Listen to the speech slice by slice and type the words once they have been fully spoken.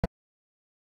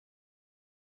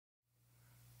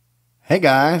Hey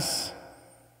guys,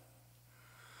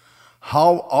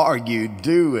 how are you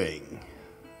doing?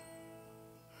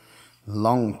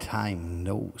 Long time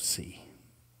no see.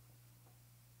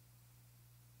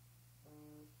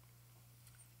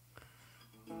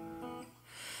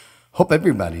 Hope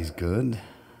everybody's good.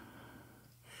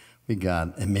 We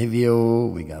got Emilio,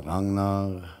 we got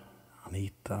Ragnar,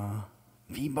 Anita,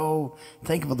 Vibo.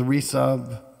 Thank you for the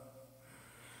resub.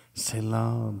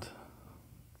 Silad.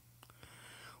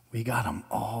 We got them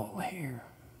all here.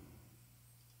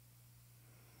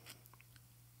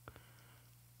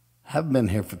 Have been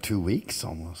here for 2 weeks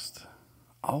almost.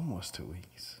 Almost 2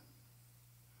 weeks.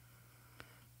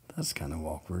 That's kind of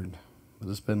awkward. But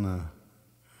it's been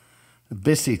a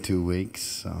busy 2 weeks,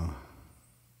 so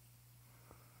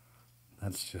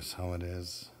that's just how it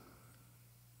is.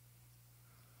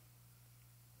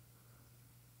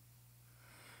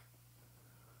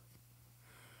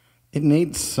 It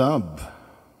needs sub.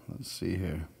 Let's see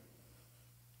here.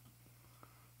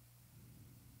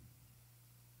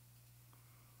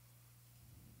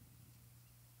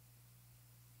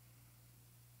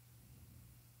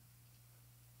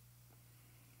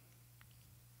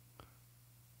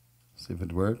 See if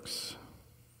it works.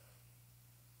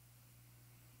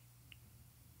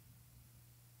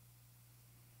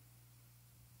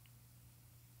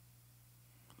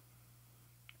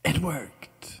 It worked.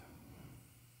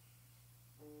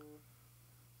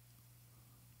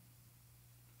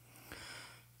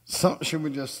 So, should we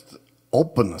just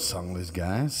open the song list,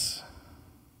 guys?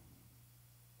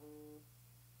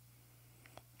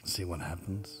 See what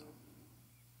happens.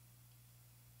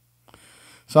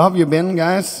 So, how have you been,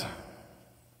 guys?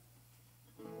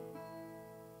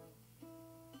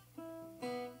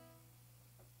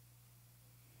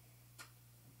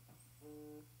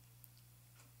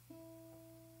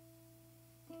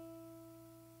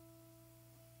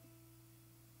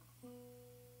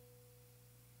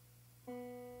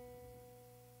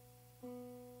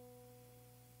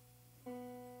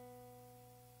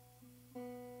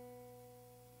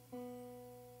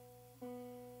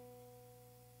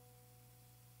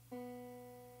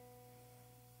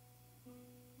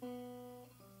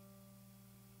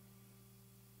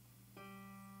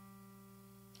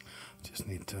 Just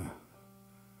need to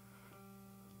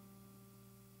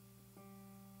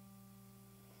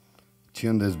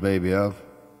tune this baby up.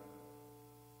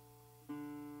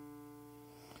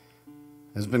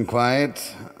 It's been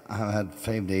quiet. I've had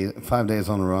 5 days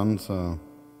on a run, so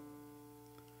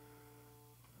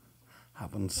I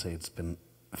wouldn't say it's been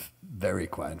very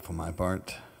quiet for my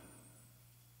part.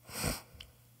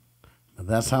 But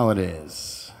that's how it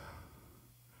is.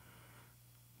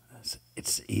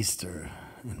 It's Easter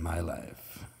in my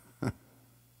life.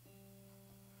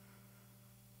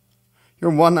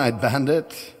 You're a one-eyed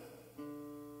bandit.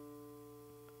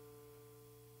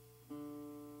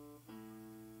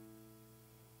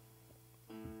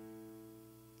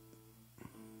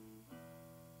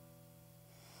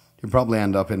 You probably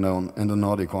end up in the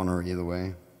naughty corner either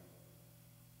way.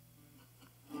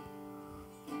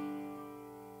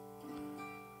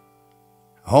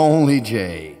 Holy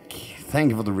Jake,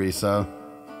 thank you for the resub.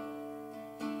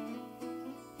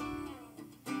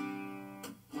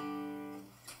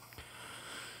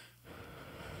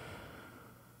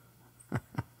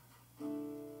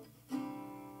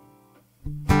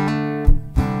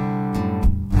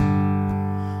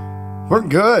 We're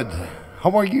good.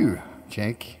 How are you,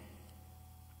 Jake?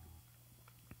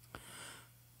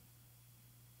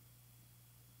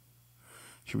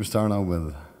 Should we start out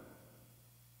with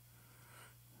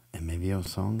a Emilio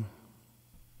song?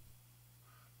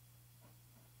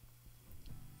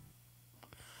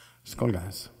 Skål,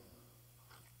 guys.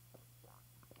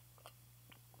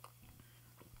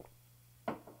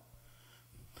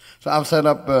 So I've set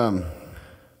up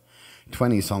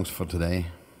 20 songs for today.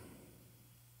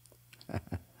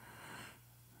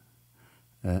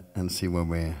 And see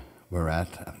where we're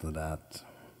at after that.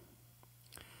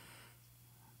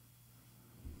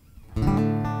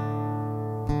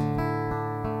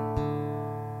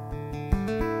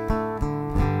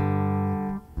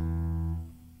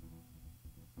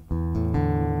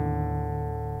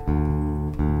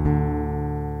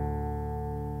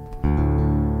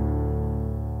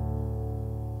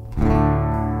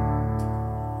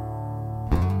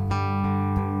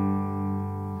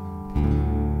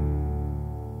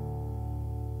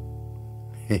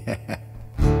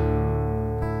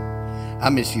 I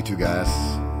miss you two guys.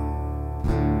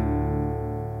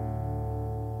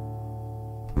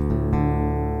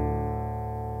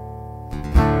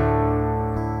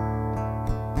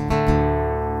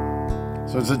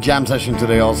 So it's a jam session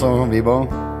today also,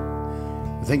 Vibo.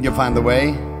 You think you'll find the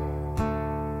way?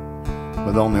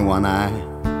 with only one eye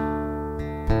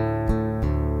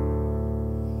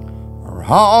are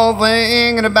all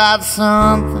thinking about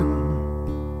something,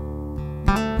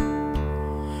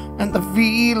 and the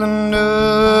feeling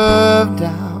of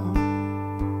doubt,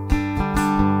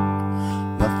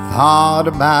 the thought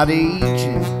about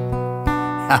aging,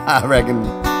 I reckon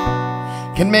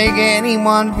can make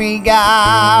anyone freak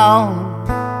out.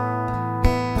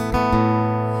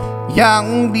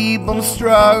 Young people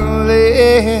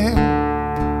struggling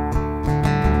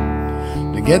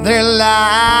to get their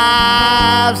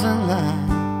lives in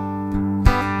line,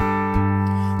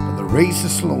 but the race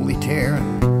is slowly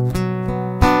tearing,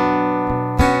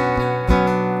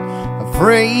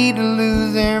 afraid to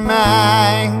lose their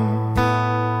mind.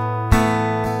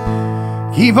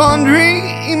 Keep on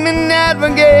dreaming,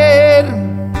 navigating,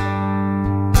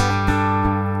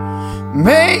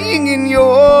 making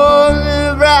yours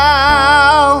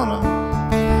proud.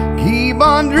 Keep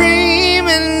on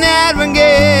dreaming,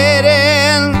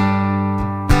 navigating.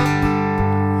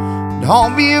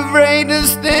 Don't be afraid to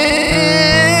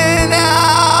stand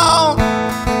out.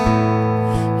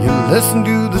 You listen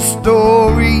to the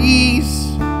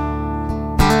stories,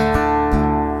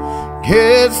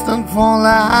 kids don't fall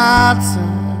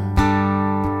outside,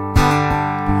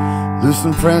 lose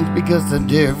some friends because they're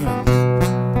different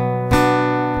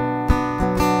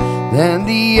than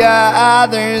the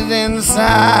others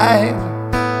inside.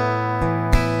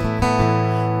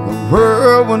 The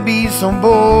world would be so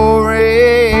boring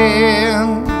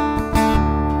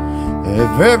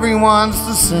if everyone's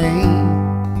the same,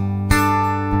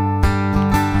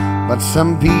 but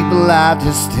some people are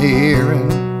just staring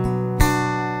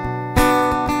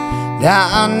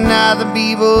down other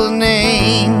people's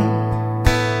name.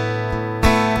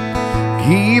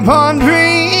 Keep on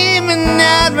dreaming,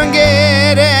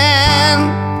 navigating,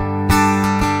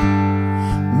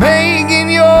 making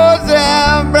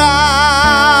yourself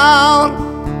proud.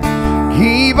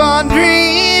 Keep on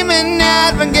dreaming,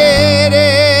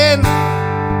 navigating.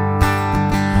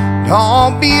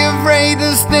 Don't be afraid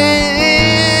to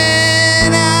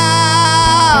stand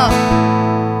out.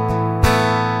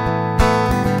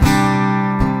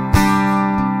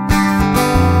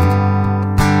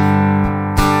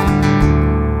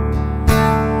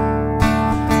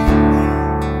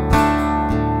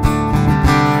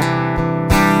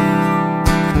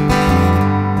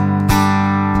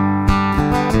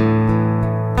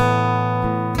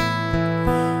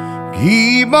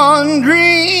 Keep on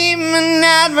dreaming,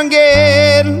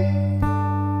 navigating,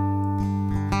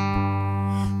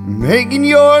 making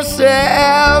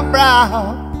yourself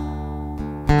proud.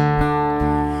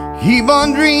 Keep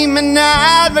on dreaming,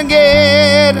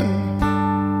 navigating.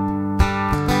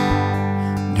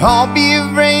 Don't be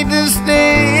afraid to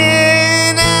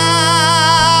stand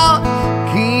out.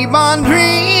 Keep on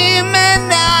dreaming,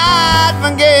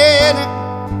 navigating,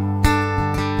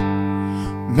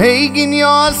 making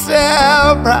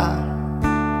yourself proud.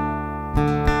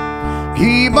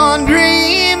 Keep on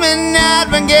dreaming,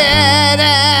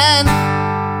 navigating.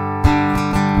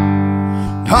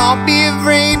 Don't be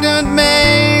afraid to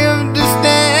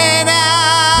stand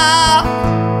out.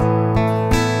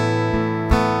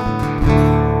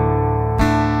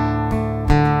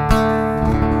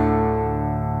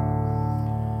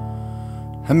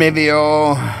 And maybe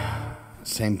you're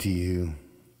same to you.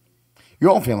 You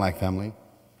all feel like family.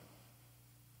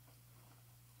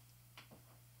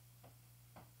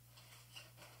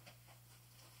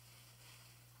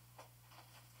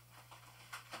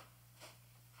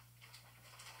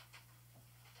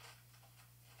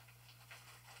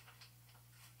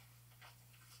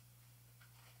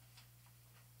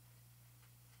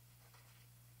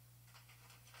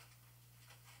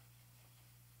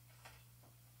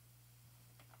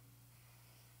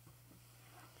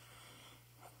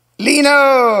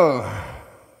 Lino!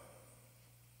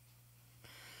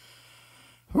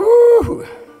 Woo!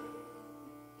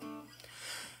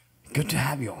 Good to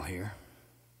have you all here.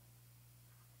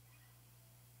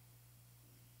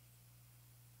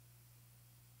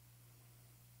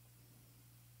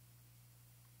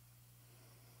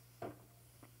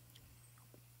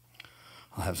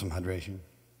 I'll have some hydration.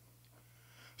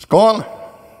 Skål!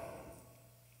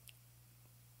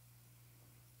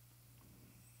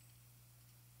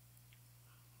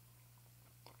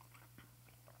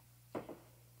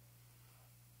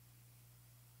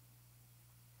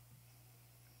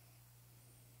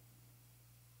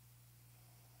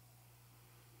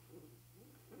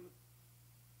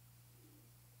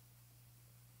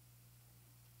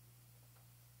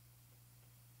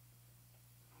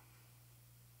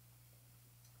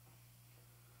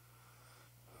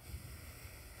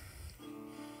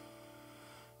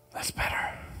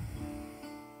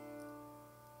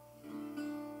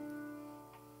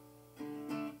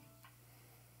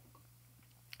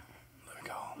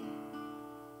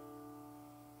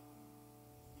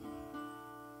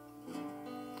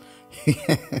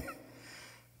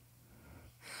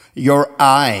 Your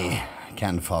eye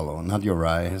can follow, not your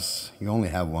eyes. You only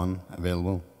have one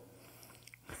available.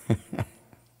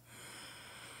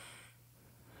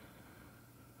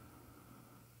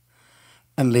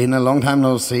 And Lena, long time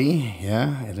no see.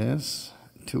 Yeah, it is.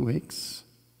 2 weeks.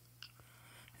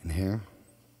 In here.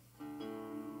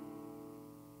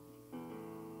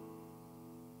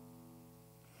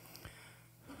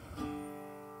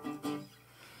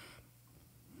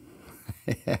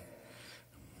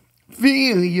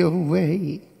 Feel your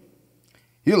way.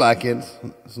 You like it.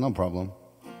 It's no problem.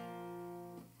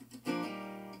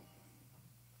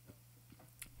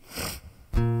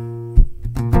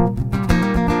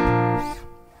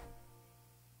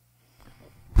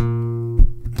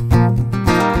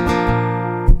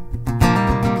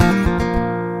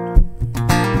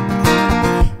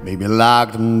 Maybe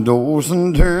lock them doors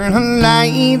and turn the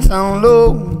lights on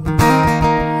low.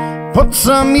 Put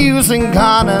some music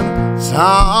on and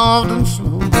soft and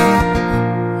slow.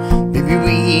 Baby,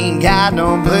 we ain't got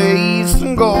no place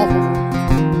to go.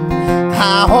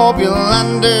 I hope you'll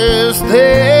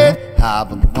understand. I've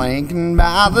been thinking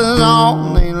about this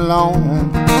all day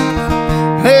long.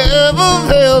 Never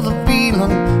felt the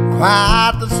feeling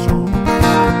quite the strong.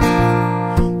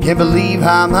 Can't believe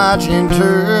how much it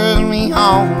turns me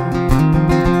on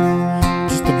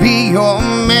just to be your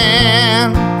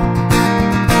man.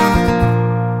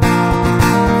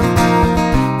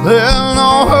 There's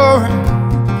no hurry,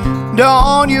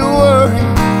 don't you worry.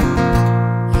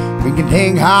 We can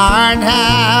take our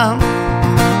time.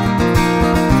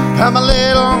 Come a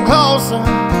little closer,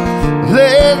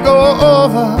 let's go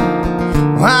over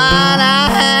what I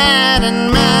had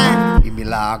in mind. You be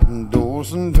locking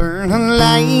doors and turning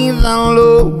lights on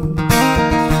low.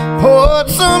 Put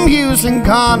some music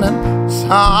on it,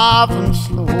 soft and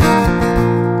slow.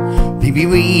 Baby,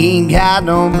 we ain't got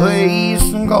no place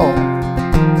to go.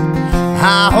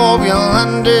 I hope you'll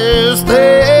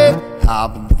understand.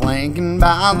 I've been thinking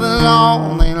about this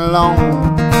all day long.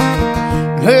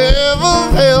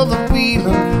 Never felt the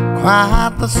feeling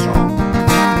quite the strong.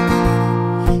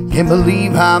 Can't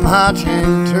believe how much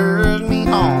it turns me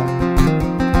on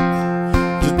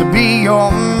just to be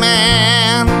your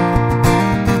man.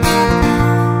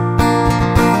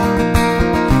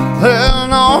 There's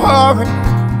no hurry,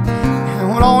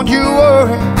 and don't you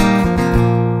worry.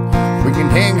 We can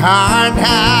take our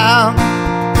time.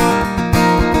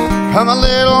 Come a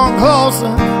little closer,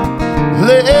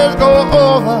 let's go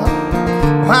over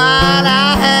what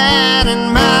I had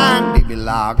in mind. Baby,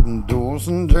 lock the doors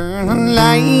and turn the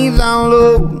lights on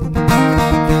low.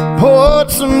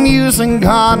 Put some music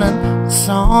on it,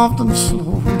 soft and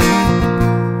slow.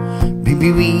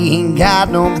 Baby, we ain't got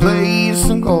no place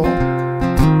to go.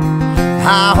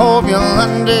 I hope you'll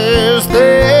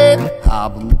understand.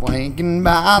 I've been thinking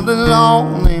about this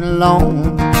all day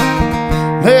long.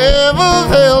 Never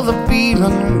felt the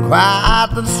feeling quite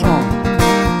the strong.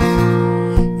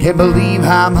 Can't believe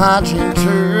how much it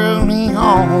turns me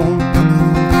on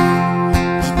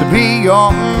just to be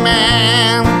your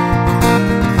man.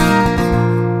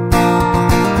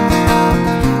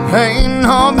 Ain't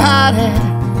nobody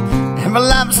ever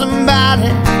loved somebody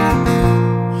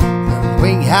the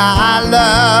way I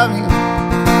love you.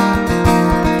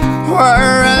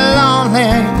 We're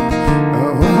lonely.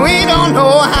 We don't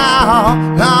know how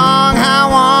long I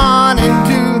wanted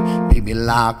to. Baby,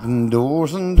 lock the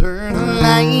doors and turn the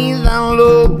lights down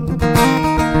low.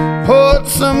 Put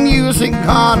some music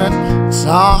on it,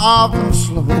 soft and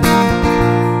slow.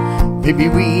 Baby,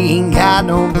 we ain't got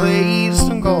no place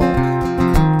to go.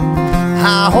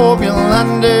 I hope you'll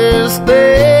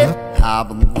understand. I've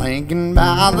been thinking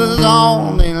about this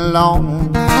all day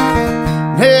long.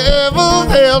 Never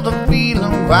felt a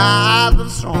feeling quite the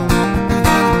strong.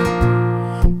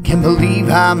 Can't believe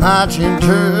how much it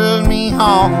turns me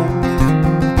on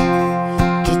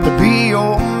just to be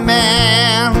your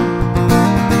man.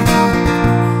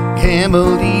 Can't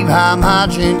believe how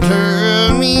much it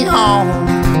turns me on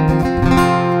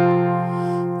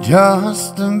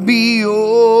just to be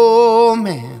your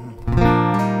man.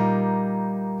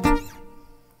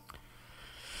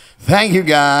 Thank you,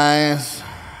 guys.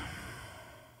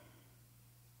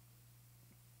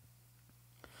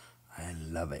 I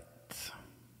love it.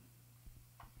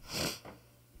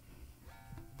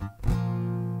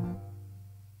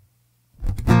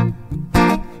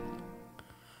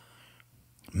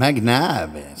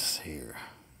 McNabb is here.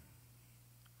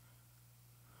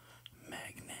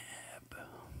 McNabb.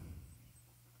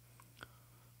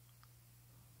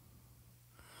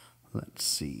 Let's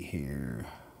see here.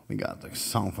 We got the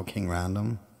song for King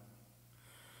Random.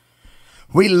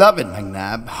 We love it,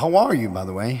 McNabb. How are you, by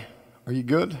the way? Are you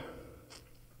good?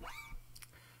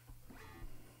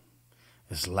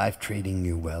 Is life treating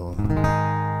you well?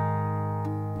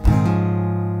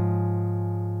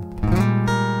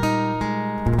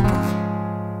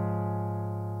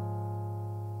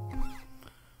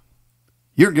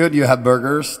 You're good, you have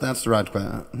burgers. That's the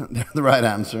right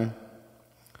answer.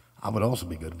 I would also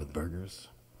be good with burgers.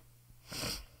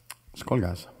 Skål,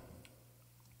 guys.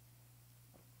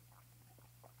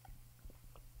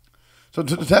 So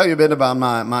to tell you a bit about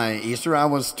my Easter, I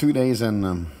was 2 days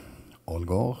in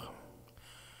Ålgård,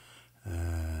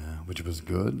 which was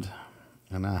good.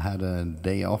 And I had a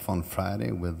day off on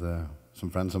Friday with some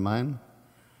friends of mine.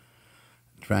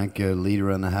 Drank 1.5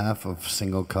 liters of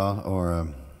single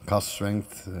cost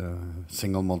strength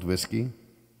single malt whiskey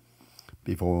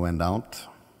before we went out.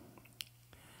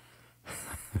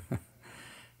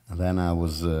 And then I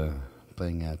was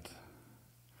playing at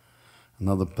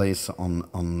another place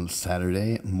on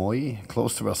Saturday, Moi,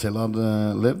 close to where Sillard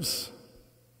lives.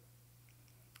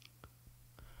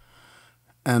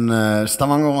 And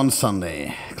Stavanger on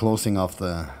Sunday, closing off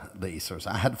the Easter. So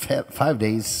I had 5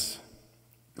 days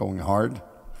going hard.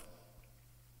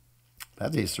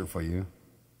 That's Easter for you.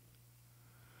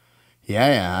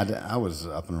 Yeah, I was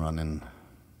up and running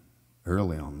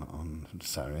early on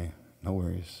Saturday. No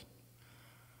worries.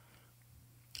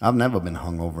 I've never been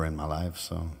hungover in my life,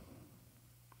 so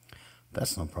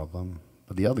that's no problem.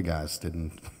 But the other guys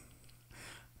didn't.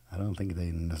 I don't think they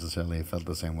necessarily felt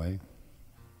the same way.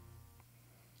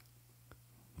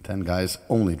 10 guys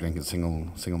only drinking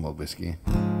single malt whiskey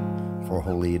for a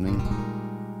whole evening.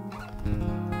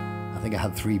 I think I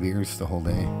had 3 beers the whole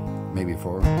day, maybe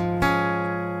 4.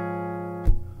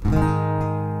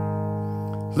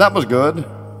 So that was good.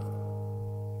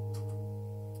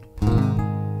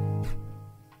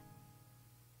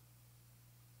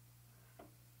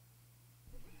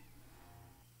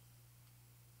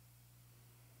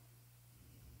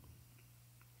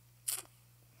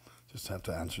 Just have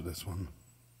to answer this one.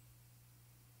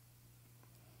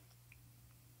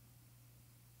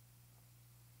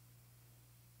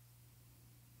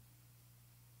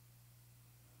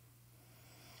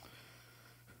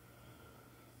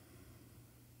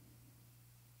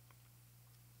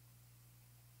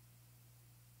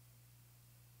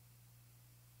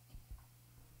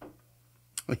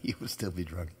 You will still be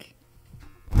drunk.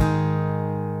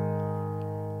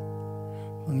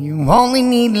 You only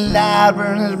need a light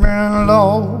when it's burning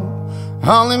low.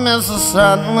 Only miss the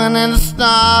sun when it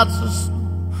starts to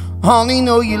snow. Only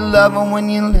know you love her when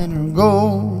you let her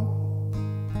go.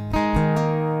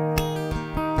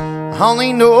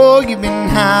 Only know you've been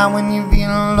high when you're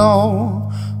feeling low.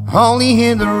 Only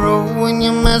hit the road when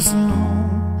you're messing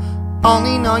home.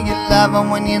 Only know you love her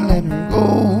when you let her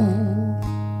go.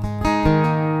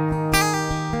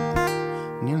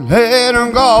 Let her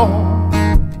go.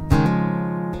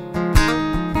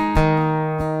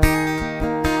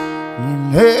 You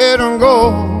let her go.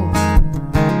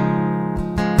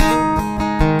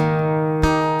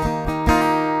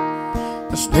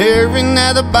 Staring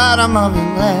at the bottom of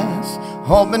your glass,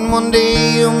 hoping one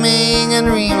day you'll make it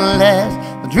realize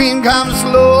the dream comes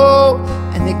slow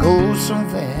and it goes so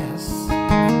fast.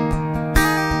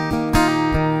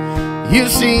 You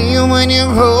see when you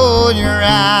close your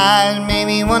eyes,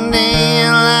 maybe one day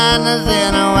you'll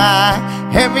understand why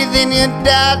everything you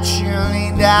touch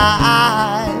surely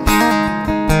dies.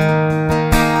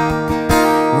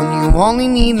 When you only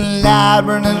need a light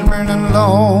burning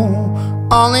low.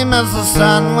 Only miss the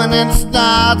sun when it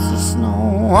starts to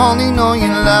snow. Only know you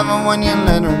love her when you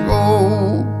let her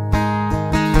go.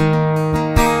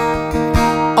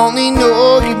 Only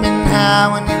know you've been high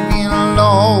when you're feeling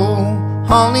low.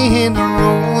 Only hit the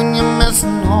road when you're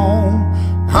missing home.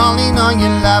 Only know you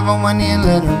love her when you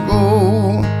let her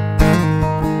go.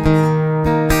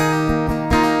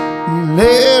 You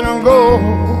let her go.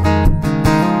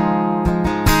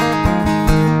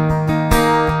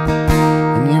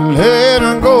 And you let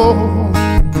her go.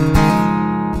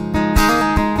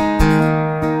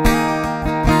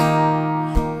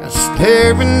 You're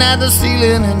staring at the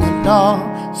ceiling in the dark.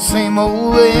 Same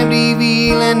old empty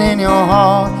feeling in your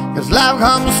heart. 'Cause life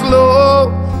comes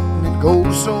slow and it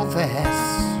goes so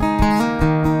fast.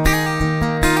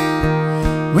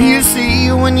 When you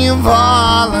see when you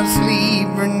fall asleep,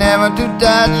 you're never to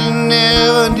touch, you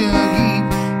never to keep.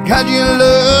 'Cause you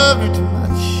love her too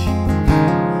much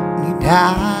and you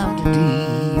dive too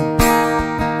deep.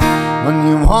 When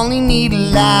you only need a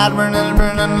light when it's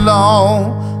burning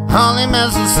low. Only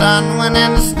miss the sun when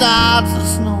it starts to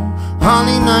snow.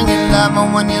 Only know you love her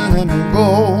when you let her go.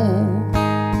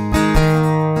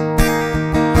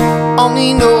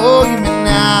 Only know you've been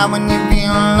cry when you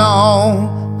feel alone.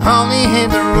 Only hit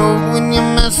the road when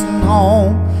you're missing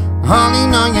home. Only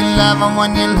know you love her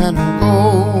when you let her go.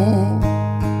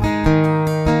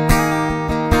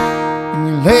 When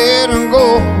you let her go.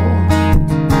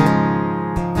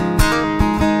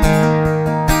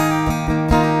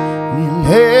 When you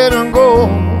let her go.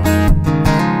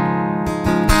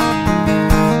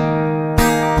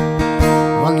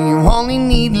 Well, you only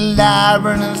need a light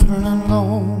burning, burning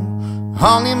low.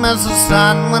 Only miss the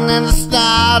sun when it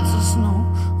starts to snow.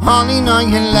 Only know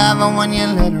you love her when you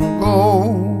let her go.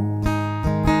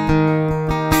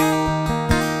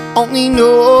 Only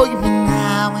know you've been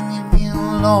high when you feel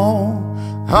low.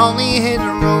 Only hit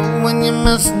the road when you're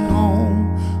missing home.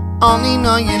 Only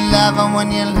know you love her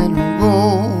when you let her go.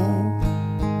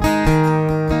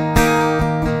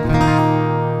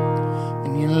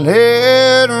 And you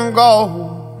let her go.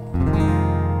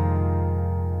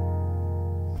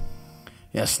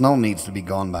 Yeah, snow needs to be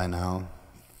gone by now.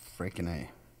 Freaking A.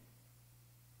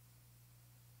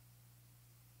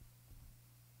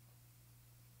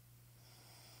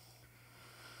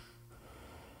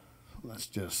 Let's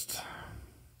just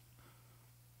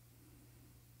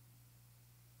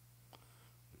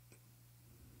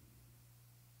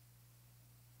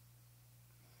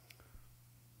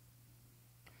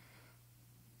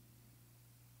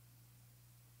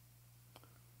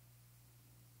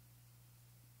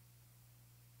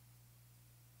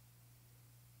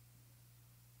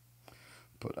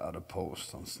put out a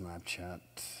post on Snapchat.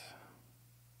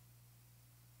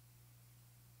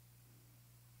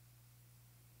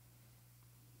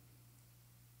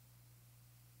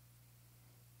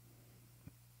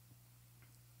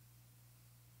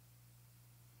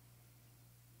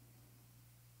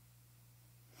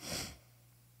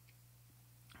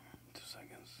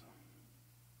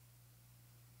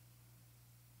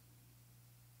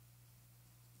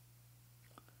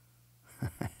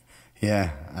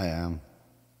 Yeah, I am.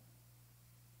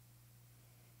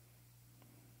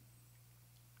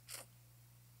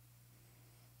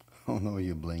 Oh no,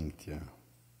 you blinked, yeah.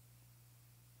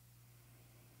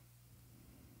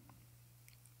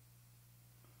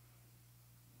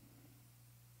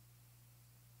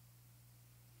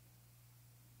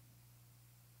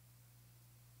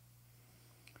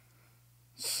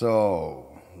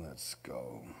 So, let's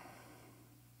go.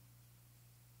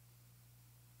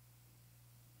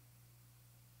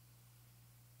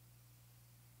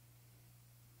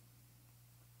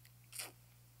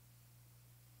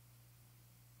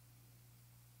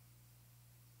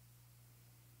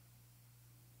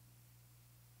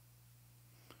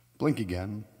 Blink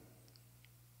again.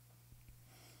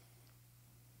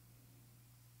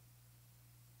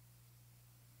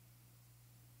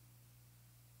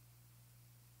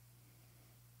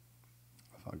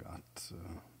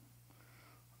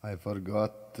 I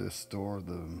forgot to store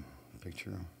the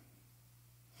picture.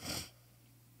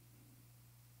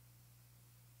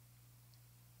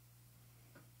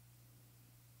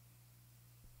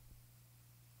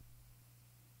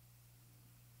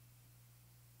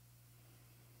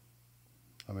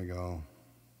 Let me go.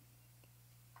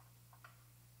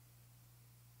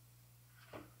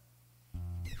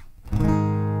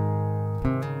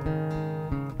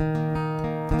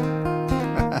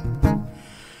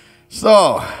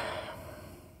 So,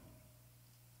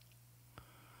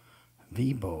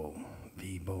 Vibo.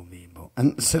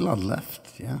 And Silla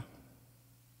left, yeah.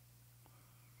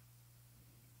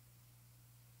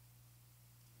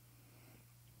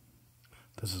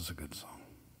 This is a good song.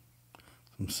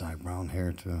 Some Zach Brown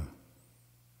here to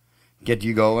get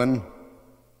you going.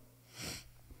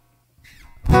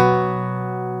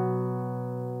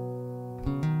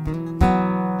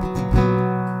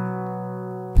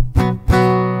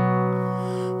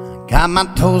 Got my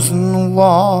toes in the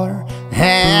water,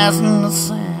 hands in the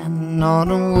sand, not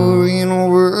a worry in the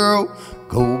world.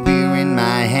 Cold beer in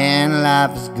my hand,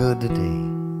 life is good today.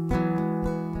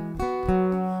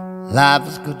 Life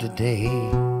is good today.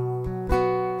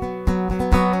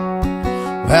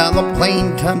 Well, the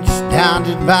plane touched down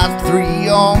just about 3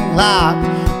 o'clock,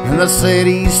 and the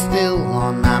city's still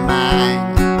on my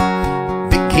mind.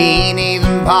 Bikinis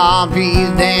and palm trees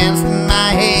danced in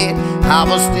my head. I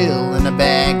was still in the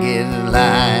baggage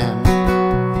line.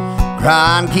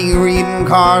 Crying, keep reading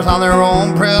cars on their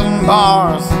own prison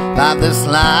bars. Like this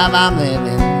life I'm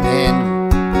living in.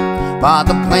 But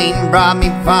the plane brought me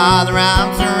farther.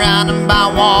 I'm surrounded by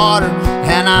water,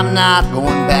 and I'm not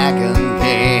going back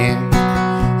again.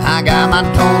 I got my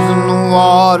toes in the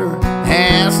water,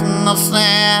 hands in the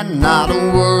sand, not a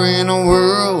worry in the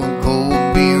world. Cold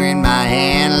beer in my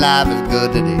hand. Life is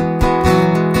good today.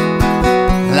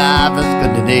 Life is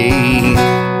good today.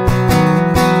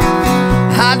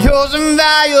 Adios and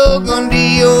vaya con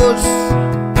Dios.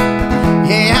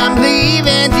 Yeah, I'm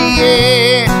leaving the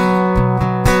air.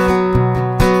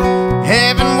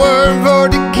 Heavenward for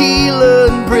tequila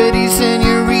and pretty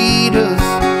senoritas.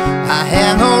 I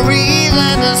have no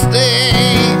reason to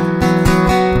stay.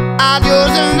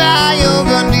 Adios and vaya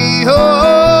con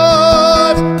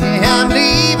Dios. Yeah, I'm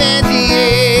leaving the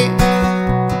air.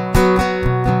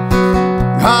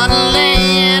 Gonna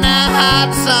lay in a hot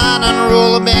sun and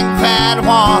roll a big fat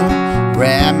one.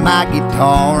 Grab my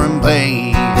guitar and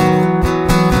play.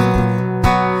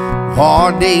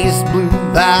 4 days blew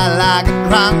by like a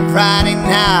drunk Friday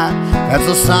night. That's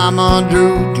the summer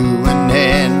drew to an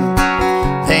end.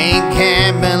 They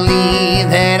can't believe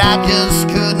that I just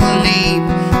couldn't leave,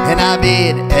 and I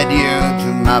bid adieu to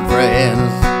my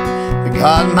friends.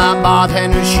 Because my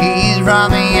bartender, she's from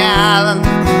the island.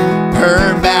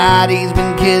 Her body's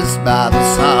been kissed by the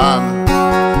sun.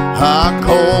 Her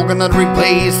coconut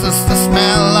replaces the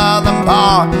smell of the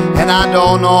bar, and I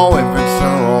don't know if it's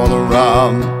her or the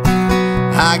rum.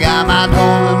 I got my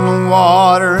toes in the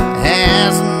water,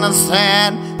 hands in the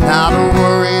sand. Not a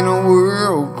worry in the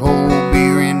world, cold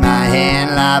beer in my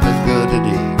hand. Life is good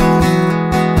today.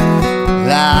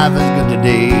 Life is good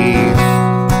today.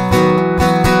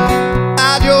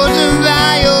 Adios and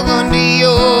vaya con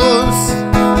Dios.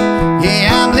 Yeah,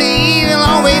 I'm leaving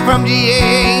long way from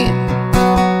GA.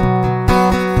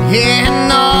 Yeah,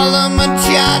 and all the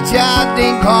muchachas,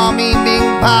 they call me Big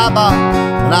Papa,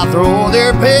 and I throw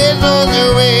their pesos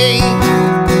away.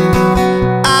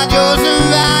 Adios and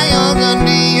vaya con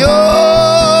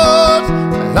Dios.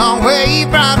 A long way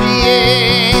from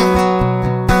GA.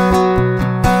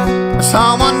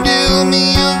 Someone do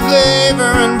me a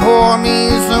favor and pour me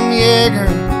some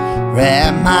Jaeger.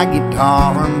 Grab my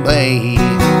guitar and play.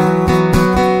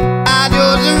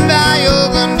 Adios and vaya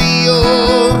con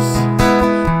Dios.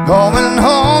 Going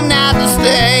home now to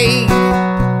stay.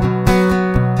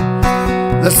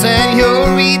 The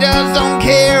senoritas don't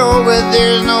care whether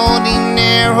there's no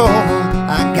dinero.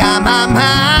 I got my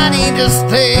money to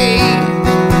stay.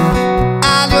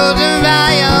 Adios and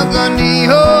vaya con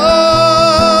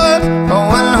Dios.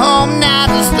 Going home now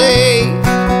to stay.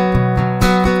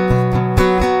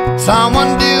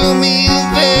 Someone do me a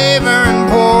favor and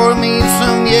pour me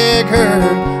some Jaeger.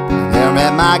 There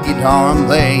at my guitar and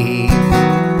play.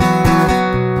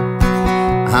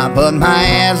 I put my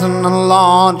ass in the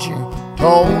launcher,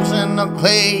 toes in the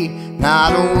clay.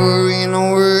 Not a worry in the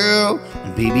world,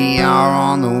 and baby, you're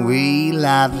on the way.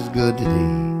 Life is good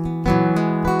today.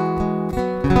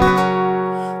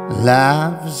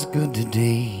 Life is good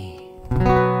today.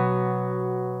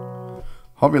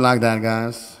 Hope you like that,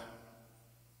 guys.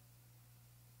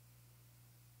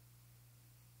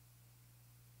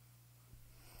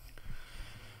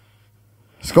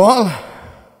 Skål!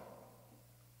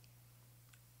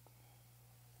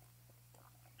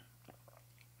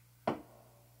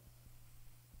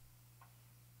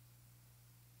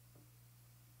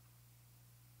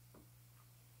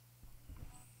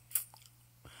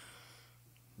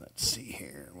 Let's see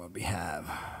here what we have.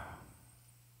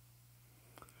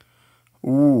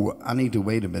 Ooh, I need to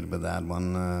wait a bit with that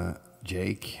one,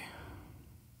 Jake.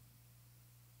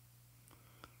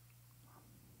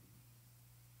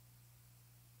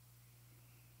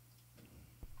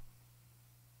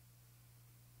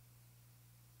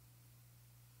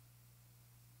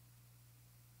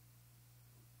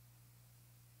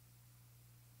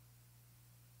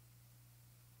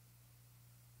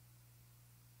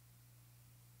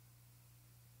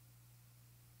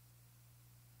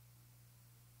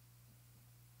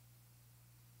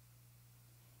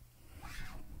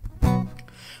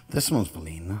 This one's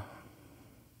Belina.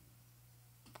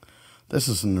 This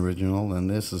is an original, and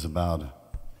this is about,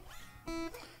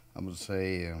 I would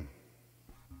say,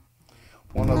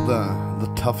 one of the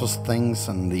toughest things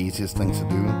and the easiest things to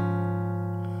do.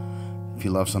 If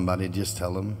you love somebody, just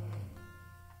tell them.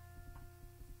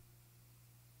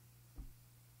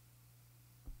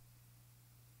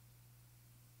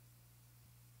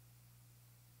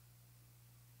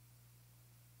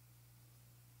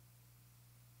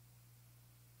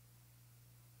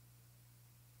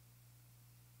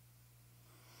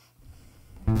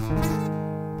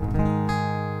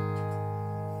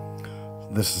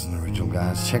 This is an original,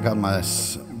 guys. Check out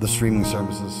the streaming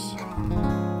services.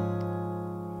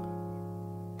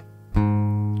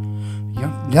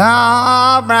 Your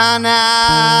dark brown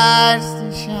eyes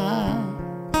to shine,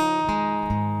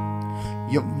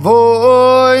 your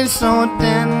voice so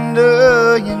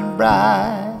tender and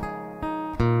bright.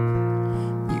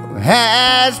 You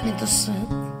asked me to sit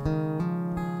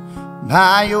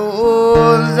by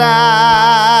your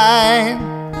side.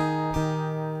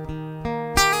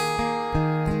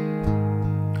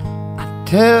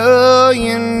 tell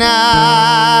you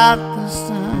not this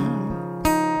time.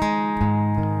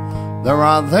 There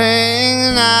are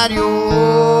things not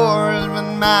yours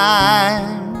but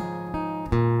mine.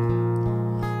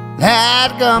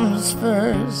 That comes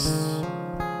first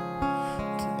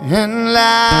in line.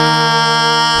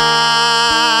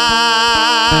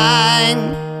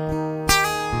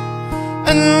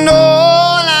 And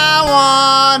all I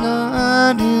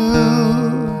wanna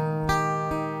do,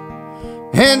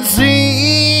 it's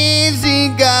easy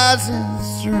 'cause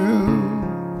it's true,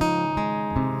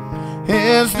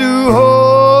 is to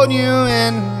hold you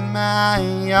in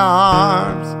my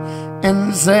arms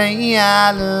and say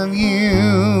I love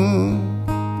you.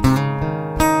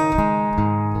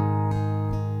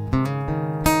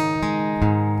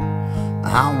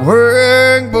 I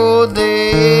work both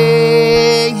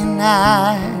day and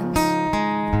night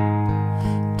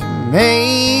to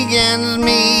make ends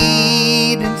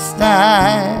meet in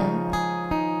style.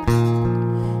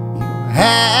 You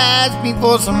asked me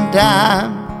for some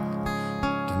time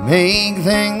to make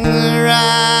things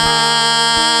right.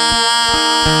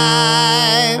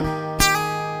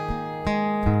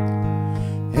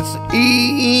 It's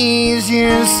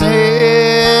easier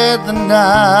said than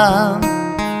done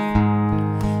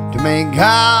to make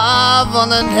up for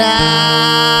the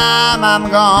time I'm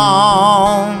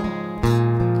gone,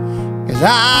 'cause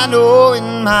I know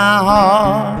in my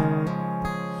heart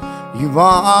you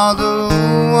are the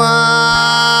one.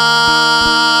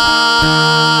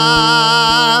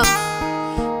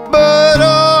 But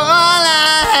all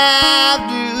I have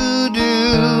to do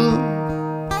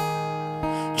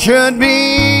should be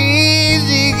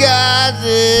easy 'cause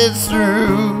it's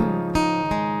true,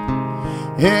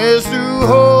 is to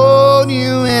hold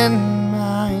you in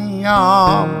my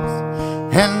arms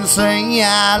and say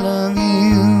I love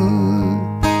you.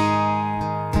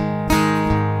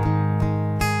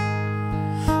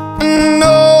 And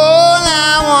all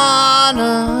I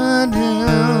wanna do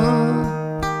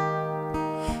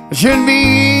should be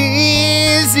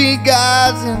easy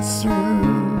 'cause it's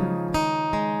true,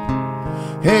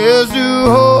 is to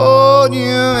hold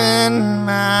you in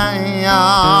my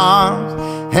arms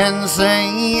and say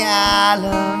I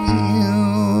love you.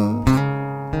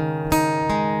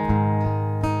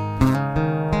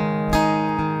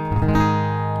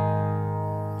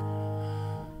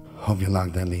 Hope you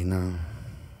like that, Lena.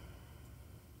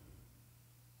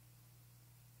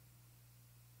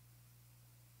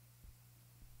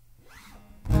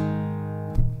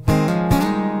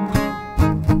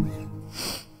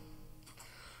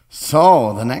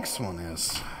 So the next one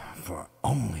is for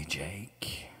only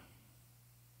Jake.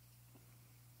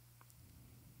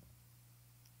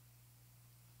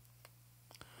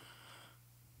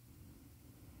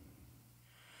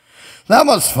 That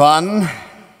was fun.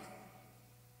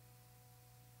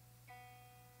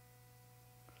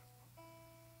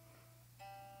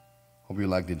 Hope you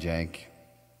liked it, Jake.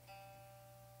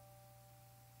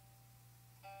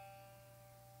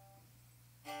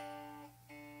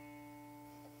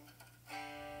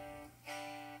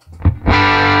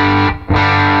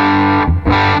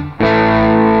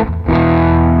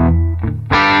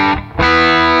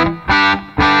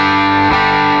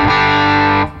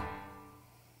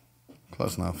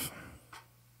 Close enough.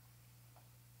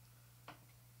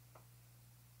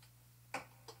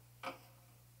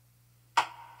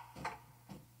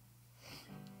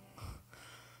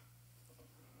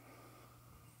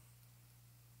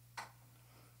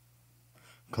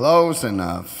 Close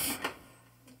enough.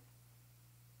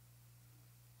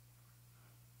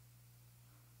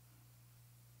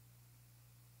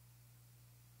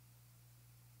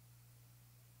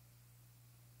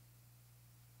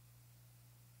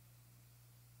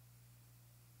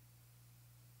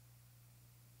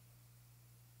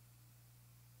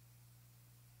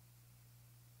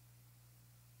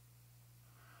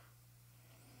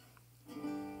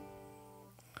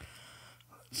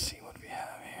 Let's see what we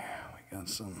have here. We got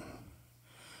some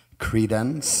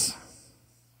Credence.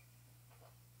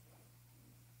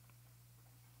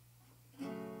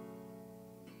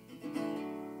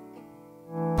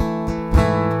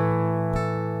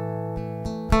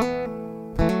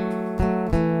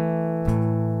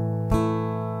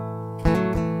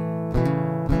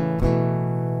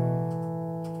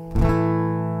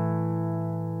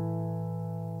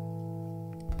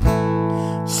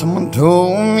 Someone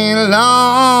told me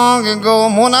long ago,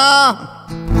 Mona,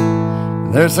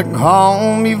 there's a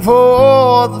calm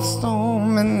before the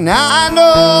storm, and I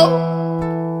know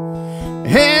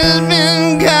it's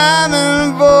been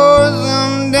coming for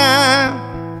some time.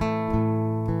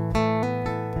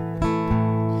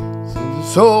 Since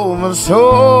it's over,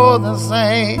 so they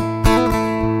say,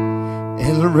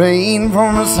 It'll rain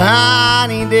from a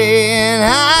sunny day, and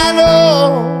I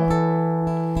know,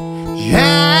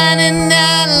 shining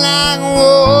down like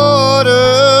water.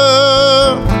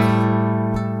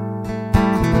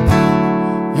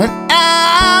 And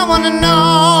I want to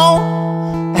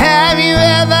know, have you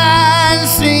ever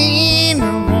seen the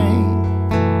rain?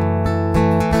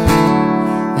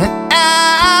 And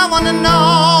I want to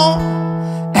know,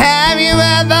 have you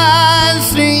ever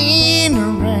seen the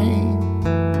rain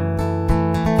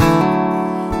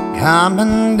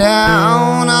coming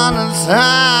down on a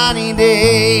sunny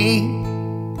day?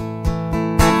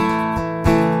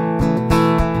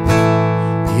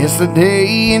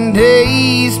 Yesterday and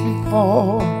days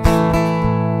before,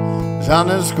 sun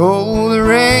is cold, the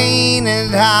rain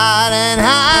is hot, and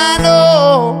I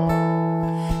know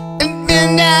it's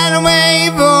been that way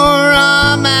for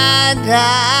all my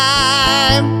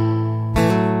time,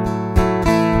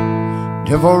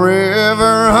 till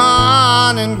forever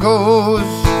on and goes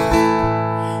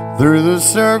through the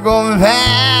circle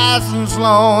fast and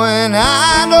slow, and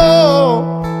I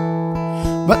know,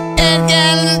 but it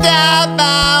can't stop,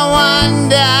 I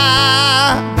wonder.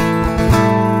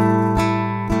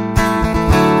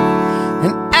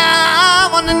 And I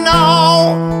want to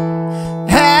know,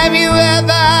 have you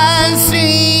ever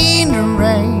seen the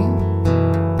rain?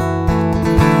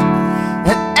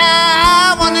 And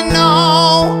I want to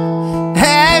know,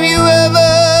 have you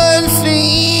ever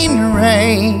seen the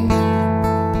rain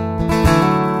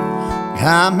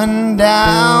coming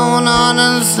down on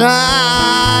a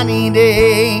sunny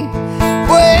day?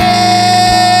 Well,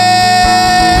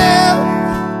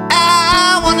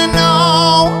 I want to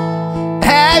know,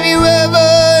 have you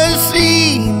ever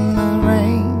seen the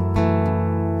rain?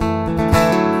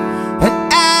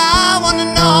 And I want to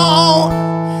know,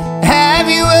 have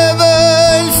you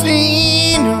ever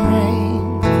seen the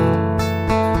rain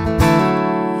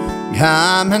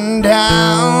coming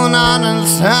down on a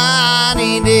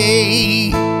sunny day?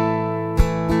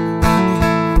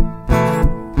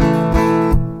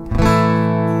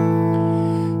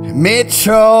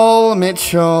 Mitchell,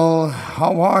 Mitchell,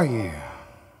 how are you?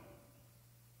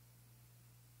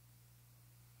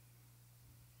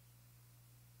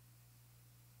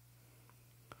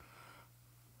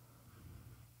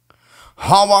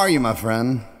 How are you, my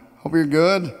friend? Hope you're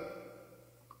good.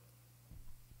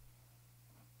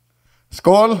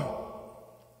 Skål.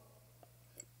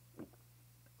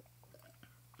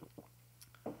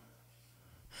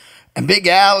 And Big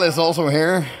Al is also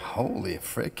here. Holy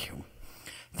frick.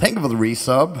 Thank you for the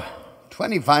resub.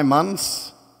 25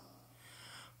 months.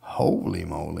 Holy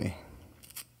moly.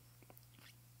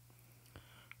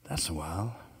 That's a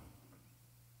while.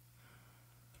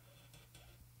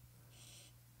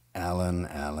 Alan.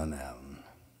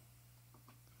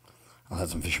 I'll have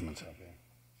some fisherman's up here.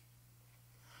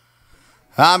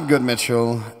 I'm good,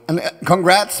 Mitchell. And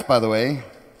congrats, by the way.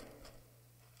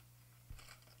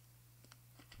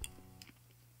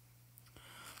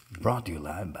 Brought to you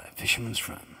live by Fisherman's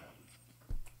Friend.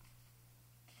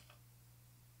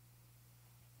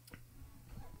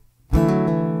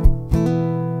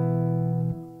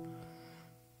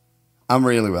 I'm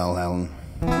really well, Alan.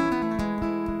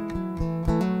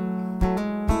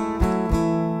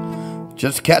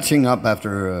 Just catching up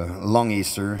after a long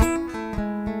Easter.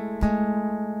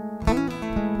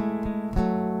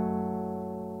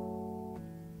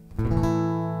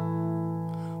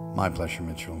 My pleasure,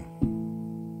 Mitchell.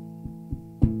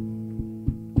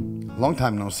 Long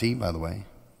time no see, by the way.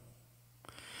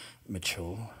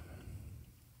 Mitchell.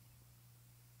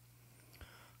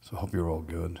 So hope you're all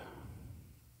good.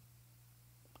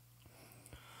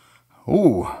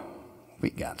 Oh,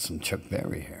 we got some Chuck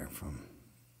Berry here from...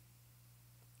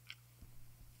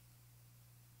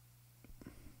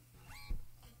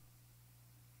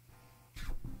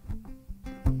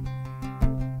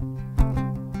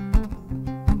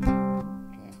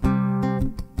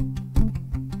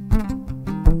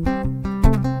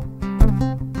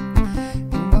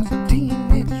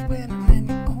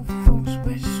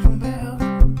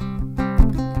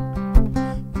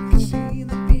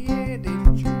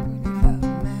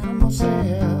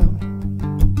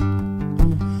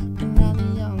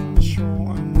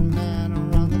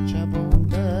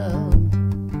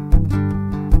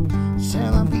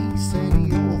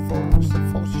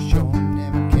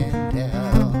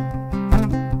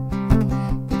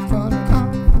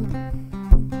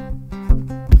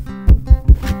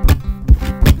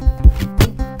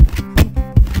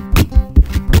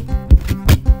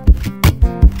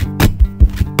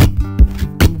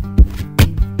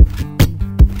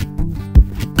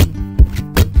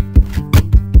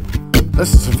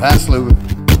 This is a fast loop.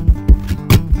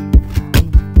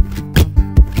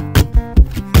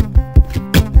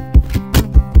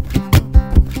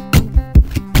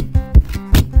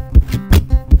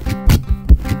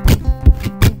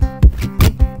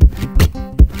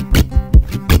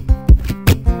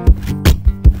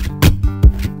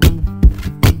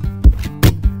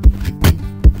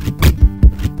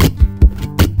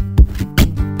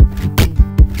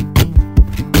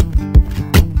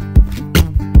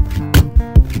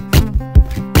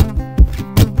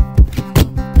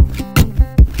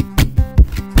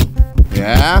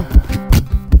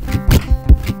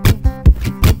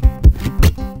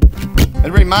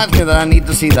 reminds me that I need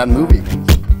to see that movie.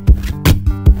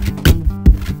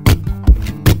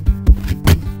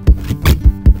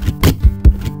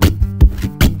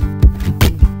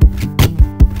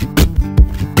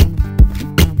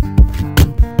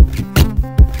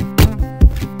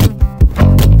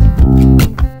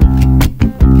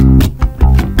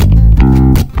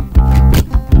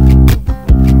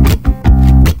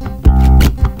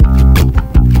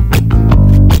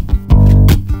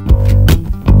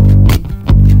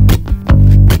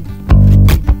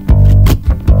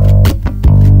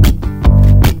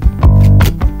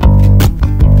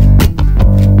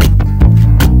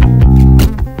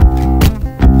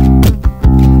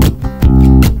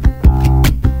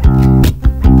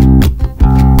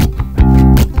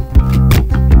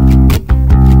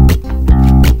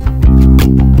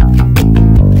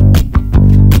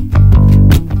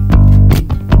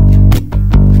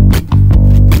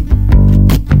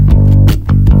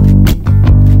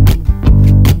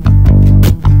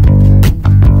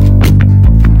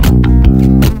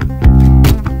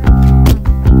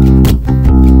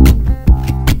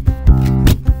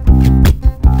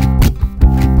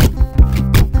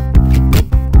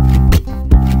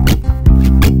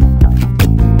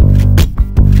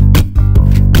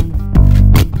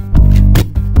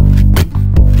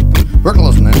 We're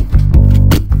listening.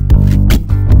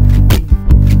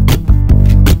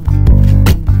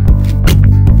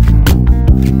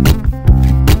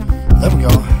 There we go.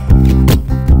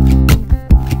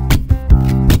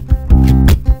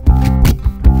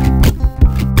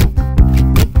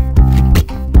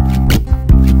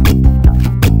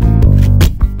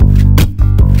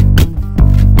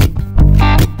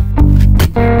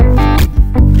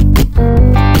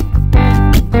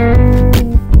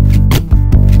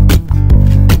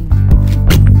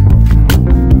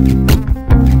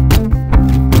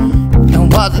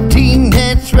 Was a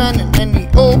teenage running in the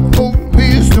old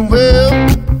wisdom well.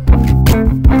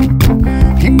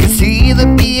 You can see the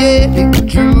being who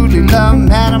truly loved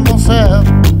animals self.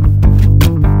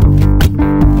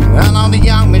 And on the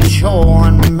young mature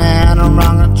and the man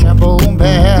around a chapel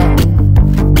bell.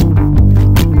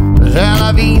 Tel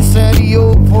Aviv said the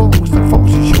old folks, the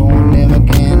folks are sure never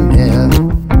can tell.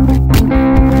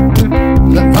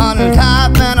 The fun is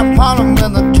high and upon them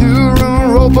with a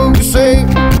two-room rowboat safe.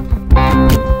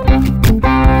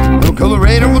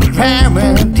 Colorado with a tram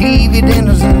and TV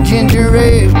dinners and ginger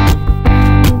ale.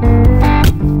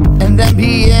 And then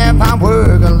PM I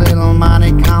work, a little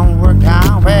money can't work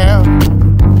out well.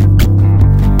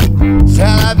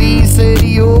 Tel Aviv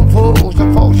city old folks, the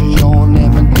folks are sure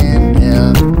never can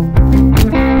tell.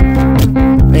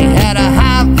 They had a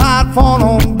high-five phone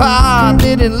on bar,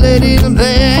 didn't let it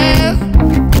there.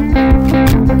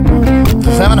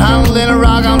 700 little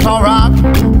rock on top rock,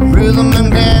 rhythm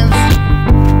and dance.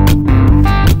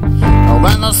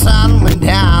 When the sun went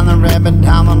down, the rabbit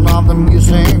diamond of the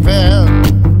music fell.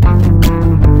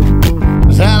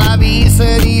 Tel Aviv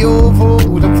said the old folks,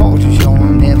 the folks are sure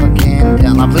never can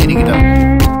tell. I played the guitar.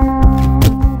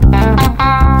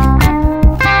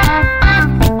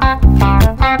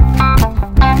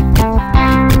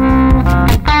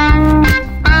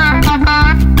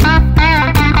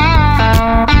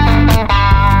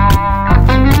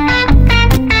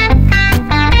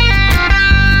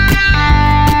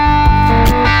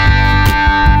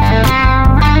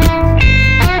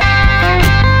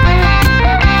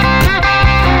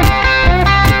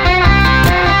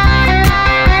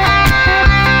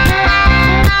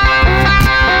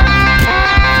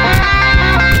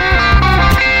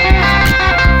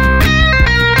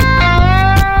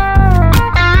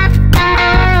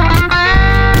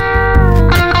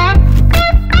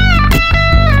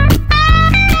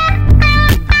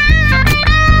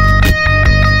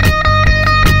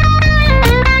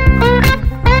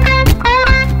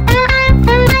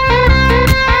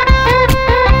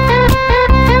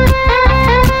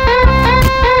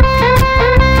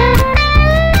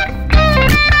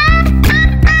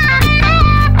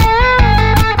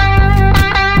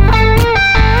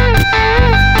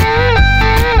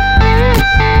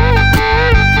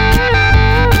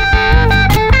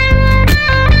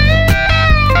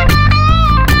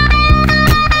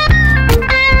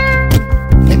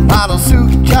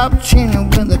 Cappuccino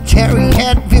with a cherry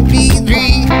hat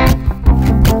 53.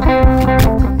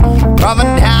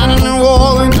 Driving down in New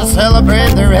Orleans to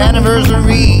celebrate their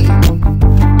anniversary.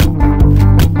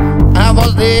 I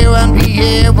was there when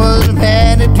Pierre was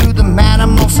headed to the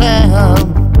Manimal Cell.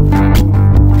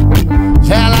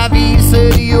 Tel Aviv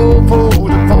city old folks,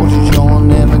 the folks are sure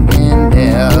never can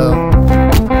tell.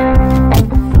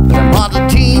 But I bought the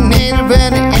teenager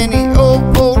and the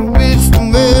old folks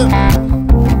wisdom well.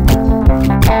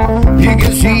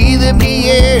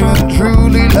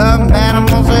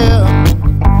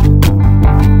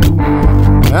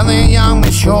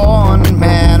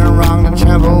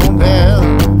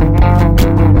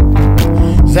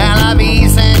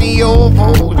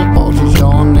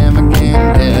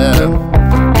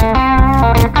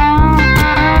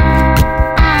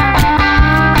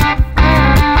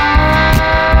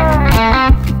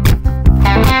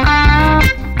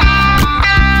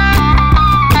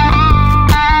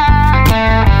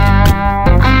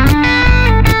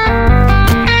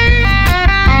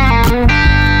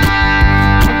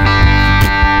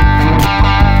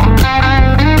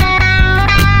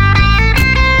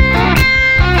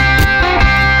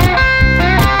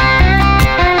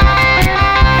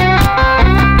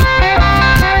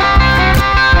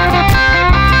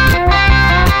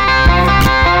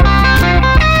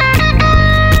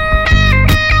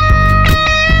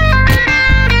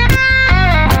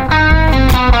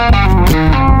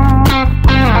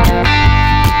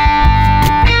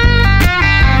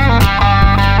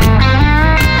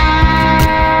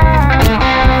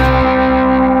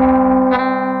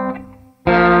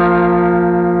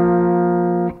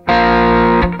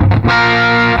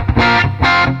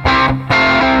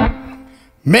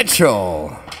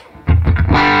 Mitchell.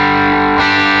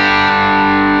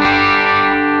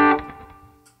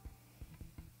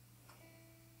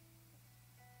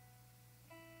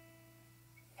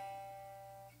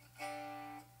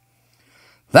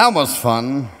 That was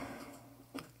fun.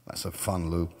 That's a fun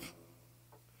loop.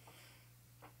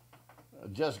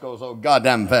 It just goes so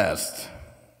goddamn fast.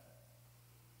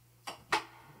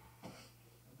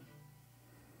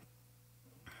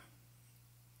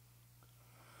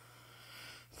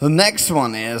 The next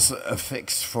one is a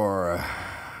fix for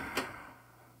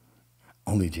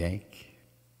Only Jake.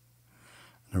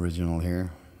 An original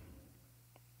here.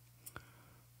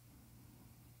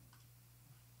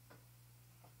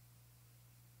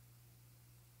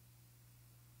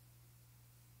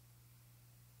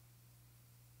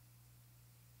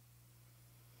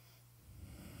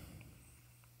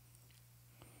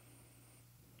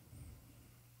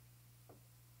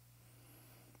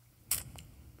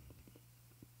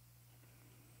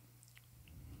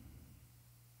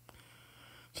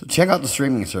 So check out the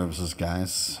streaming services,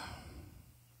 guys,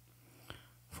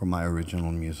 for my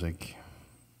original music.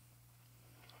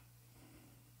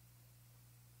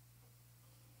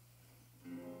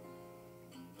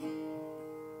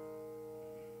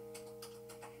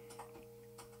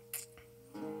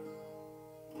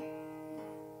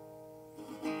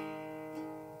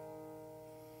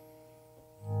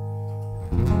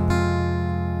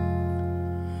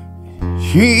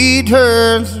 She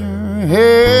turns her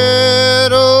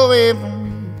head away from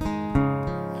me.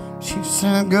 She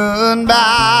said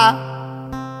goodbye.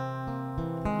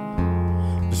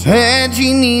 Said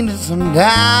she needed some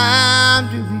time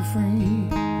to be free.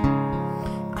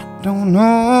 I don't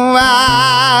know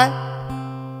why.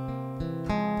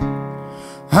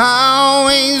 I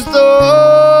always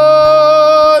thought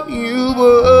you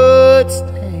would stay.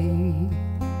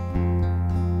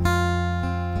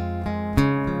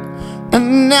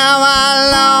 And now I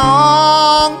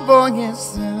long for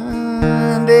yesterday.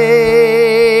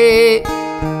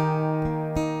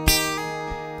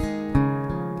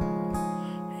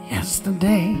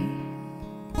 Yesterday.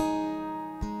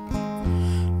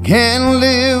 Can't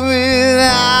live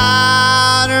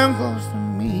without her close to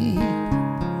me.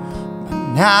 But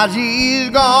now she's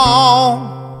gone.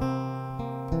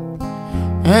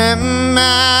 Am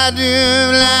I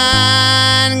too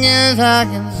blind? 'Cause I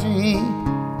can see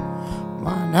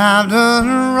what I've done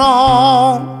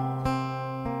wrong.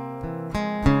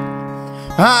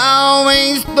 I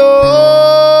always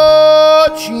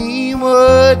thought she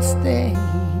would stay.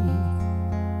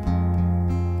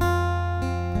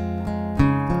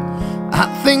 I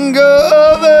think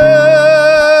of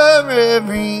her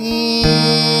every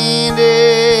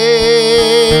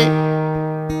day.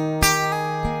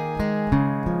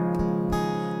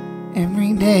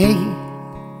 Every day.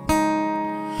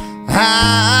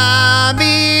 I'll be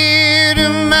here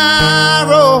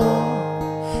tomorrow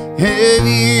if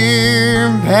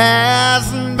you're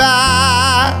passing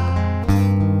by.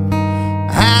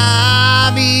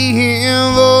 I'll be here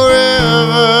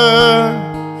forever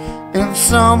if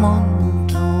someone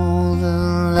told a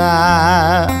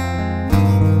lie.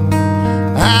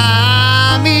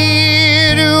 I'm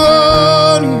here to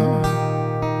warn you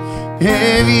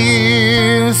if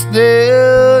you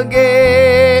still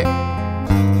care.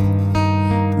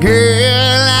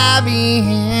 Girl, I'll be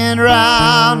here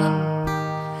drowning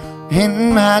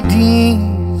in my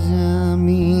tears, I'm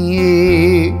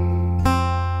here.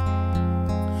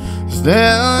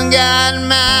 Still got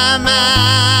my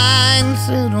mind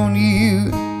set on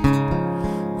you.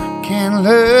 I can't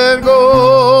let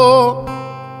go.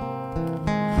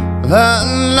 The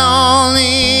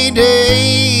lonely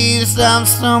days I've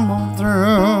stumbled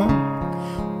through,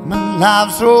 my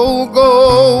life's so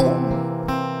cold.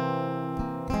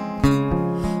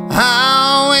 I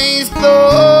always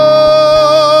thought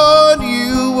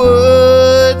you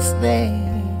would stay.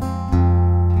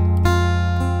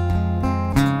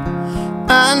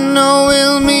 I know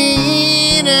we'll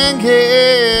meet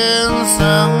again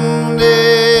someday.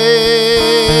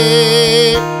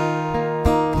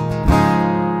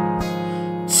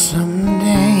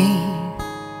 Someday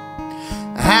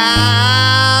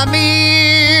I'll be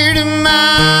here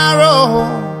tomorrow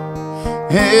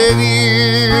if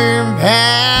you're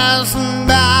passing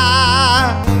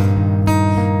by.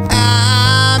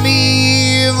 I'll be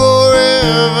here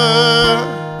forever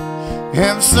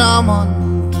if someone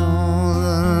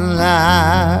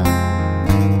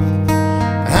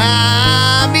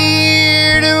I'll be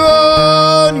here to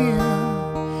warn you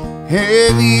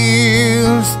if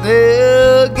you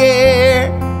still care.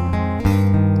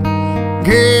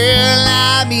 Girl,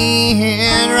 I'll be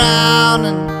here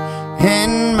drowning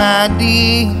in my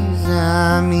days,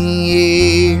 I'm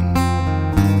here.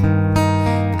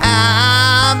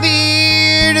 I'll be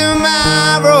here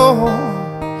tomorrow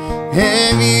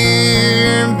if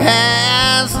you're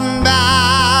passing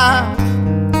by.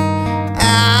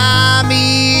 I'll be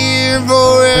here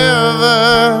forever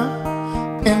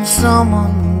if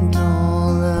someone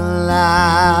told a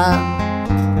lie.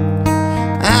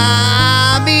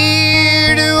 I'll be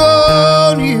here to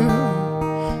hold you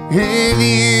if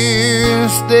you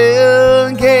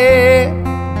still care.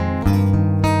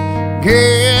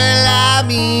 Girl, I'll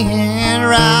be here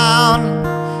around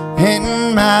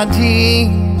in my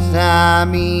tears. I'll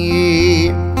be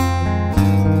here.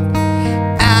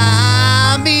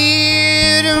 I'll be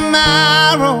here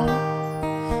tomorrow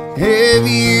if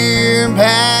you're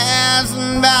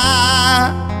passing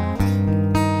by.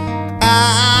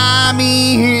 I'll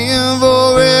be here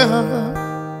forever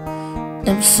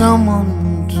if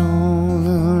someone told a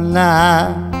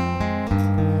lie.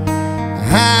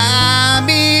 I'll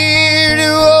be here to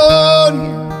hold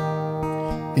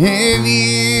you if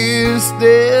you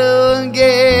still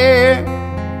care.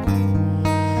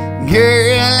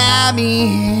 Girl, I'll be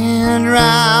here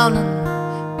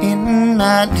drowning in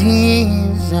my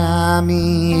tears. I'll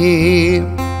be here.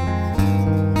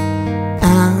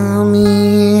 I'll be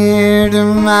here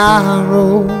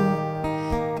tomorrow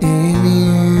if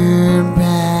you're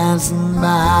passing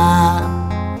by.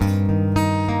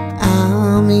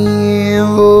 I'll be here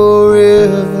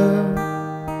forever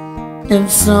if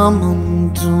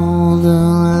someone told a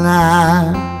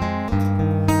lie.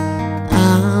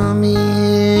 I'll be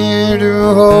here to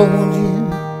hold you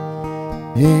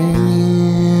if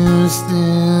you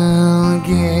still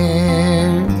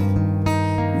care.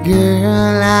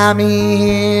 Girl, I'll be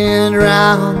here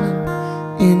drowning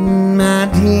in my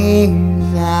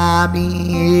tears. I'll be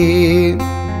here.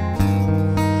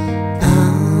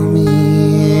 I'll be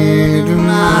here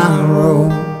tomorrow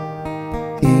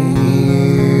if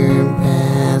you're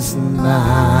passing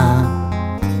by.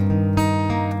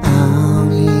 I'll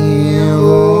be here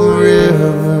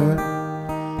forever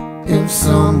if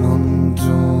someone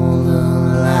told a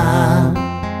lie.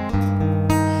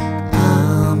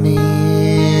 I'll be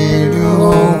here to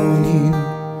hold you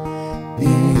if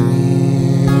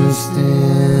you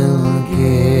still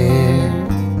care.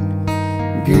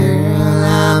 Girl,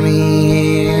 I'll be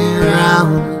here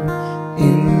drowning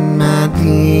in my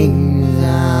tears.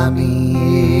 I'll be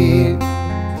here.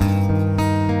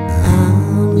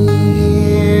 I'll be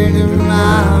here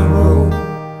tomorrow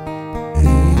if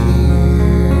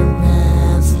you're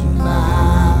passing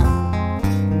by.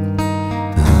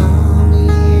 I'll be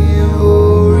here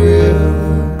forever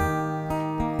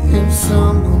if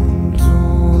someone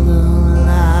told a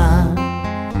lie.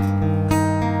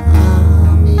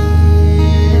 I'll be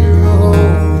here to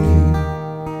hold you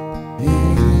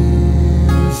if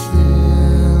you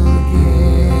still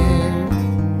care.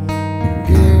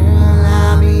 Girl,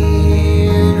 I'll be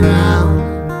here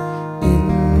drowning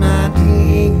in my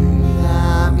tears.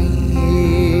 I'll be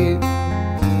here.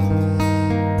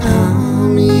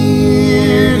 I'll be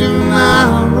here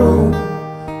tomorrow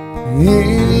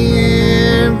if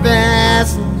you're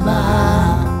passing by.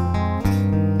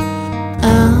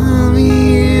 I'll be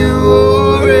here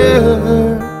forever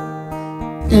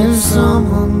if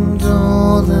someone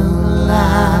told a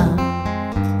lie.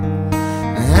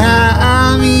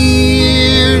 I'll be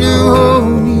here to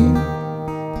hold you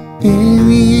if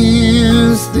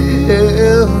you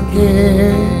still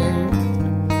care.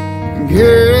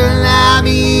 Girl, I'll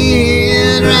be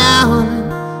here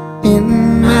drowning in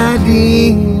my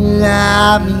tears.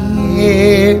 I'll be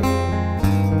here.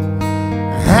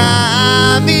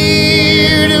 I'll be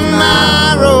here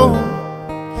tomorrow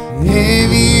if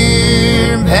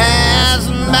you're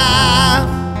passing by.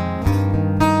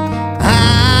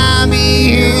 I'll be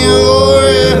here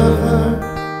forever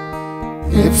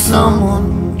if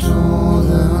someone told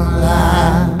a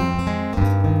lie.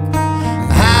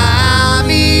 I'll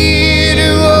be here to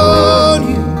hold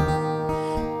you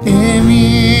if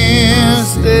you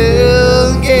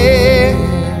still care.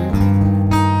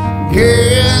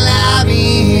 Girl, I'll be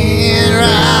here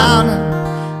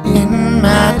drowning in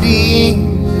my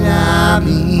tears. I'll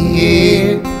be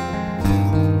here.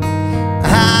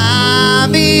 I'll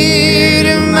be here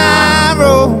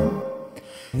tomorrow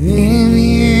if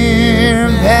you're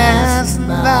passing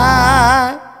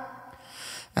by.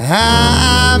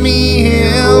 I'll be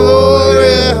here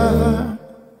forever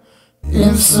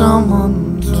if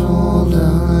someone told a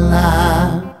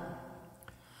lie.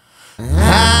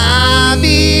 I'll be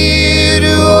here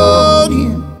to hold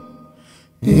you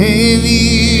if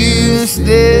you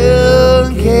still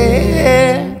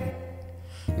care.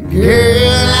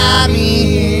 Girl, I'll be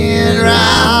here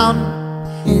around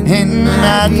In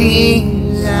my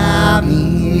tears I'll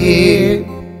be here.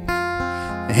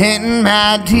 In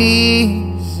my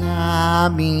tears I'll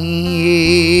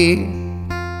be here.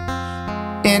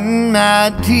 In my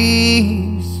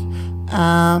tears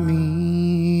I'll be here.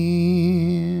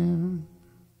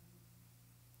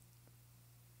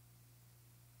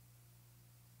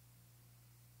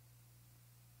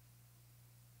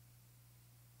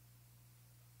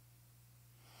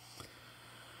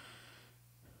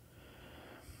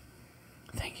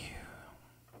 Thank you.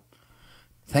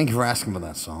 Thank you for asking about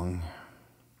that song.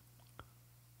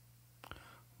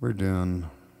 We're doing...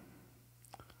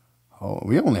 Oh,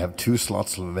 we only have 2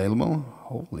 slots available.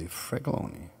 Holy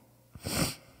frickaloni.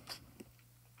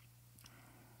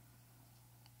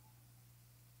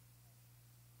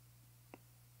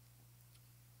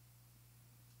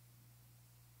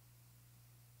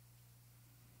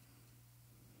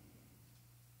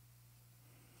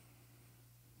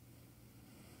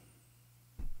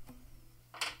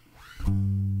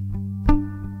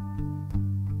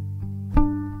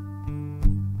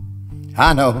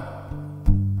 I know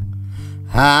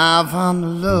I found the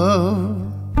love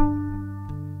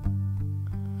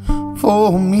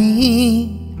for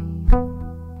me.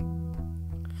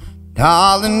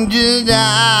 Darling, just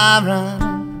dive right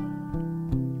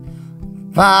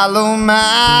in, follow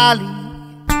my lead.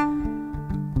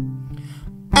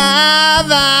 I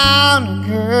found a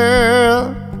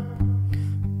girl,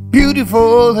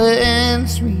 beautiful and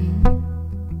sweet.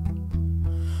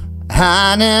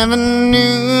 I never knew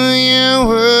you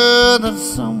were the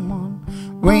someone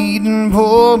waiting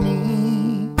for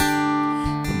me.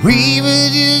 We were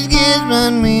just kids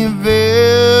when we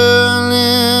fell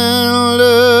in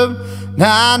love,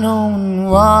 not knowing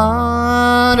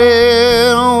what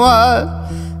it was.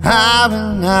 I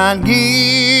will not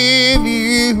give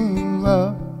you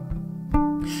up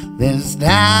this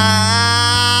time,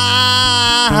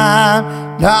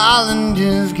 darling,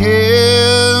 just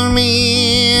kill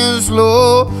me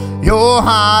slow. Your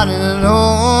heart is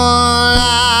all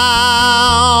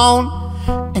out,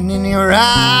 and in your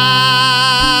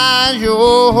eyes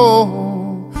you're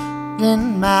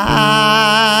holding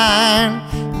mine.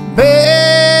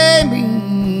 Baby,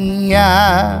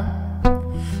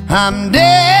 I'm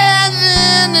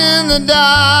dancing in the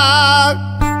dark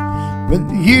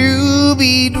with you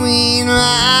between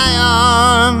my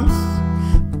arms,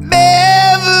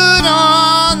 barefoot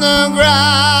on the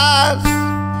grass,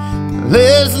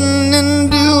 listening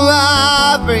to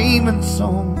our favorite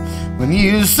song. When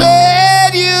you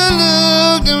said you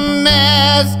looked a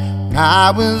mess,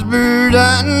 I whispered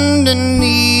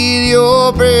underneath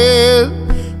your breath,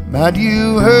 but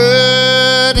you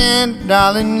heard it,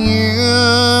 darling, you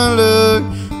look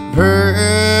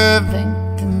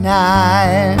perfect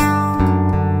tonight.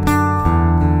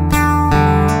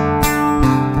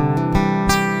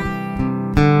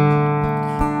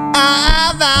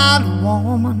 I found a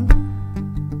woman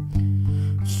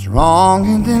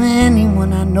stronger than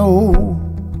anyone I know.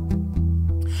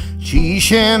 She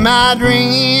shared my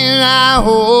dreams. I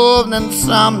hope that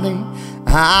someday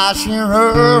I share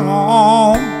her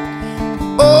home.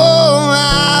 Oh,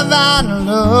 I found a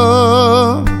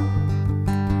love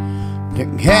to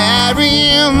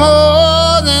carry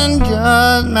more than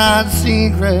just my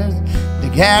secrets, to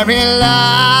carry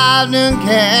life, to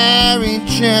carry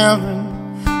children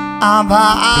of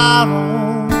our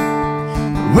own.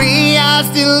 We are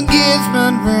still kids,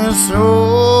 but we're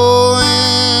so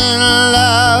in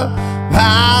love,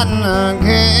 fighting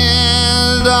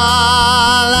against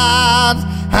all odds.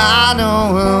 I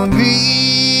know we'll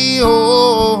be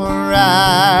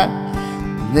alright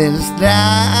this time,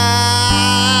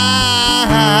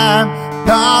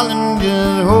 darling,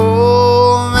 just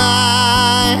hold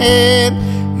my head,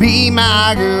 be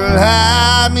my girl,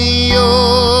 have me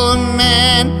your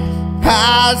man.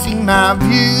 I see my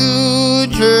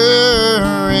future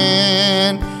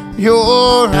in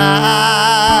your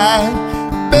eyes,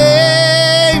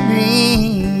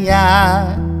 baby.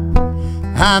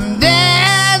 I'm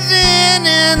dancing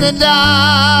in the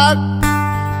dark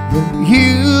with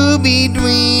you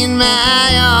between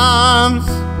my arms,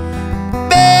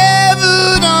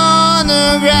 barefoot on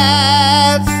the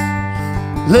grass,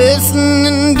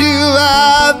 listening to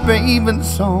our favorite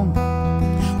song.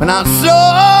 When I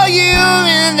saw you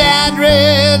in that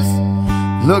dress,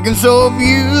 looking so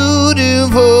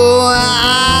beautiful,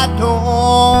 I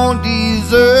don't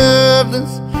deserve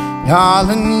this,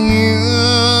 darling, you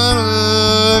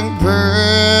look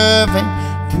perfect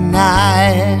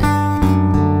tonight.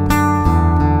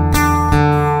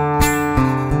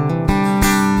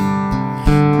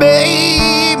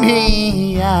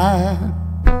 Baby,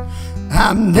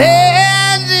 I'm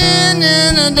dancing Standing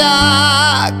in the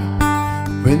dark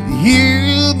with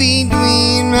you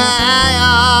between my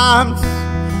arms,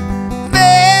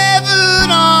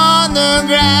 barefoot on the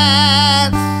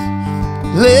grass,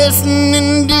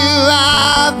 listening to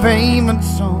our favorite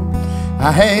song.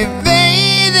 I have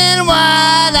faith in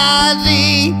what I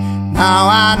see. Now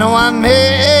I know I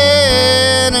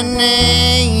met an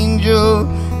angel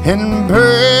in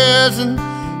person,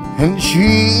 and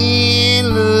she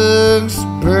looks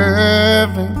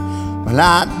perfect. Well,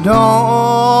 I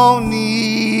don't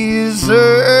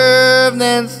deserve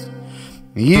this.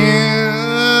 You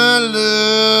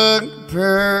look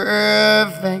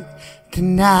perfect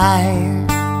tonight.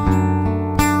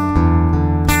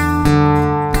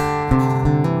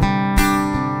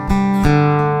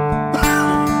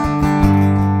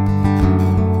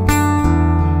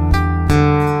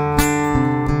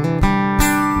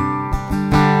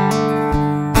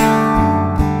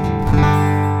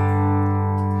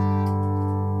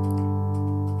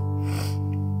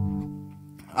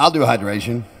 I'll do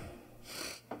hydration.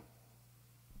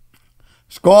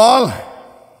 Skål.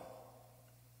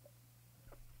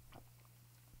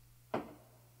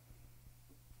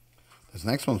 This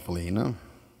next one's for Lena.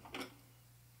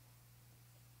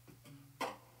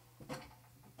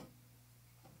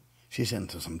 She's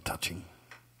into some touching.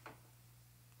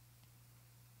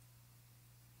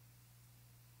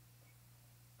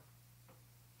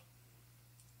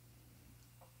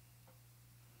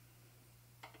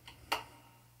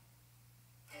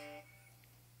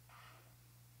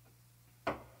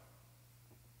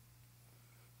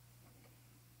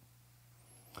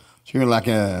 So you're like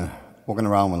walking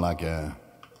around with like a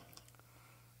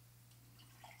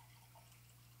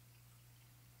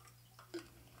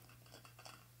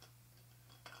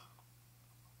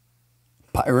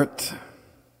pirate.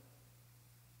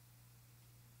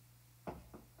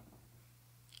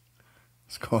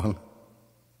 It's called.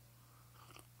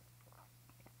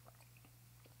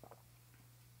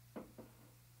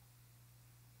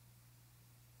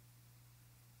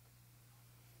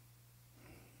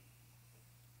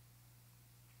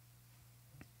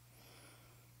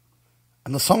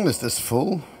 And the song is this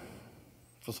full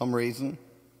for some reason.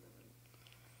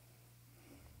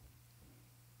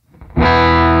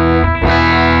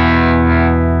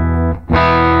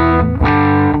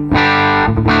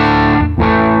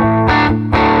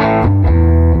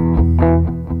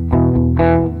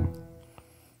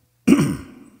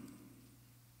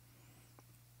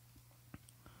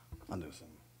 I'll do some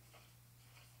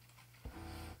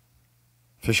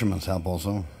Fisherman's Help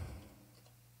also.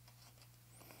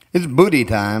 It's booty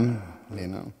time, you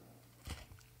know.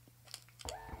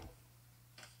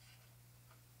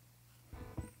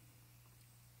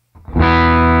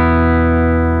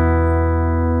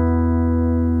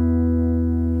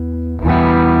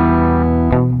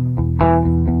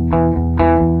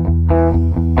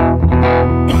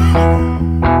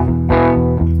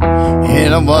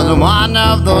 It was one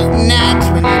of those nights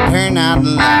when you turn out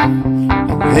the light.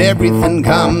 Everything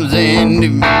comes into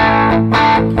me.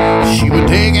 She was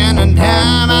taking her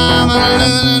time, I was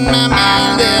losing my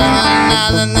mind. There was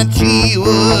nothing that she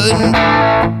wouldn't.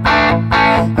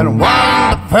 And it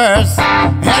wasn't the first,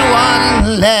 and it wasn't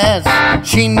the last.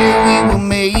 She knew we were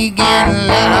making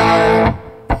love.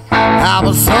 I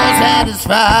was so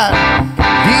satisfied,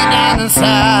 deep down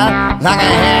inside, like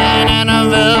a hand in a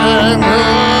velvet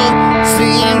glove.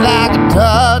 Seemed like a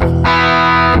touch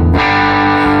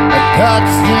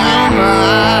too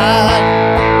much.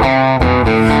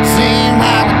 Seemed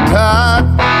like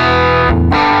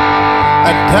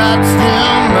a touch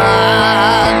too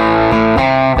much.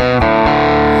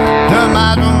 Too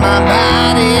much of my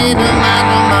body, too much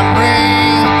of my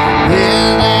brain.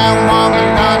 Is that woman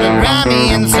gonna drive me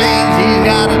insane? She's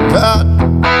got a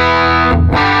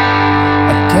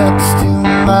touch too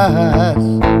much.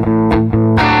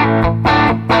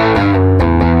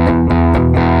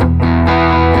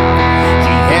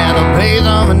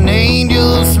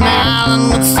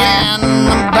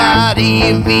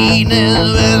 Venus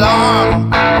with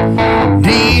arm,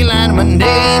 dealing with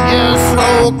danger,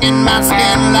 stroking my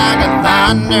skin like a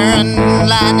thunder and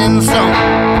lightning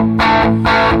storm.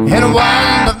 It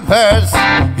wasn't the first,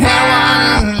 it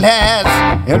wasn't the last.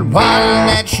 It wasn't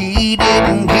that she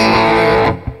didn't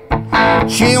care.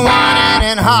 She wanted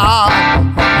it hard,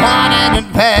 wanted it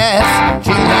fast.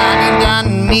 She liked it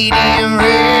done medium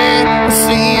rare. It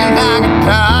seemed like a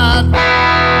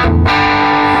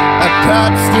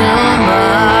touch too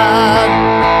much.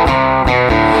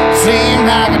 Seemed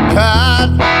like a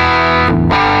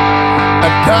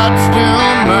touch too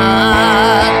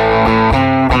much.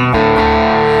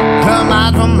 Too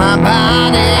much from my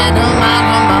body, too much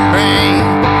from my brain.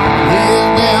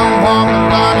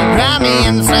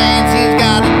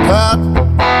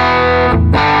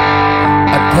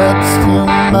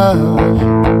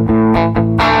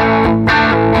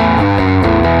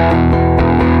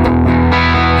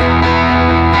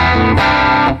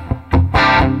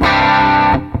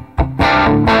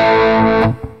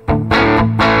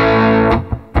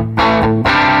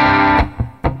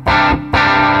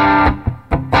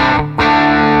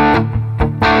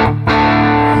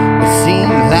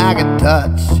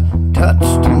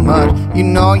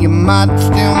 call you much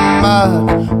too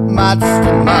much, much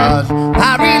too much.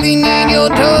 I really need your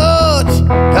touch,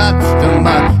 touch too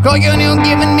much. Cause you're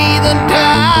giving me the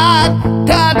touch,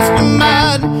 touch too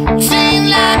much. Seems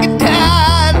like a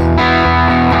touch,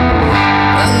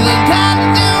 the touch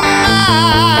too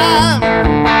much.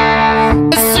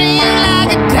 It seems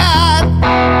like a touch,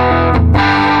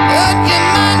 but you're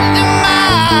much too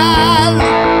much.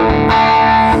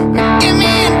 Give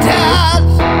me a touch,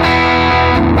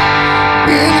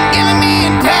 you're giving me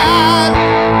a touch.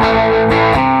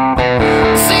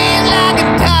 Seems like a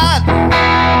touch,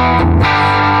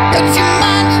 but you're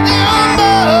much too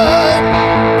much.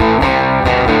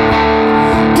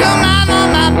 Too much on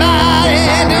my body,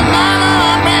 too much on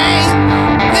my brain.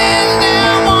 This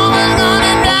damn woman's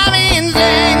gonna drive me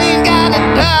insane. You got a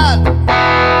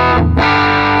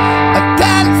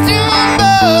touch too much.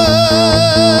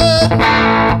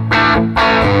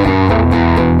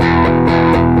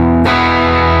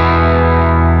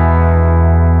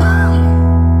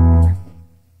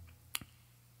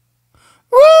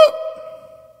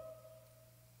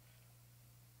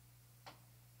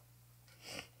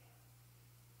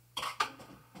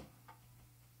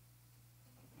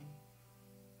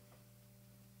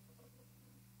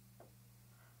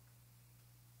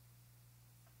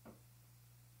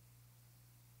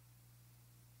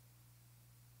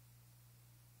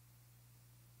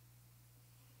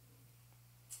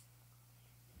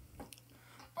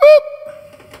 Woo!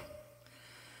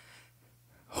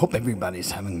 Hope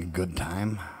everybody's having a good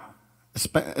time. It's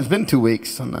been 2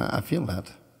 weeks, and I feel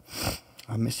that.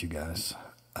 I miss you guys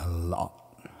a lot,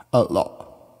 a lot.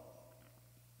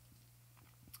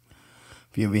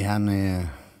 We had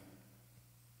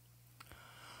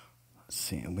let's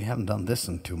see, we haven't done this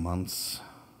in 2 months.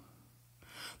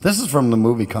 This is from the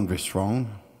movie Country Strong.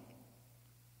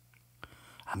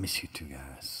 I miss you too,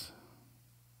 guys.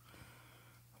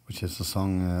 Which is a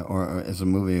song, or is a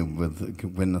movie with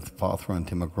Gwyneth Paltrow and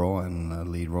Tim McGraw in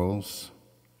lead roles.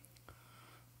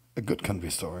 A good country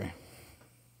story.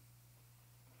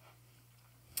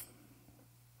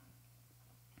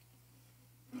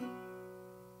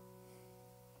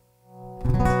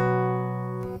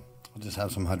 I'll just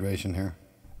have some hydration here.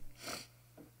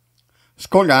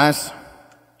 Skål, guys.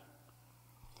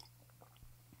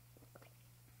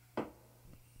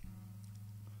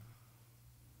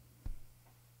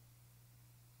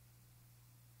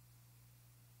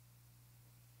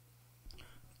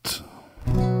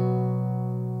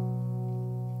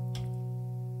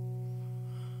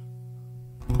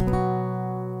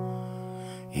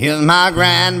 Here's my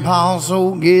grandpa's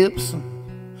old Gibson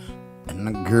and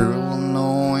a girl of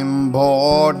no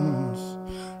importance,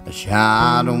 a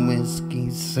shot of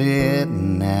whiskey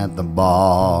sitting at the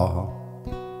bar.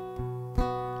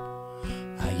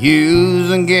 I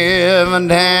used to give a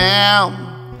damn,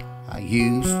 I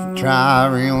used to try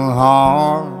real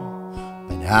hard,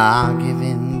 but I'll give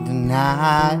in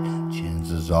tonight,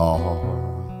 chances are.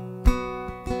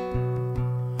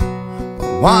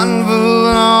 One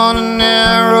foot on a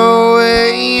narrow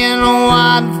way and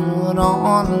one foot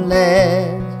on the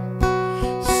ledge,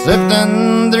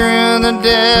 sifting through the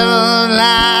devil's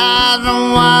lies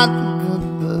and what the good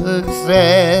book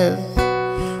says.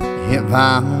 If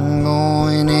I'm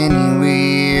going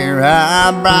anywhere,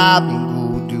 I probably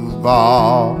go too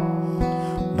far,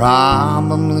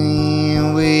 probably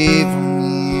away from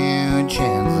you,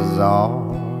 chances are,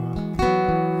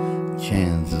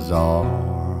 chances are.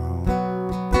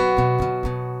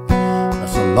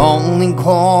 Lonely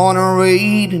corner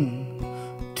waiting,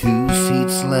 2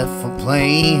 seats left for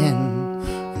playing,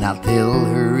 and I'll tell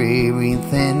her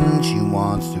everything she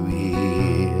wants to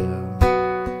hear.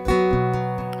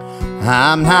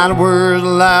 I'm not worth the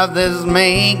love that's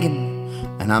making,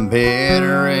 and I'm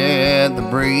better at the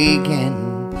breaking.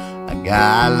 A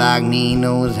guy like me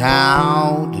knows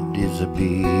how to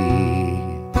disappear.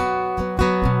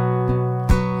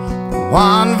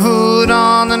 One foot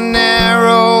on the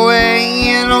narrow way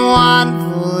and 1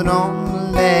 foot on the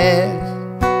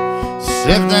ledge,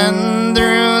 sifting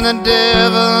through the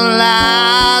devil's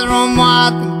lies from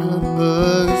what the good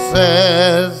book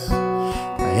says.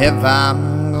 If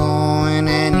I'm going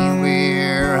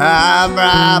anywhere, I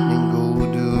probably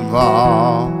go too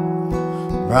far,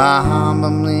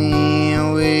 probably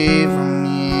away from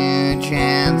you,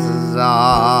 chances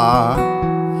are,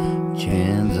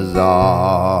 chances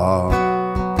are.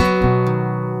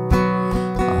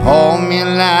 Hold me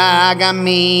like I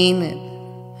mean it,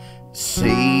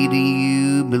 say do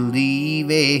you believe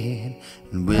it,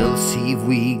 and we'll see if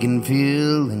we can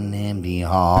fill an empty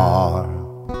heart.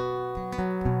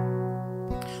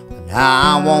 But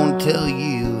I won't tell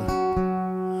you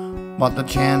but the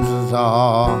chances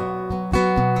are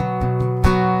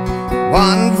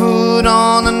one foot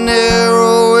on the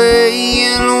narrow way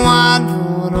and one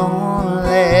foot on the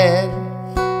ledge,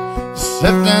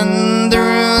 sifting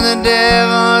through the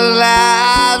devil's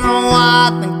lies from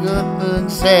what the good book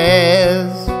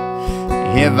says.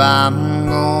 If I'm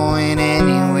going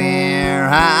anywhere,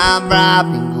 I'll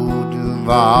probably go too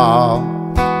far,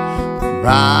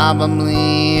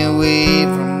 probably away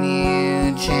from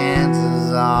you.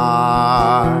 Chances are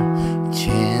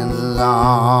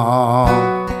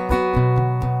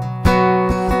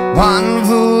one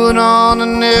foot on the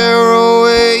narrow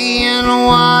way and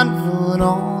one foot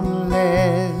on the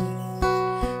ledge,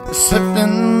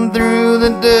 sifting through the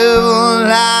devil's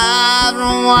lies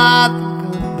from what the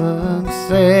good book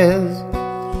says.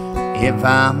 If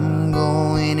I'm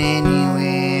going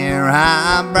anywhere,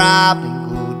 I'll probably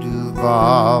go too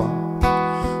far,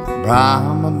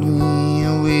 probably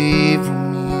away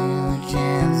from you.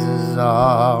 Chances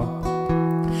are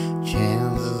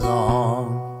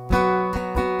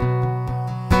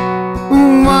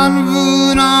one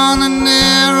foot on the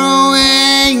narrow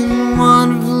way and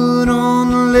one foot on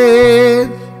the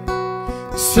ledge,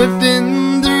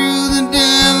 sifting through the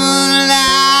devil's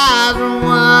lies from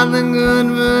what the good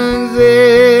book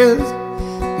says.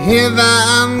 If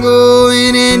I'm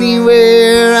going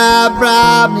anywhere, I'll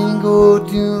probably go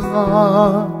too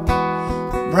far,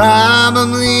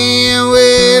 probably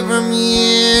away from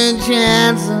you.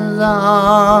 Chances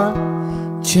are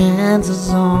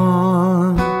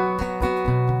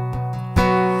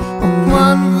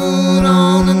one foot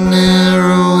on the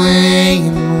narrow way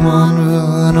and one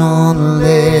foot on the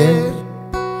ledge,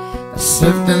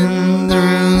 sifting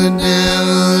through the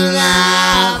devil's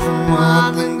lies from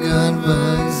what the good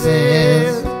book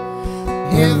says.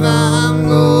 If I'm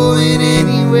going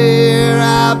anywhere,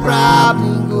 I'll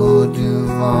probably go too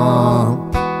far,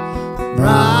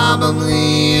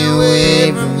 probably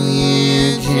away from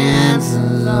you.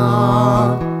 Chances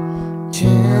are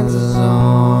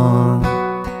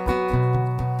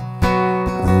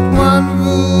one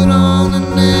foot on the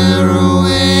narrow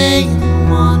way and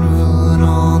one foot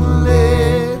on the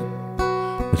ledge,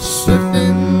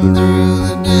 sifting through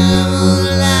the devil's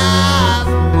lies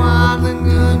from what the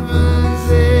good book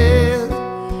says.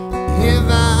 If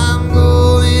I'm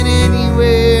going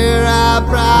anywhere, I'll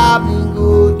probably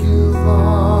go too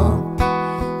far,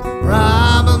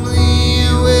 probably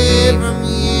away from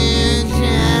you.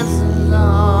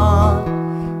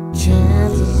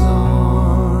 Chances are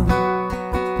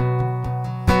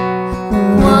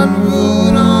one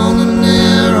foot on the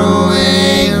narrow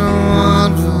way and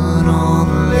one foot on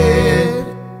the ledge,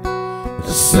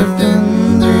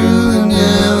 sifting through the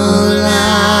devil's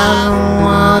lies from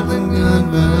what the good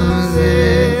book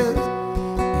says.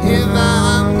 If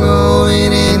I'm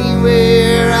going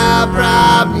anywhere, I'll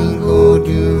probably go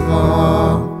too far,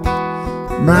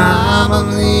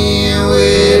 probably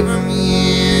away from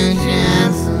you.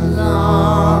 Chances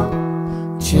are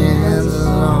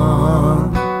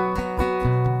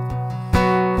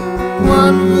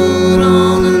one foot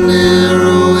on the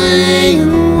narrow way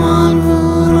and one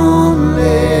foot on the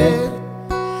ledge,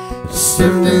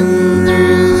 sifting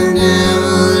through the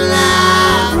devil's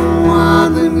lies from what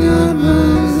the good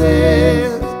book says.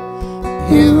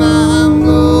 If I'm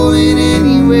going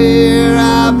anywhere,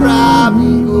 I'll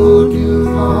probably go too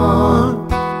far,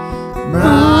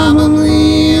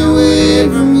 probably away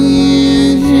from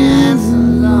you.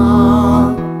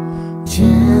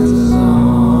 Chances are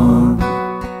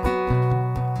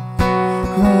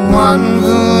one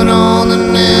foot on the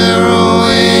narrow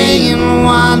way and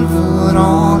one foot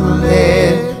on the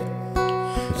ledge,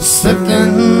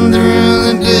 sifting through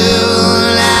the devil's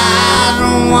lies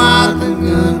from what the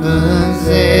good book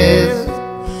says.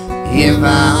 If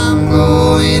I'm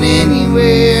going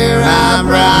anywhere, I'll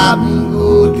probably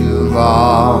go too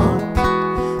far,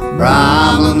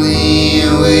 probably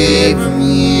away from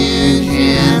you.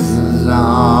 Chances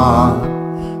are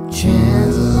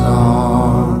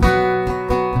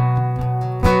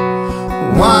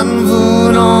one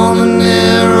foot on the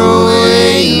narrow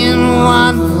way and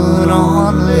one foot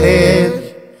on the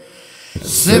ledge,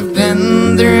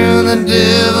 sifting through the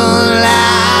devil's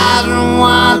lies from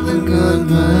what the good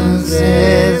book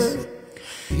says.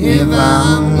 If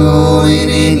I'm going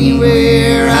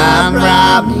anywhere, I'll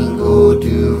probably go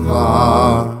too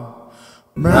far,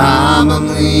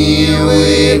 probably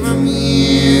away from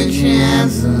you.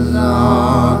 Chances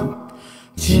are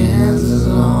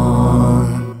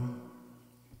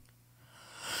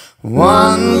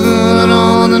one foot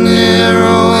on the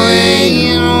narrow way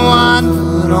and one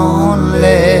foot on the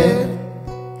ledge,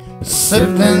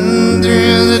 sifting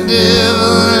through the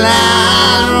devil's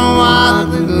lies from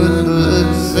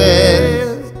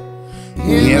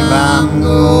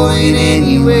going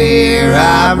anywhere.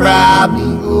 I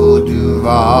probably go too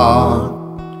far.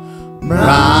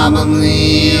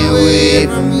 Probably away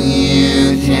from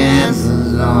you.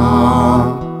 Chances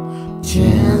are,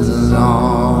 chances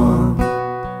are.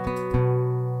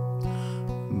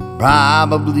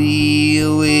 Probably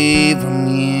away from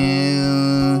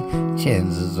you.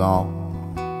 Chances are,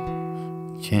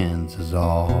 chances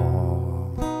are.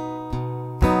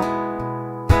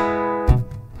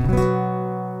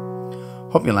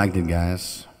 Hope you liked it,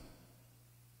 guys.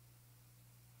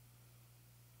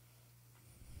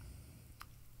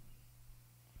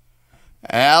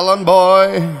 Alan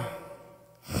boy.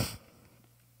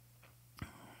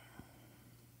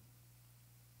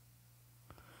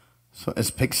 So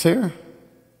is Pix here?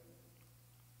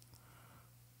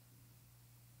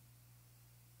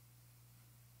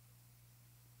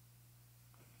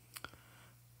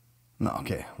 No,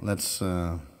 okay. Let's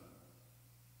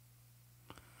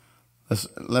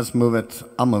move it.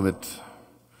 I'll move it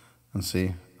and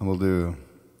see. And we'll do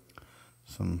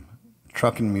some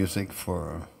trucking music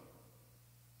for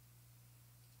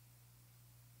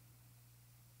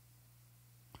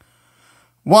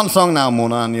one song now,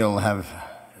 Mona, and you'll have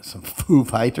some Foo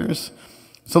Fighters.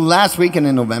 So last weekend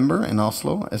in November in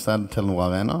Oslo, is that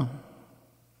Telenor Arena?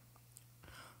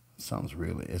 Sounds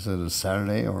really, is it a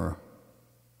Saturday or?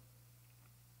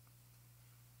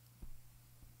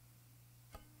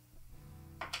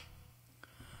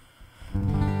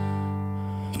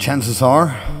 Chances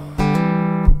are.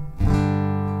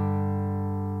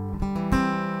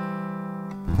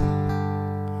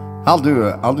 I'll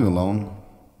do alone.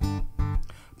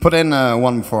 Put in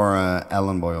one for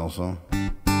Alan Boy also.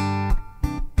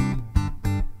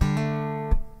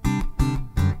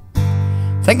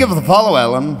 Thank you for the follow,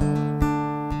 Alan.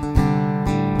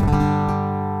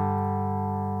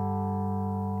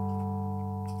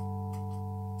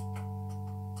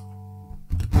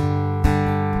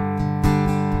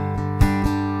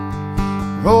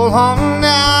 Roll on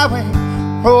highway,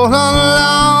 roll on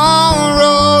along,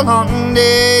 roll on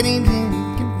daddy,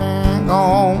 get back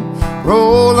home.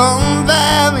 Roll on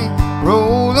valley,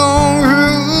 roll on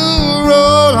through,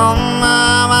 roll on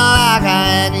mama like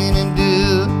I didn't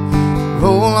do.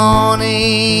 Roll on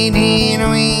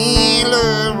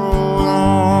 18-wheeler, roll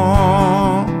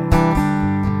on.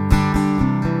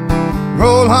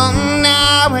 Roll on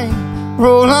highway,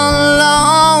 roll on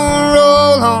along,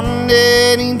 roll on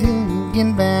daddy to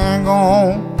get back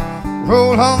home.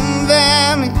 Roll on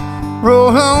valley,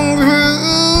 roll on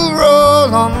through,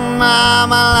 roll on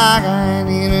mama like I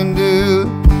didn't do.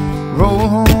 Roll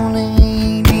on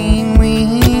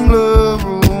 18-wheeler,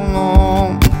 roll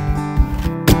on.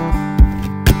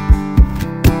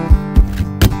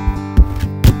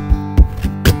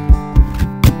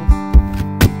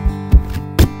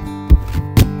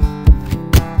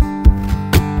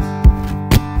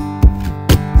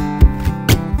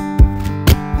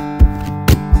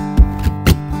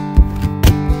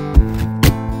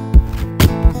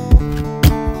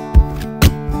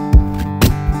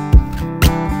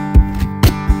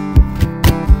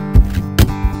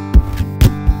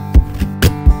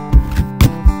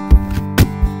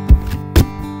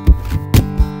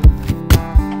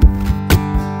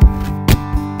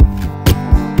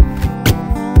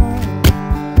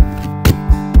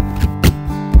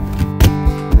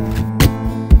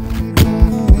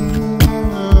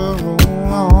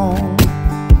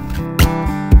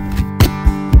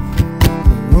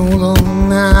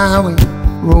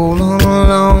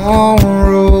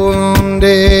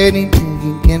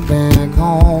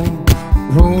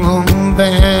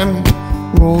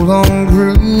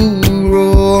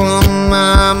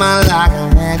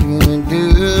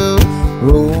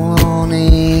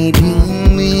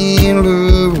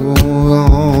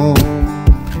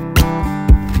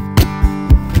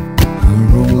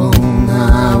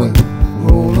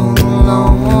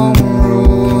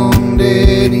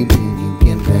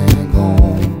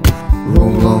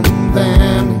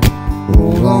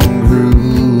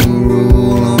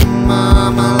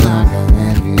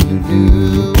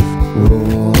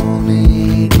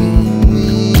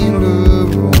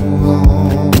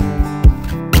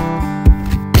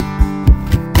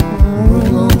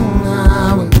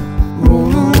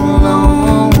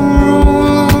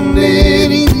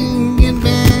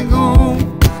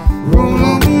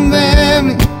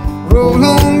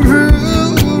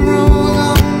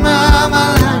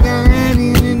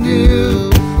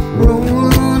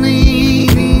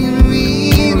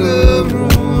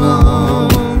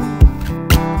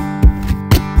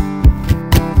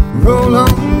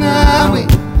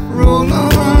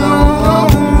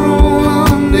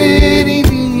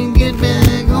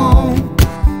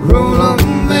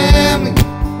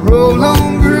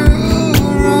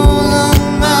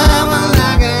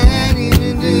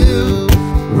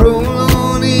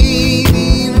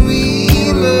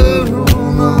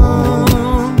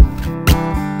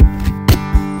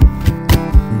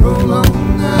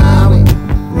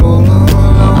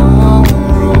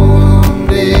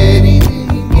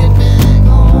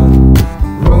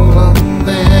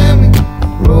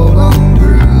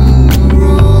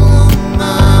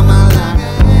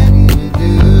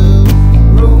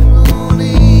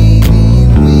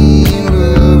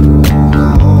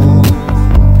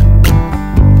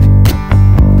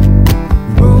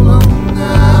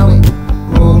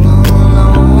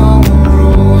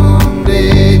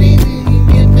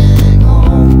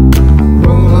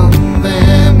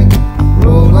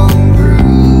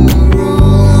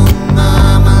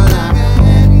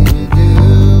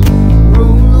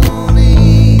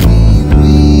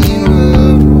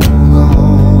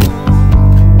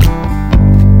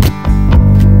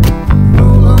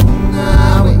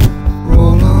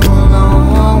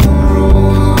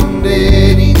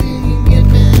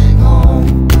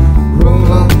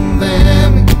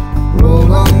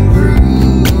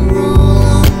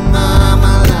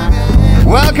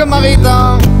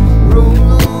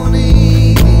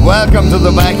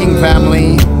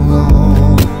 family.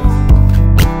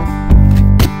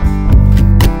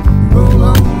 Roll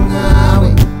on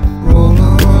highway, roll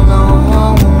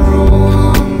on,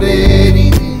 daddy,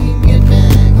 get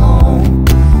back home.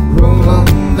 Roll on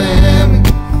family,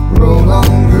 roll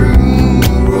on through,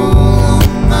 roll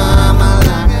on mama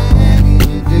like I had you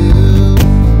to do.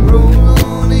 Roll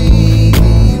on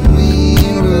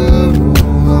 18-wheeler,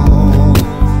 roll on.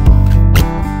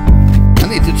 I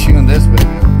need to tune this, baby.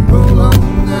 Roll on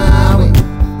highway,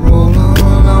 roll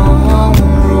on,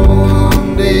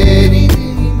 daddy,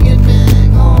 get back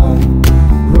home.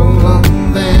 Roll on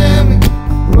family,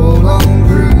 roll on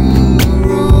through,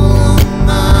 roll on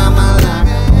mama like I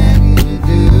had you to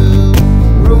do.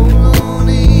 Roll on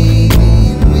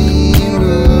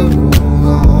 18-wheeler, roll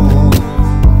on.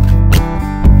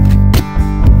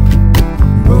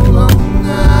 Roll on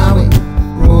highway,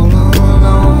 roll on,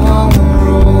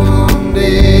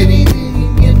 daddy,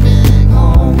 get back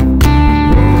home.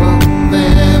 Roll on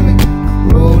family,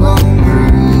 roll on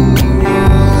through,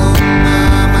 roll on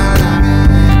mama like I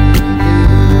had you to do.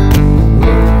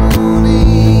 Roll on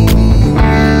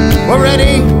 18-wheeler, We're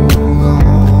ready. roll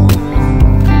on.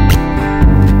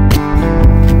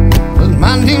 It's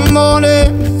Monday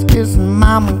morning, kissing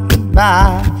mama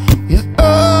goodbye. He's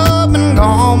up and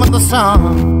gone with the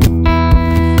sun.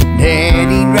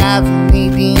 Daddy drives an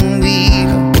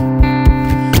 18-wheeler,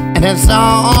 and it's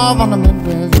off on the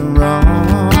Midwest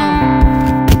run.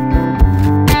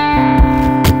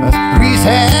 The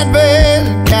grease-head boys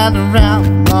gather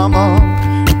round mama,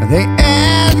 and they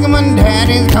ask him when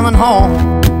daddy's coming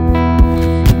home.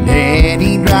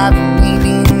 Daddy drives an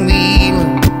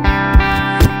 18-wheeler,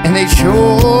 and they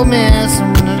sure miss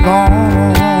him when he's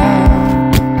gone.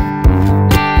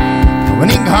 But when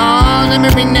he calls them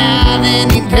every now and then,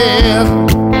 he tells them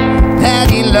that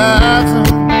he loves them.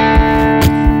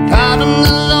 Taught him the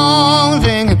song,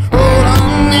 singing, roll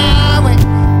on highway,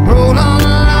 roll on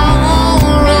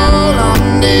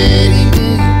daddy,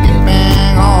 get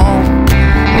back home.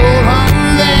 Roll on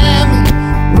family,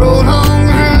 roll on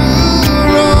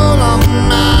through, roll on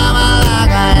mama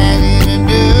like I had you to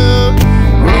do.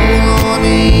 Roll on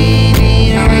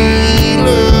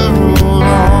 18-wheeler, roll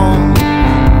on.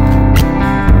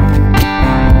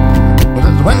 Well,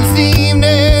 it's Wednesday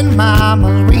evening,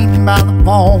 mama's reading by the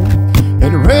phone.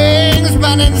 It rings,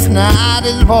 but it's not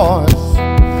his voice.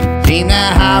 Seen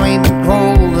that highway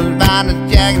patrol is bound to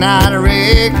jackknife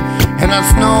rig in a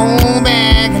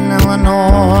snowbank in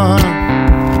Illinois.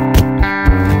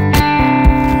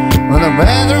 Well, the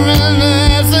weather is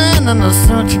lessened and the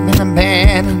search has been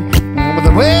abandoned. But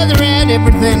the weather had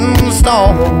everything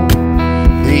installed.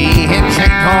 They had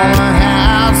checked all the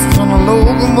houses on a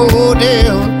local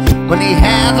motel. When he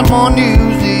had them on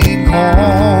news, they'd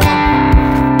call.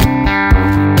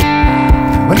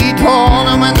 When he told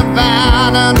him at the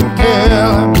violin to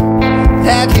tell him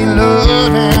that he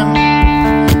loved him,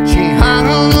 she hung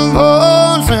on the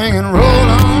phone singing, roll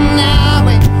on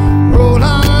highway, roll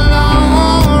on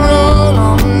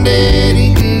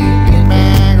daddy, get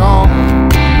back home.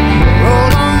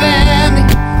 Roll on family,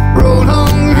 roll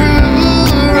on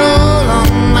through, roll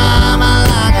on mama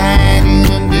like I had you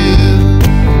to do.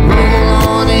 Roll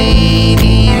on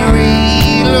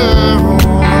 18-wheeler,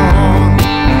 roll on.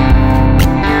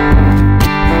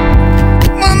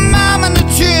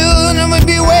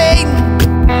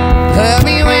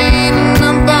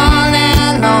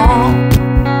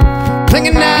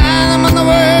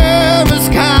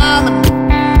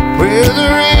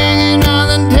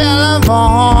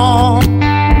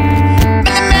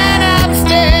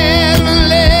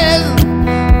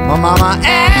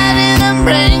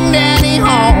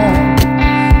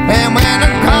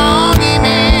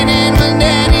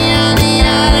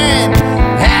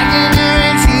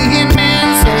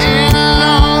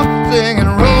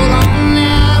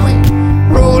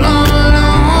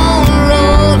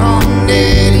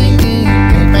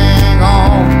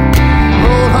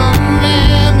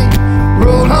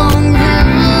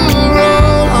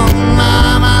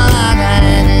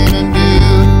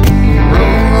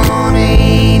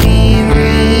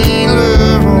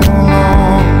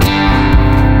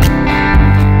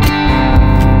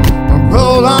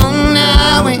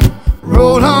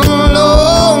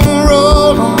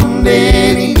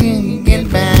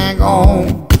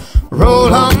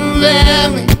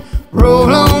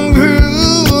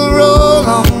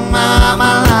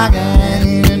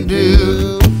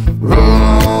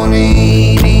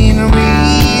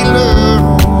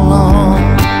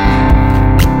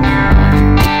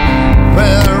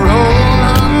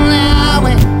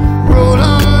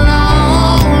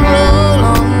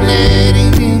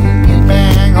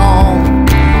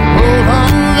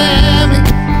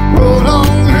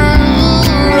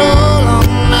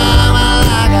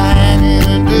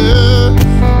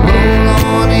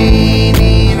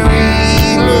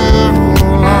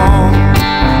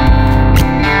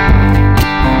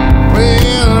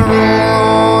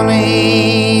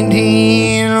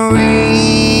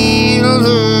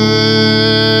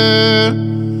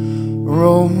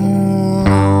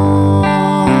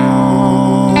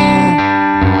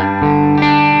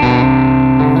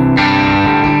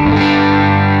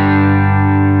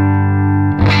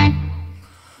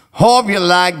 Hope you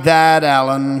like that,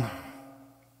 Alan.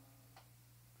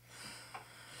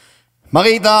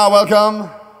 Marita, welcome.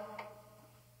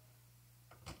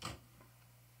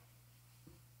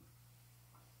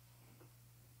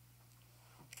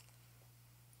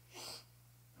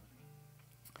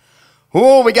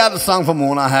 Oh, we got a song for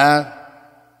Mona here.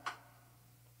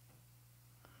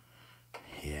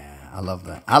 Yeah, I love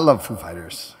that. I love Foo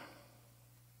Fighters.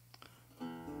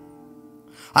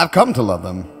 I've come to love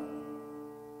them.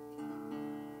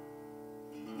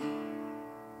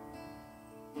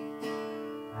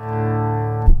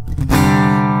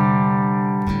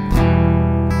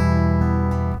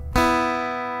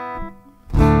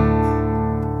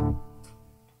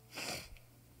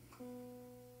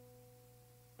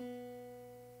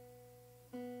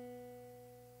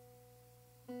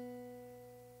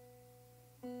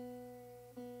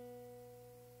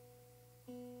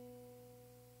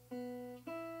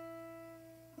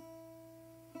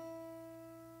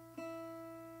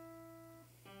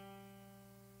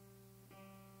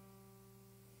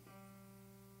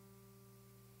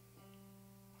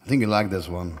 I think you like this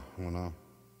one, you know.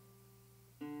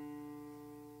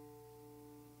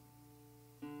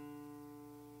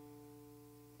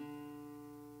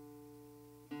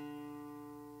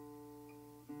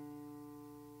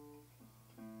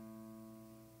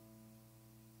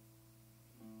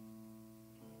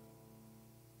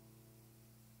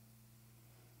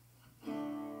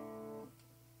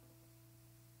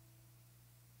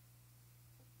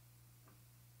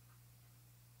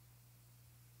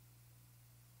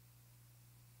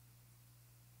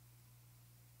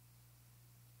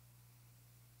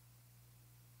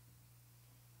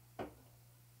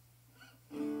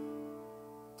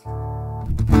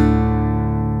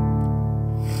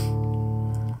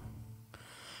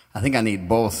 I think I need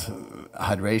both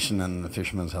hydration and the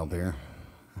fisherman's help here.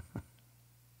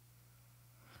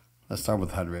 Let's start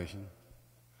with hydration.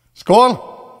 Skål!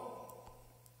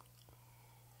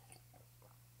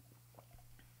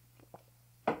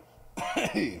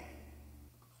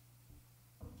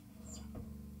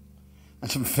 And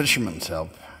some fisherman's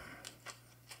help.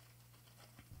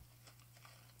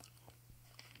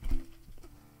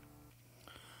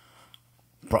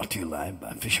 Brought to you live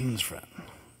by Fisherman's Friend.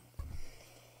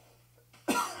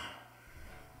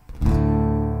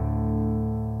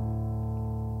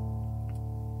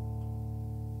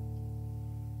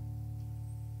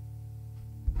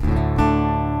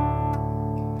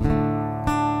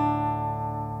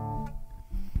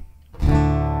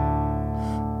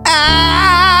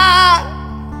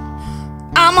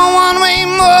 I'm a one-way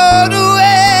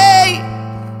motorway.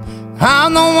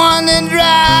 I'm the one that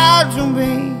drives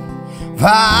away.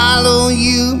 Follow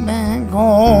you back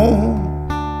home.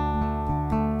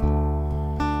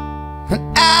 And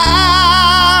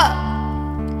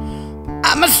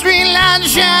I'm a street light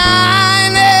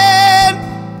shining.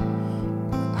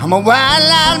 I'm a white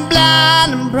light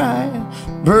blind and bright,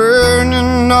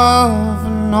 burning off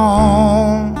and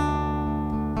on.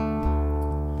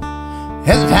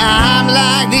 At times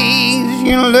like these,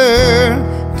 you learn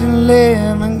to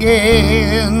live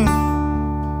again.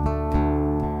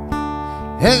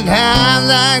 At times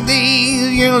like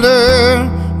these, you learn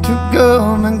to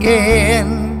go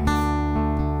again.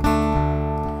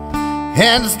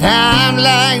 At times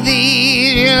like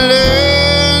these, you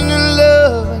learn to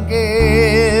love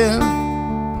again.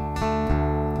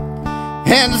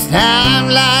 At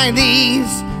times like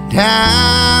these,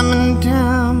 time and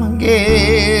time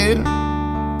again.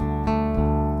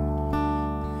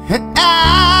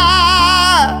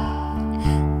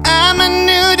 I'm a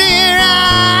new dear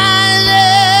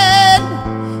island.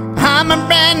 I'm a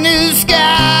brand new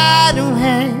sky to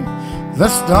hang the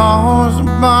stars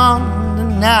upon the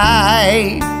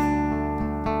night.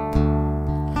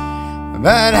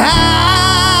 But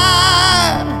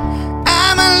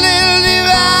I'm a little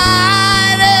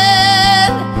divided.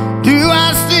 Do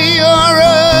I stay or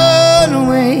run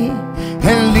away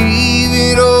and leave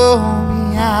it all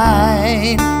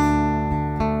behind?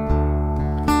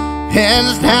 And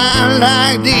it's times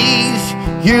like these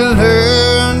you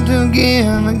learn to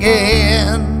give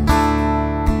again.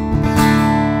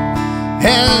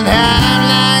 And times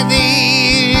like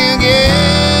these you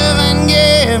give and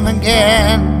give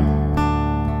again.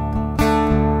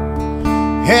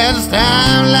 And it's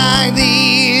times like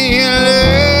these you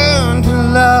learn to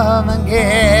love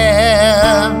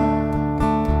again.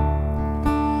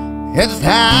 It's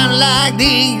times like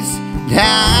these,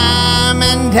 time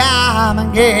and time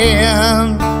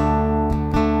again.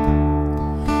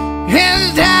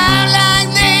 It's times like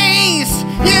these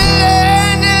you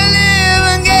learn to live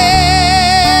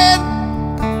again.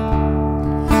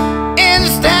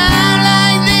 It's times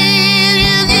like these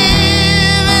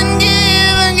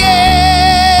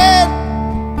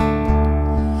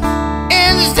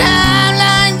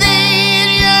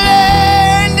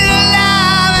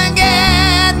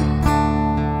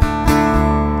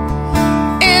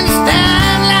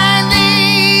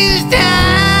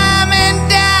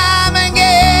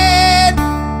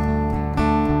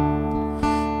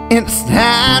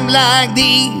times like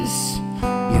these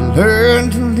you learn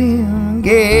to live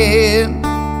again.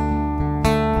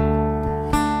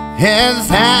 It's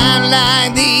times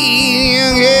like these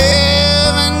you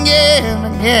give and give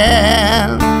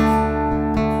again.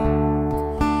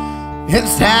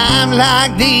 It's times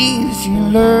like these you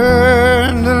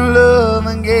learn to love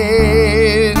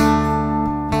again.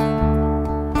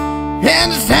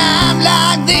 It's times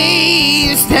like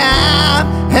these,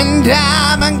 time and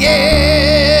time again.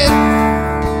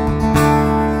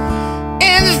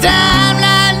 It's times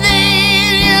like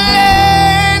these you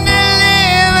learn to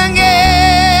live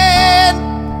again.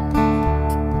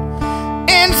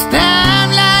 It's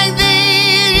times like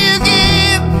these you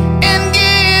give and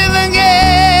give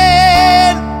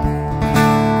again.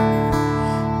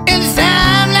 It's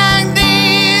times like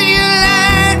these you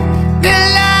learn to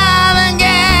love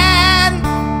again.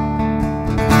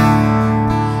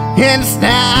 It's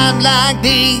times like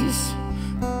these,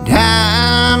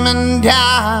 time and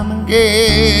time again.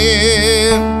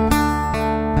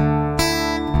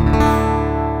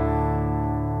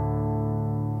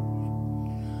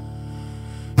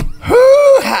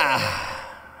 Hoo-ha!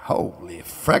 Holy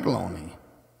fragoloni.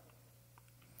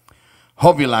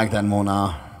 Hope you like that,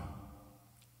 Mona.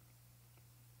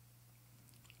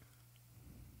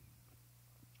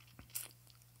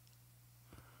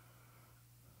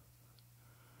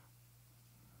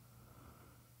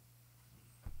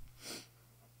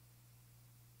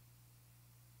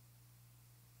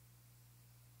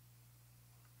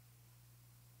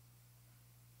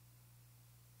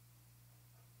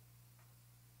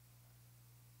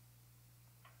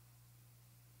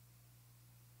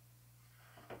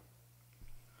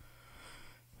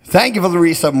 Thank you for the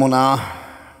resub, Mona.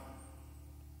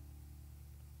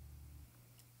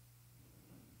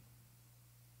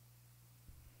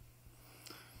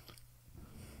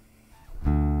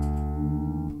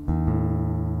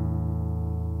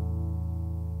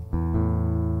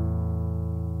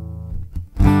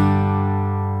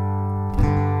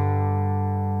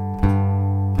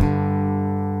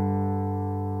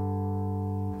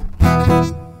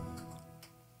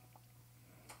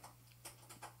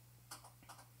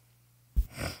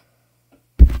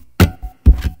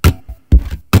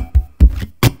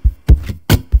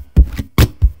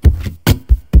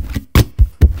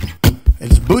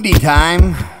 Booty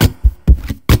time.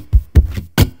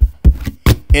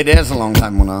 It is a long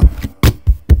time, Mona.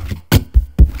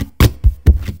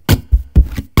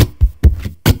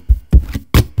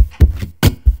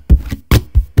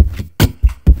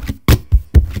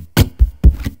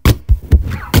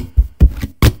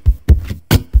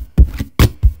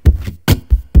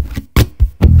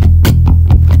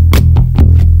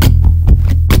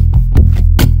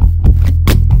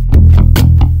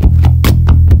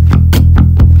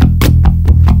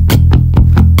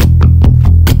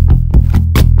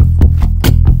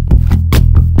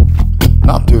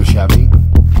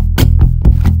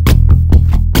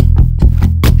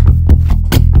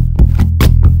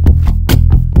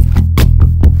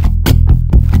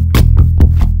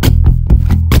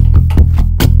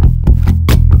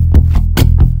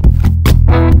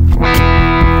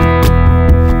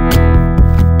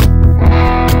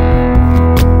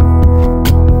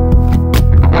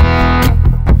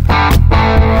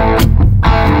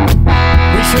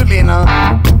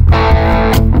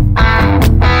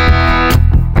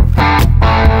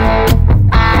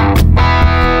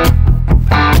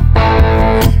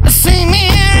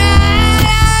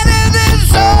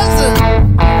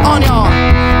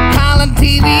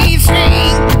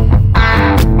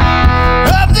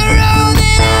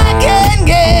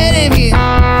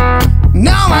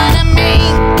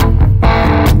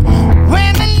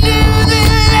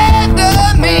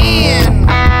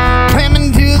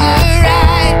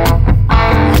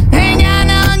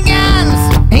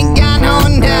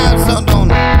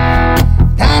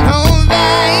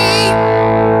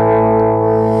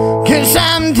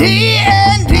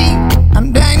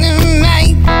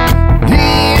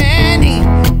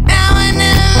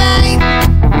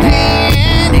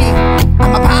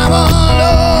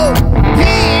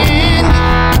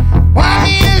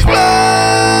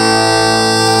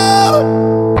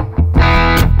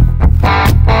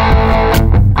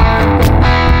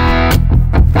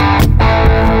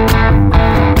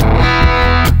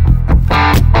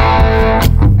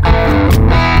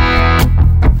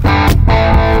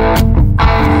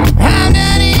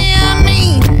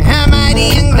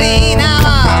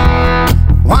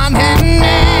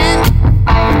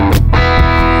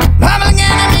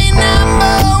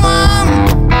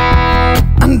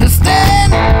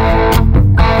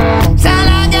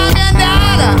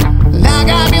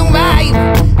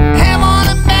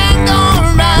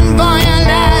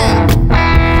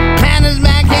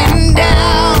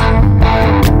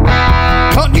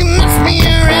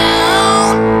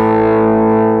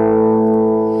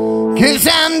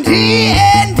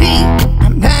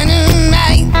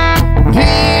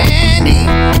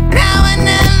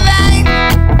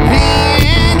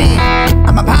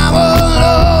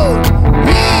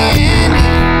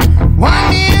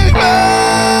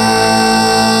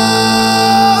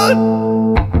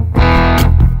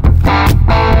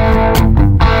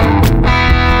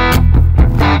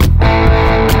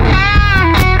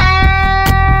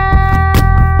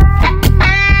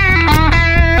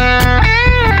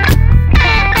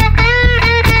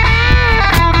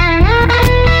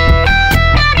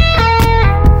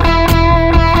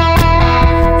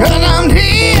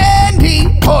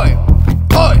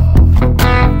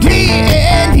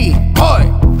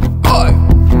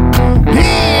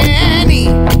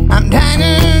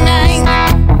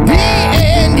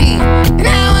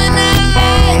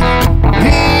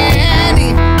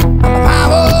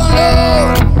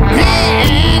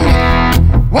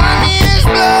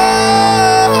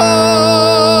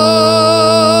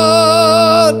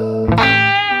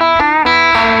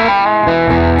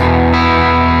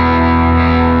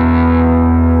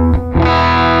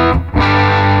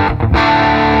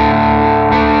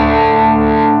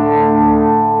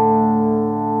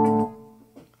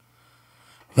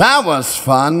 That was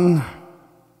fun.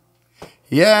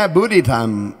 Yeah, booty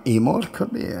time emote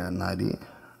could be an idea.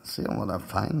 See what I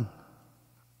find.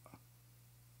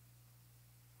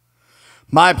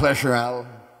 My pleasure, Al.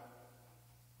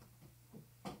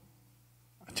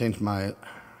 I changed my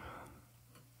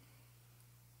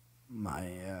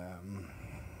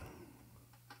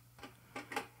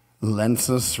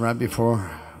lenses right before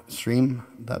stream.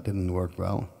 That didn't work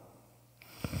well.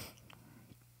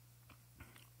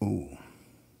 Ooh.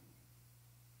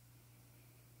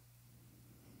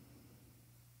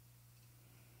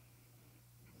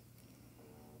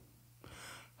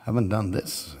 Haven't done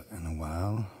this in a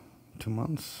while, 2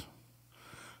 months.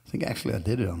 I think actually I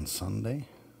did it on Sunday.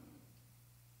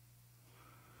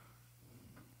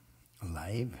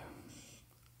 Live.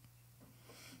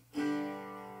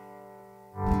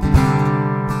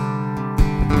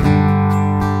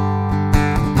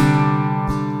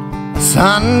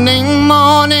 Sunday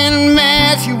morning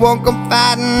mass, you woke up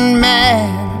fighting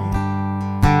mad.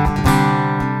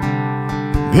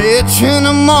 Bitch in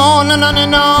the morning on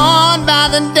and on by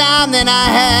the time that I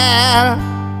had.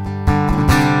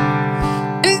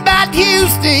 And by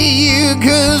Tuesday you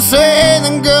could say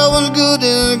the girl was good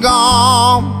as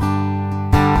gone.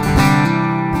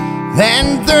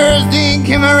 Then Thursday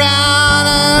came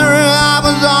around and I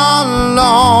was all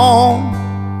alone.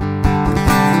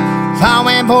 So I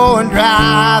went for a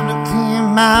drive to clear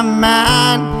my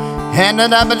mind.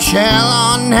 Ended up a shell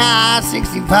on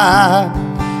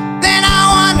I-65. Then I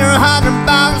won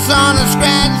 $100 on a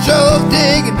scratch show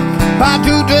ticket. About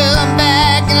to turn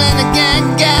back and then again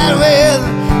got with.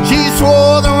 She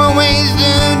swore there were ways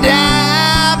to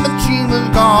die, but she was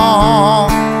gone.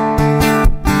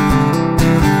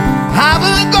 I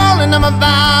was calling number 5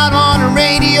 on a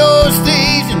radio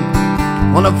station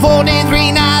on a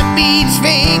 43-night beach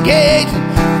vacation.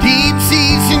 Deep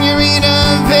sea senorita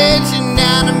fishing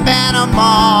down in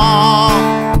Panama.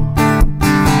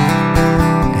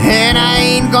 And I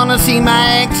ain't gonna see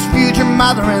my ex-future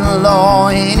mother-in-law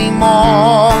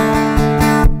anymore.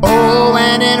 Oh,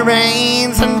 and it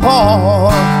rains and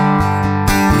pours.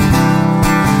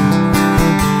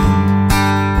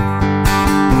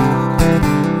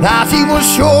 Now she was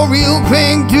sure real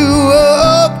quick to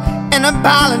up and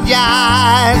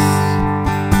apologize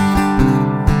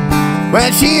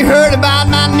when she heard about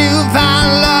my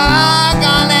newfound luck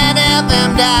on that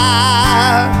FM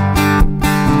dial.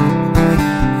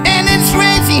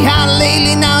 How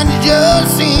lately now it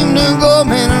just seemed to go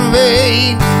in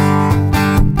vain.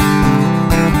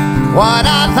 What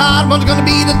I thought was gonna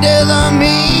be the death of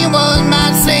me was my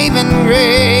saving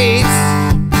grace.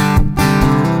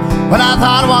 What I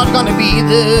thought was gonna be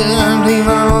the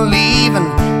leaving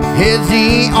is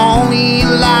the only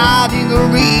logical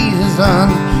reason.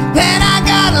 Then I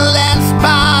got a last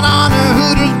spot on a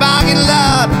Hooters parking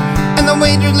lot, and the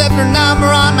waitress left her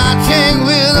number on my check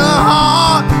with a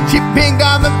heart. She picked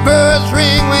up the first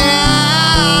ring when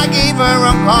I gave her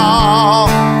a call.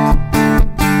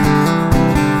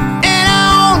 And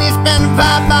I only spent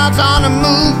 $5 on a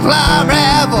Move Club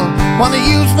raffle, one to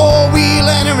use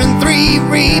 4-wheeler and 3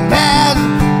 free pads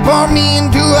for me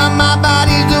and 2 of my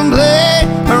buddies to play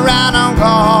around on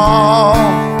call.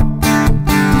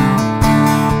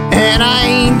 And I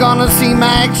ain't gonna see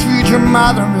my ex-future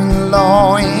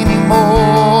mother-in-law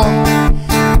anymore.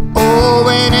 Oh,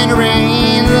 when it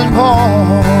rains and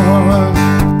pours,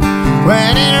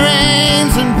 when it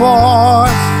rains and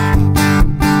pours.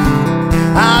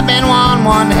 I've been on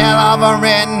one hell of a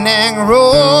redneck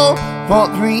road for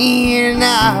 3 years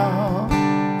now.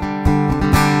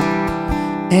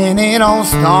 And it all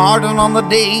started on the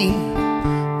day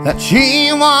that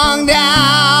she walked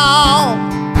down.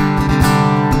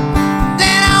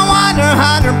 Then I won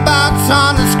 $100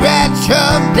 on a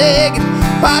scratch-up ticket,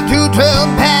 bought 2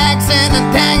 12-packs and a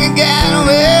tank of gas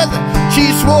with her.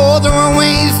 She swore there were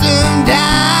ways to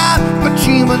die, but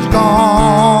she was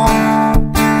gone.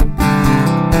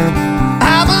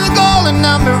 I was calling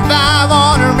number 5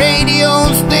 on a radio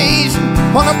station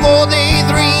on a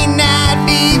 4-day-3-night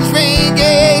beach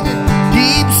vacation.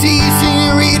 Deep sea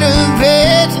senorita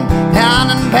fishing down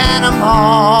in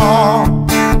Panama.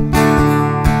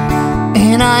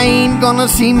 And I ain't gonna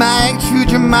see my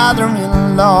ex-future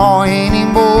mother-in-law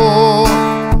anymore.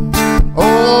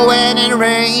 Oh, when it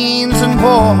rains and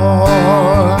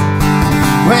pours,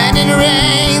 when it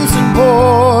rains and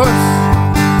pours,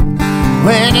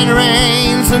 when it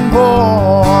rains and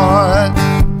pours,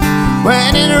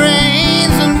 when it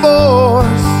rains and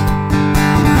pours,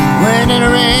 when it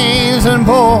rains and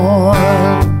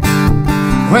pours,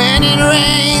 when it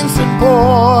rains and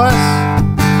pours,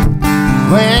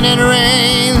 when it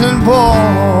rains and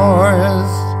pours.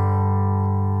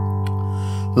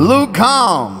 Luke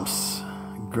Combs,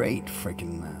 great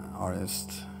freaking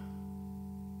artist.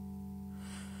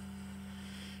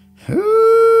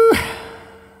 Ooh.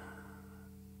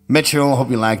 Mitchell, hope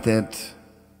you liked it.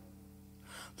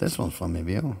 This one's from me,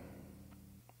 Bill.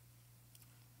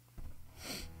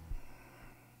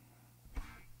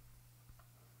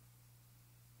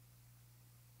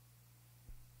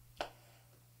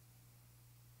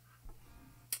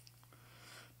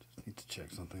 Just need to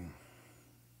check something.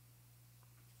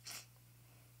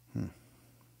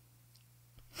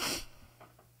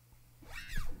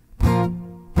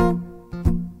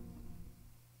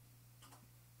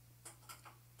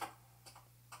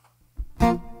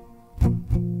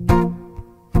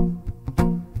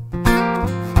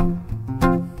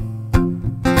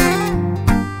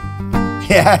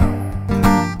 Yeah,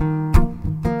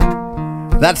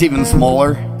 that's even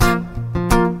smaller.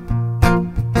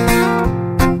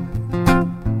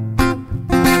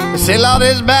 Sail out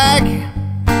his back.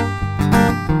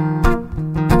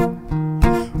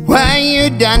 When you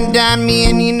done me,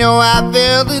 and you know I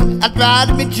felt it. I tried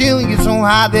to be chill, you so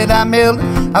high that I melted.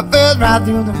 I fell right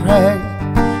through the cracks.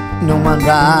 No one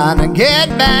trying to get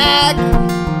back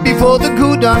before the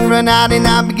cool done run out, and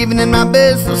I'll be giving it my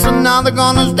best. So now they're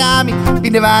gonna stop me, be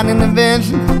divine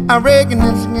intervention. I reckon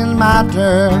it's my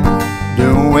turn.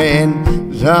 Doing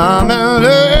some and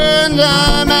learn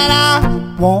some, and I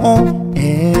won't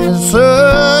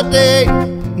hesitate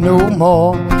no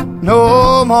more,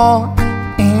 no more.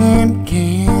 And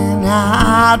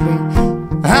cannot be.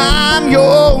 I'm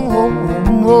yours.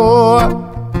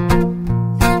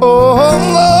 Oh, oh,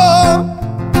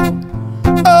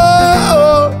 oh,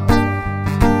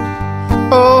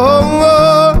 oh,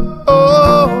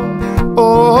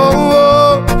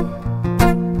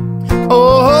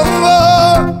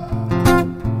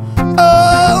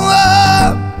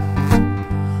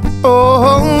 oh,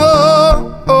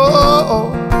 oh,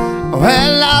 oh.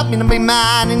 Well, I'm gonna be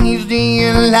mine, and you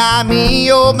still allow me.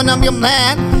 Open up your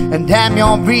plan, and damn,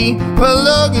 you're free. Well,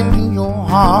 look into your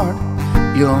heart,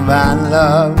 you'll find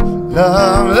love,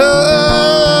 love,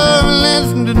 love.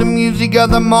 Listen to the music of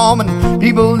the moment.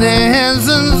 People dance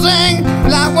and sing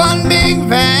like one big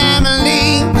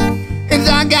family. It's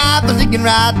our God forsaken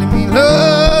right to be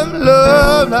love,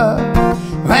 love, love.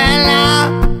 Well, I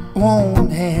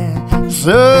won't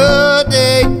hesitate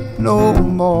no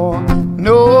more,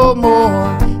 no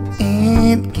more.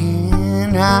 It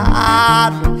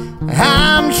cannot be.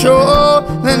 I'm sure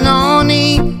that no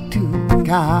need to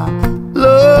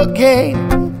complicate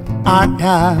our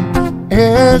time.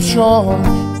 It's sure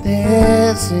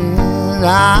this is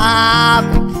I'm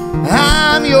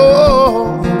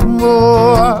yours.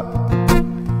 Oh,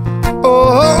 oh, oh,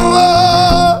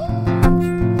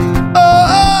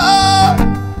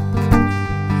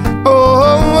 oh,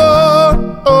 oh,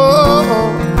 oh,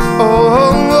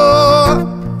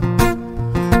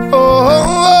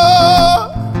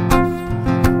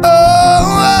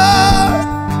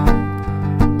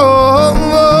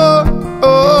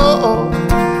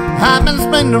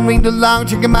 read along,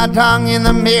 checking my tongue in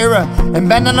the mirror and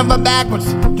bending over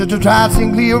backwards to try to see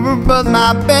clearer, but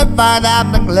my bed fired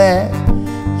out the glass.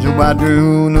 So I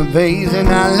drew the face and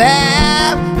I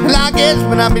laughed. Well, I guess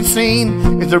when I be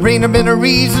seen, it's a rain of better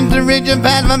reasons to reach and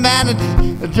find my vanity.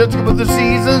 It's just about the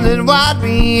seasons and what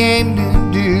we aim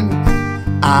to do.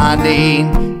 I need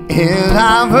is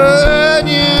I've heard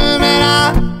you, and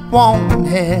I won't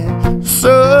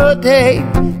hesitate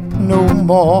no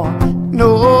more,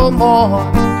 no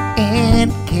more. It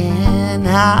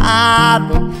cannot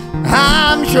be.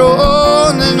 I'm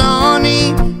sure there's no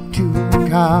need to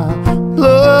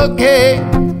complicate.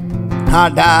 Our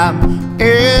time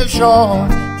is short.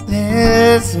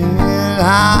 This is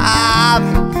I'm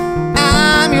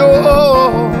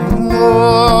yours.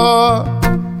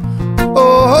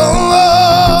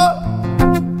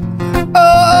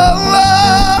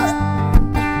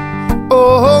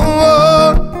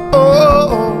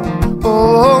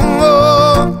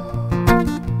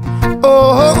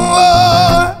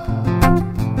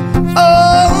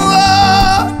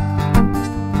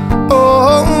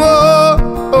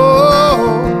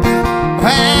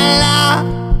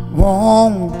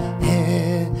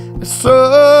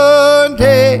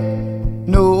 Sunday,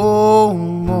 no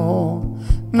more,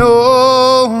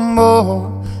 no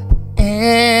more,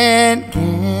 and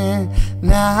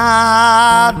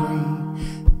cannot wait.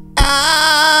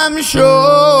 I'm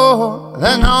sure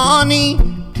that no need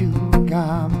to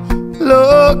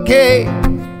complicate.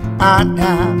 Our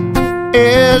time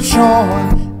is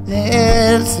short.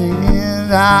 This is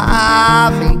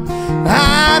I'm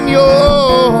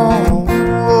yours.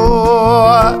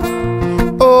 Oh,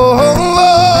 oh, oh,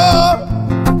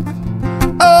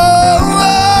 oh,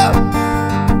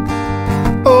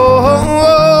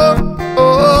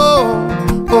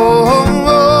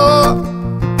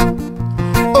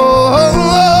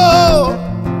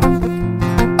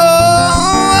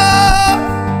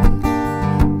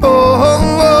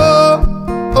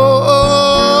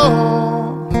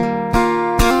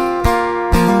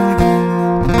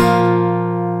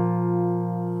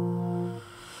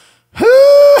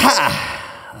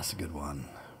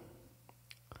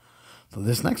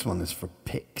 This next one is for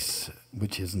Pix,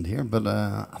 which isn't here, but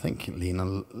I think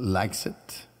Lena likes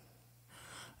it.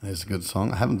 It's a good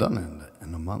song. I haven't done it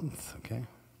in a month, okay?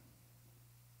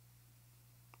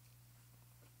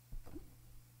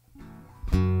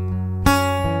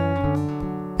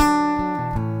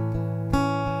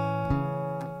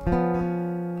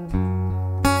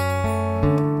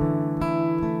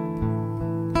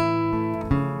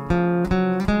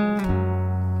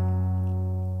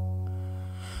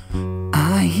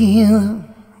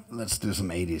 Let's do some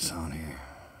 80s sound here.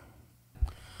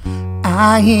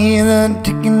 I hear the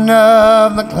ticking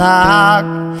of the clock.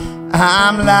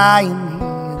 I'm lying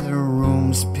here, the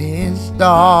room's pitch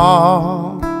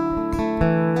dark.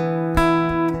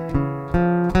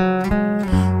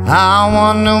 I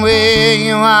wonder where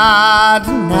you are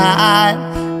tonight.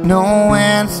 No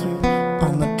answer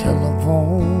on the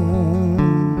telephone.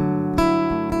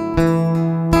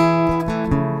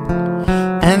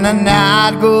 And the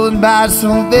night goes by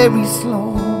so very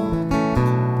slow.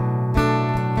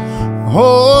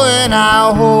 Oh, and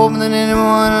I hope that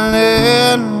anyone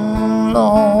let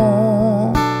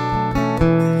alone,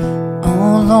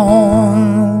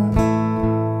 alone.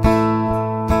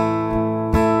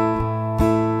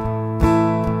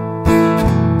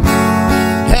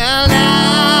 And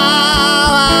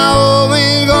now I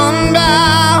always gone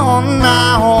by on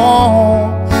my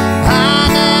own. I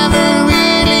never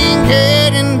really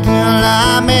cared until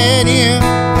I met you.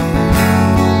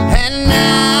 And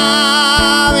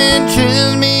now it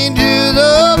chills me to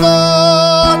the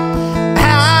bone.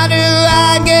 How do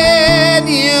I get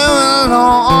you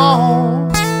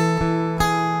alone?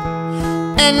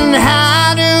 And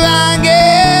how do I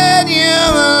get you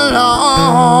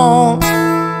alone?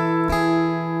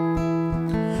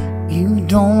 You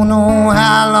don't know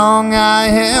how long I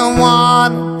have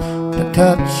wanted to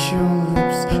touch your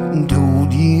lips and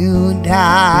told you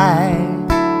die.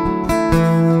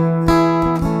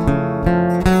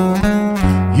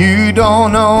 You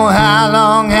don't know how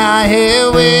long I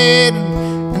have waited,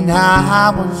 and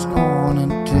I was gonna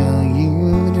tell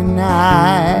you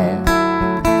tonight.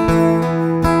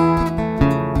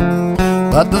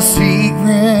 But the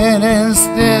secret is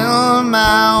still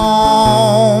my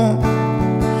own.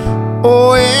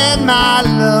 Oh, and my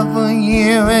love for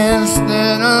you is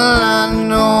still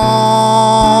unknown,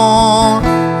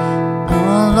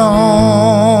 alone.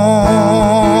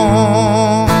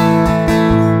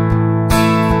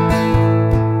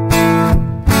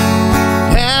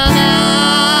 And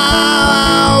now I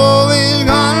always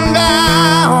gone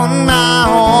by on my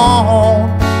own.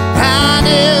 I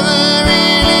never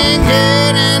really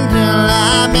cared until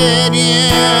I met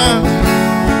you.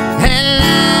 And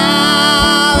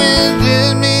now it's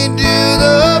just me to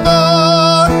the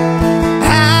bone.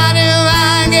 How do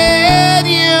I get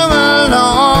you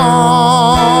alone?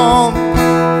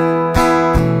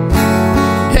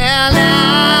 And now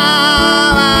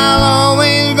I've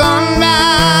always gone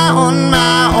by on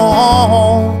my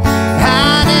own. I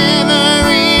never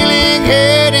really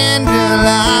cared until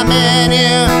I met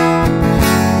you.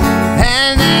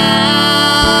 And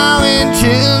now it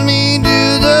chills me to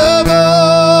the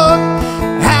bone.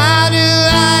 How do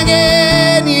I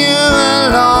get you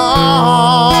alone?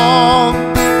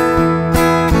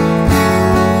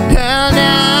 And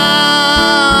now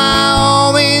I've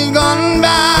always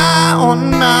gone by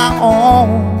on my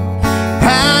own.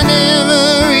 I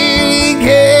never really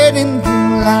cared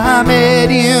until I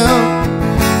met you.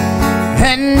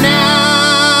 And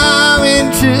now it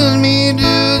chills me to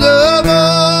the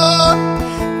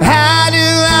bone. How do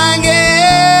I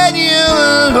get you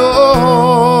alone?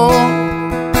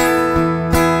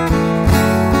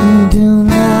 Until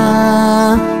now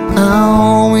I've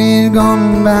always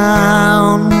gone by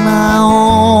on my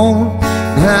own.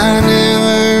 I never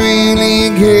really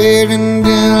cared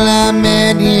until I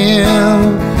met you.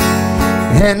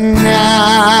 And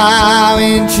now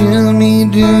it chills me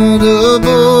to the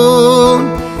bone.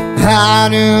 How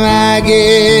do I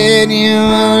get you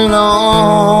alone?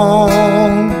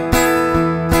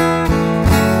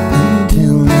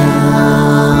 Until now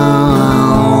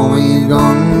I've always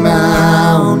gone by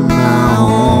on my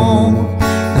own.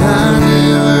 I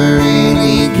never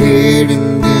really cared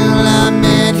until I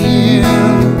met you.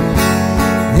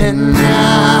 And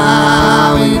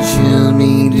now it chills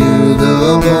me to the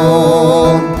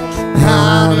bone.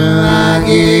 How do I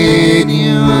get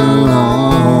you alone?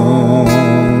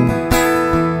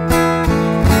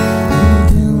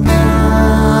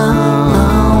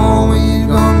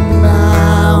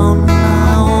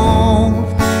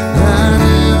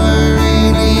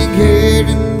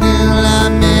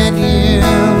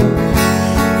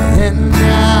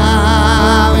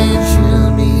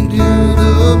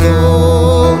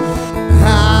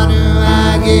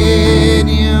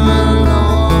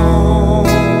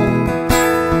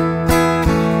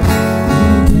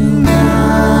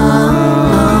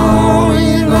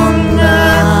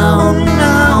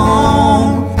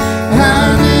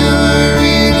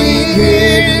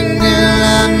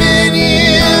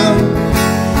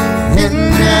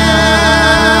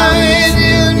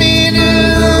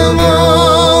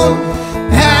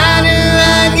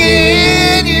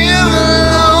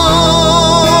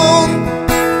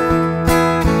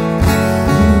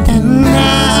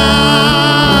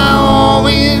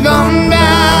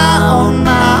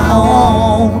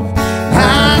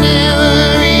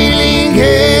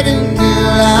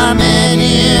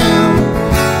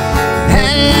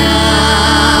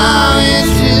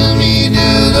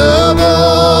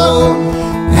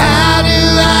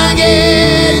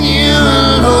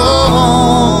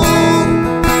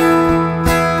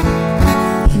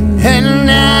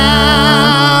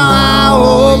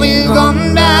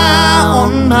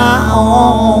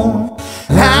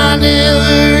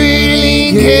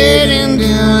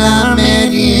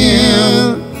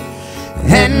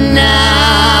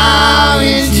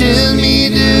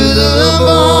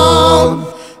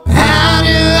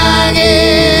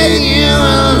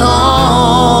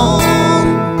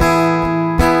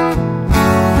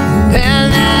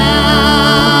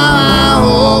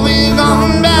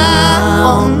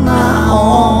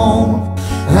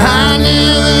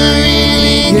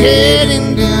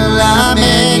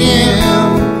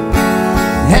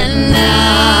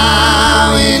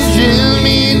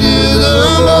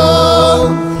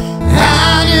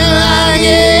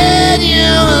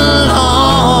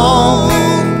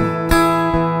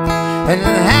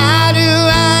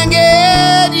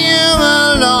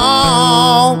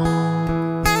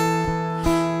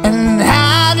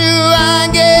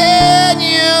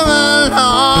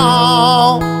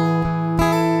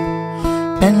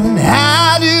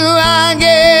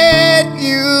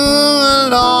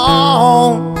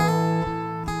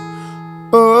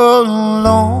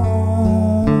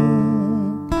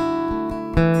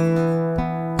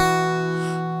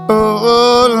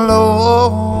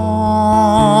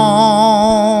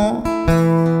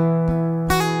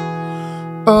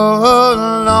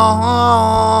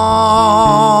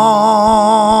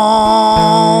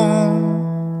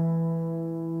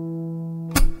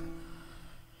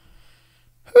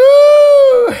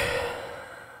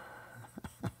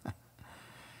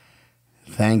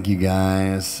 Thank you,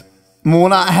 guys.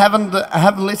 Mona, I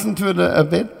have listened to it a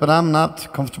bit, but I'm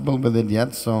not comfortable with it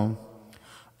yet, so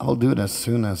I'll do it as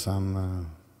soon as I'm...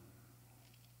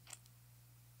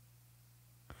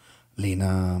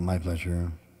 Lena, my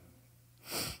pleasure.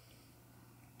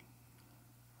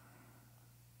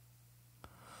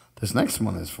 This next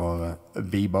one is for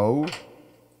Bebo.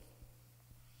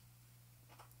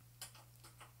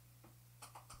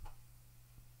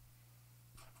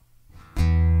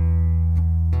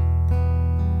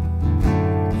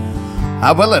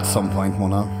 I will at some point,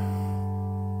 Mona.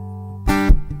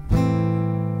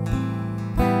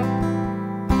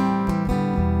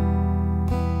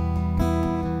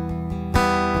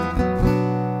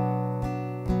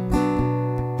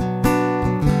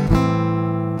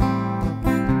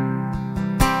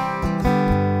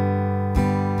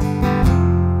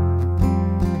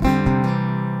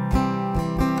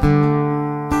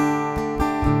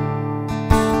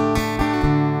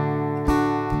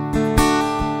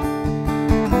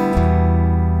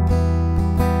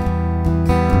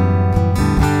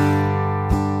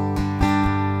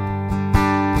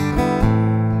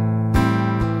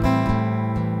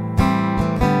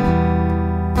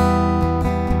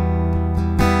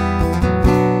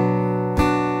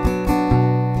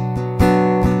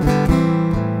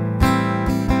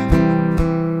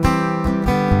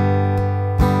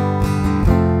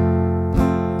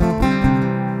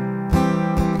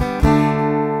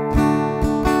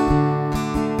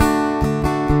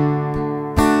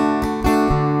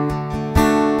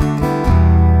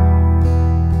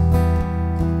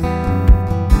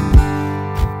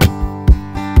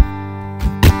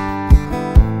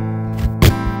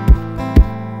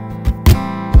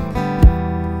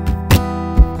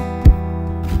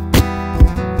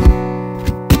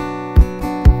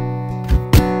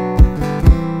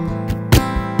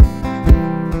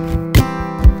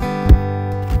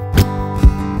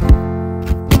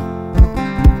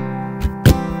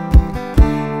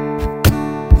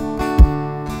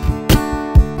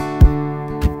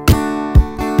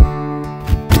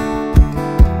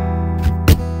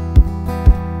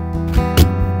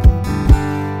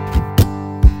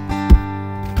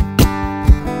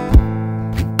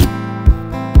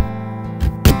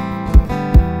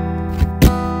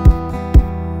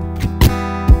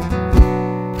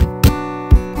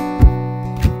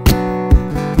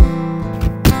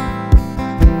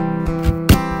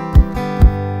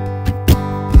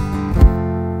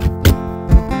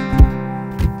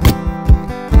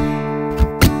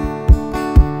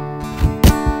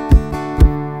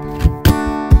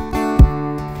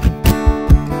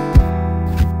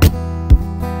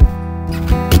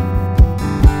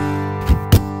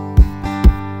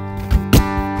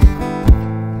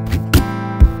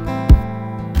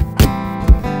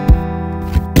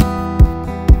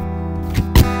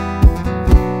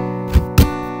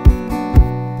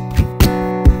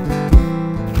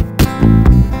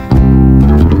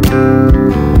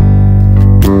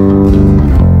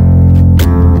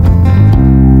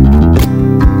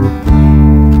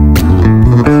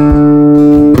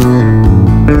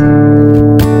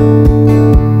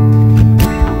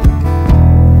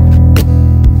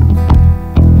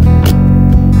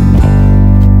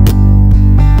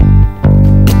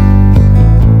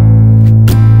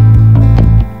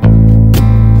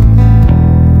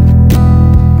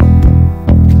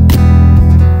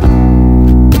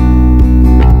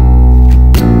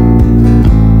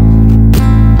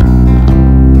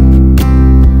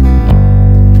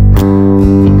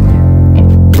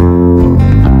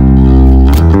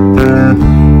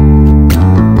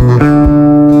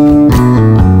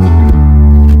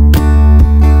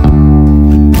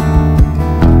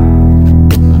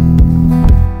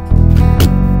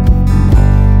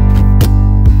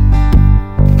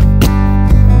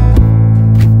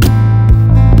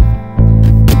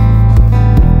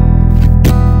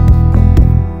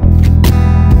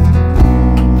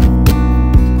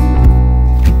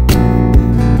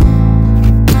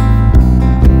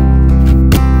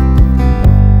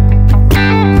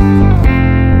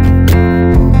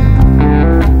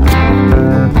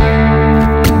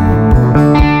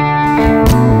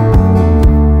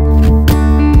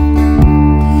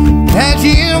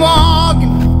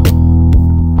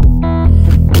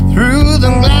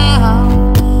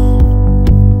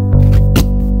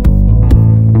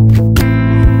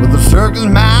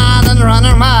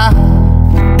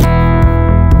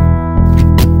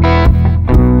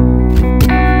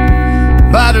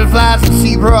 butterflies and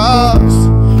zebras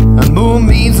and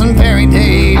moonbeams and fairy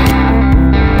tales.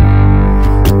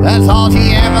 That's all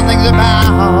she ever thinks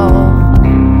about,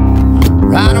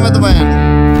 riding with the wind.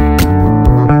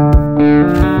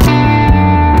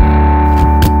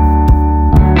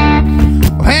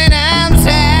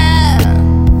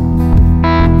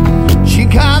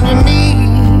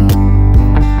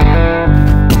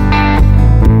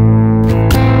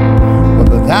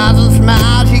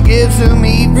 set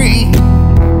me free.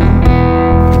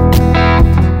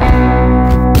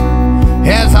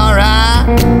 It's alright.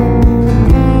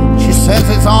 She says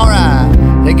it's alright.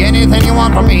 Take anything you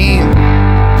want from me.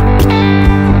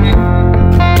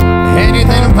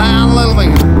 Anything to find a little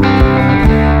bit.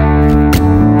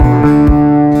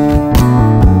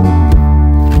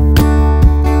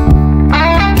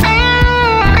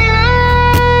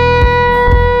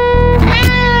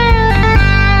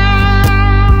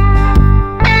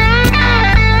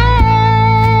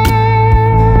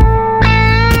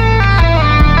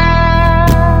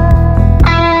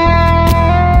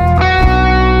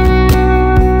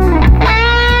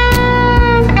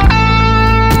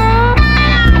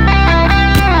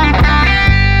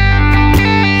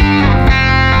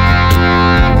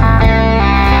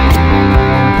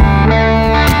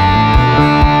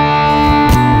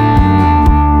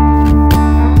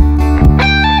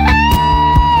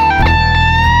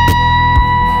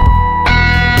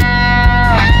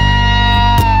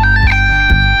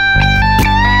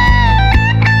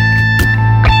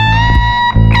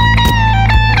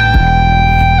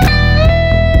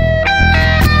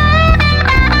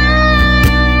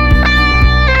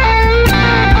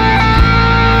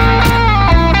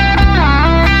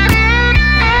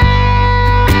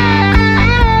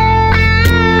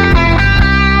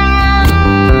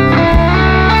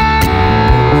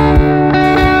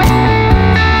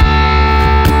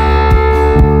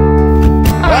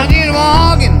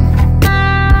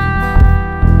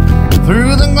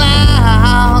 Through the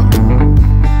cloud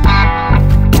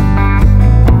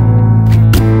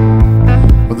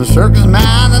with the circus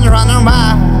man that's running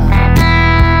by.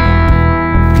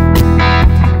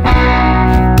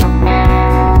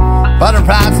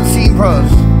 Butterflies and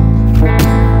zebras,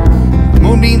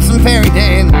 moonbeams and fairy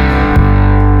tales.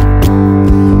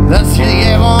 That's the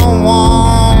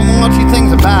everyone what she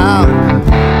thinks about.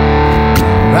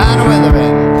 Riding with the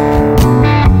band.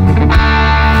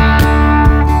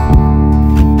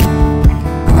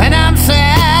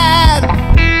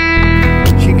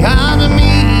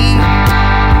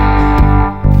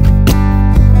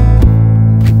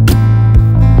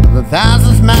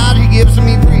 Thousand smiles she gives to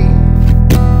me free.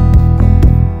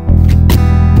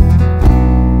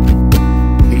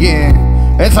 Yeah,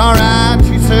 it's alright,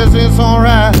 she says it's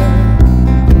alright.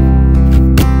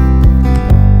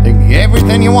 Take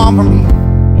everything you want from me.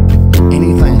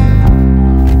 Anything.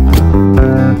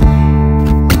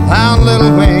 Loud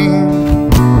little thing.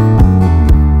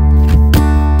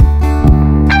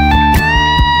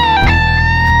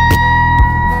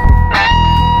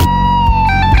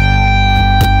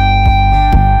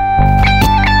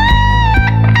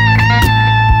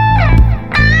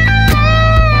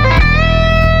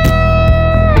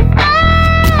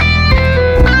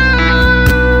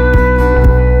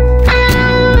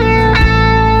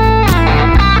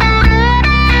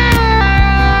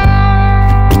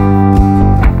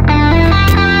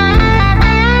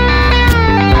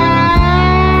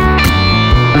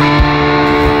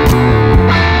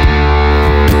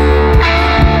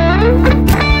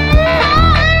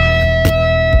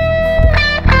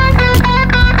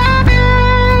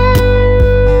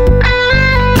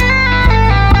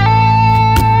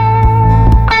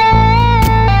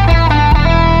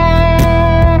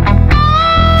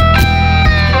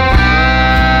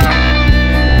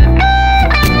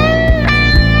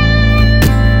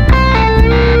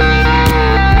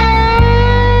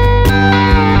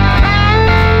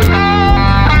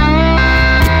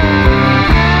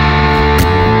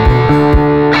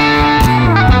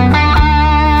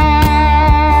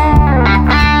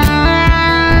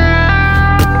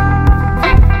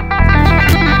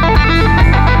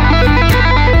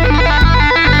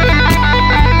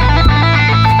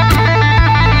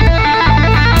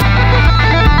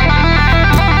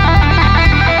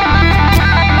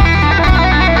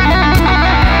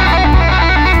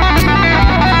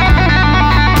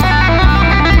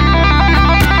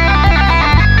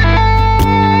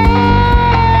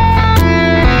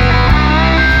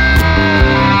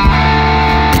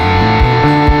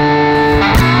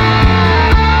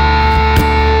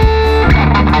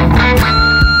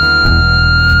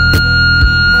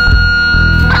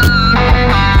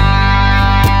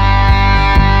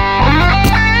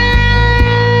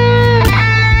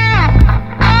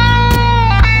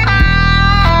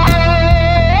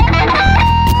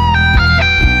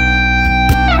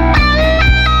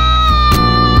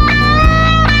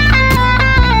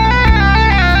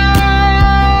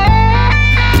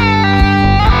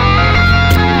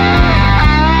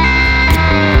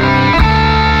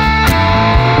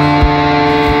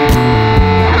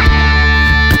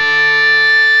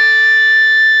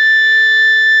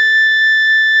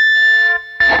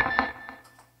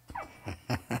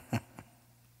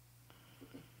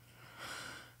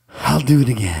 do it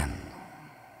again.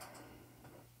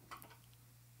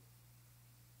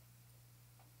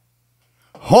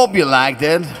 Hope you liked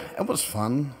it. It was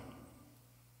fun.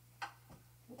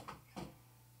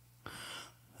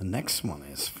 The next one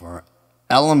is for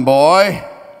Ellen Boy.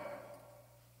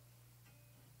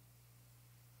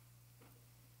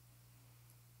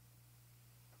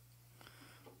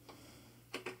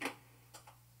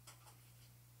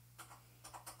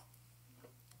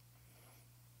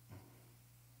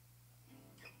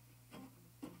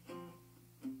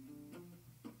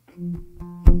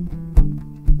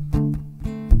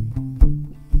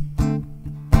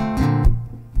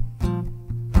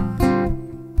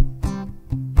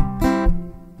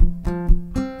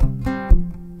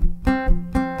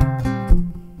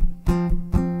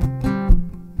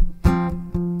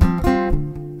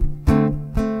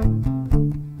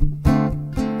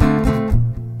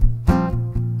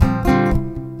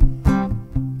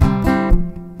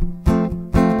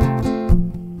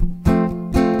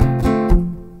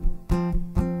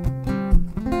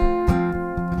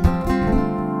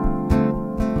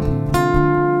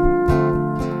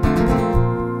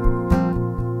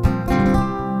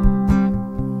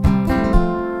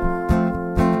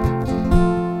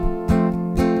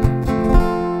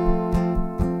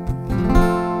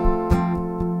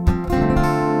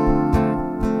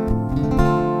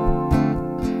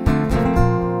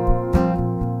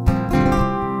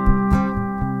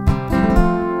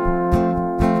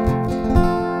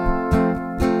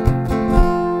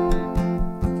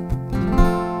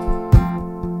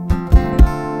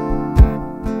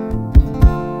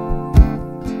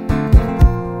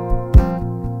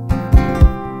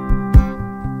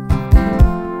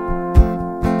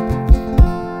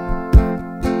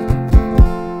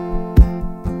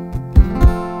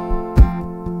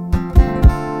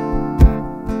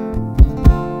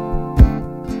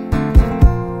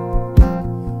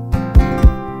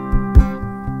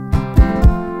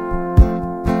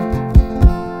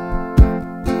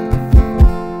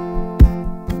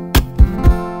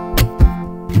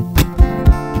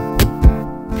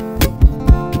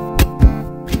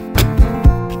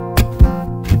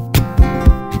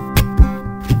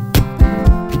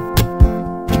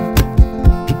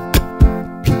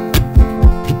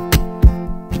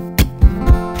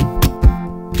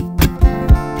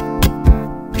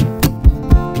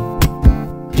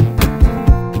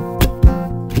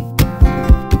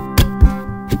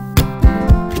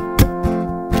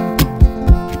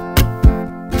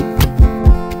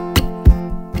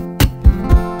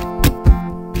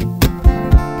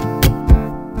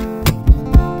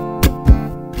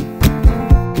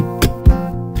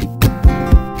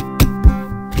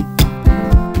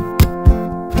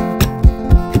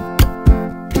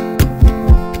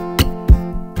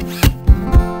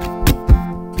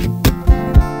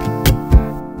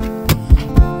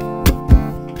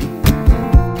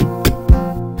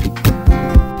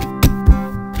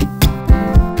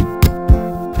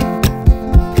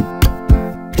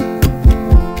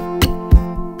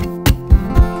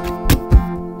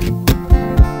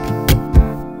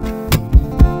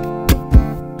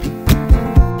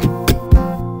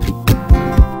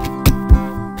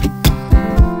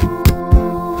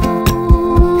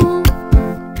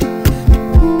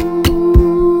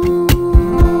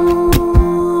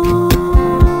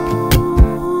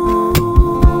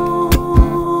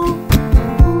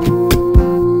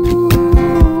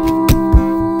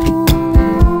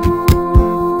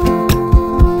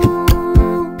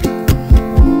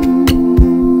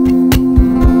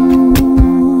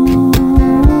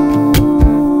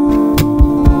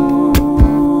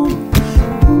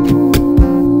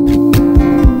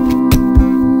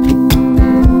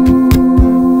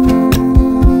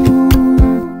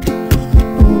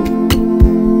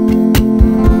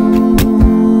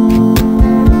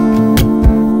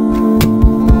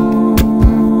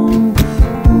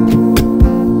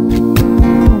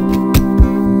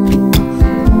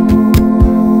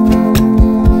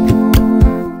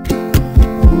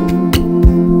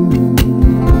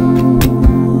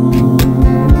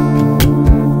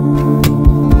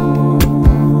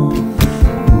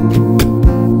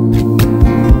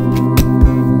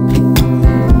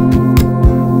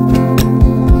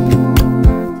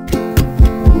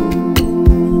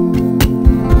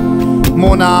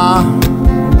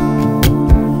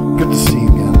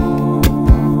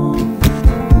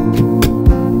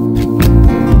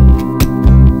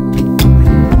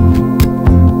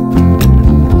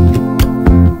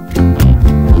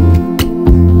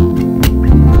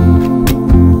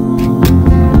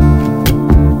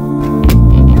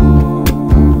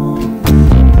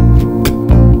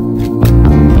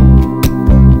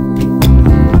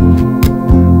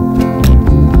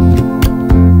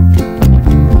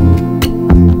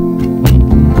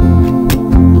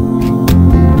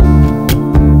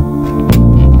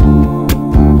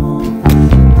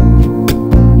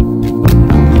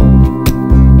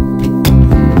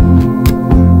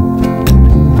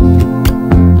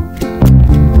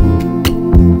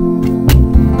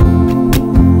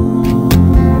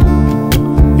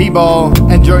 people.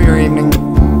 Enjoy your evening.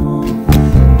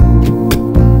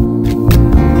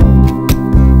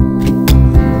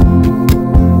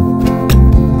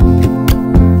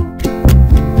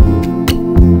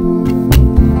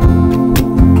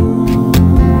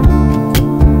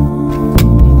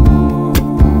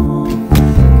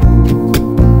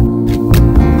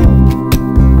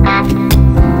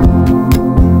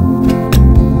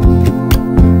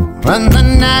 When the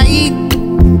night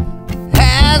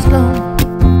has gone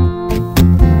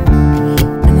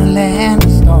and the land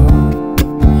is dark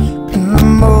and the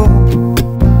moon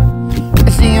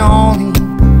is the only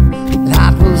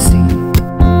light we'll see.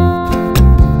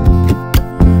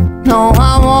 No,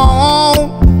 I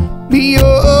won't be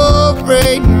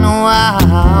afraid. No,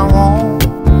 I won't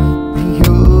be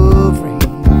afraid.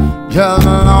 Just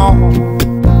alone,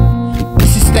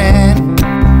 she's standing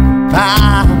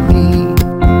by me.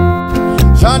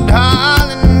 So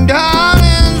darling,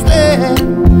 darling, stand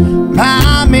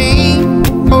by me.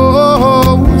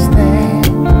 Oh, stand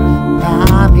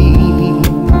by me.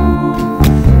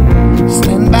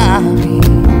 Stand by me.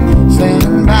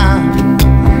 Stand by me.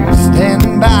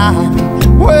 Stand by me.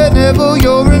 Whenever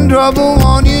you're in trouble,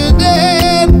 won't you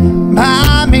stand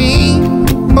by me?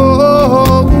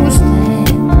 Oh, stand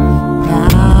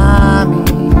by me.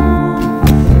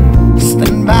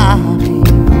 Stand by me.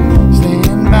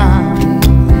 Stand by me.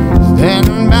 Stand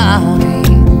by me.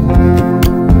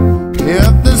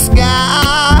 If the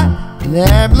sky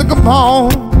that look upon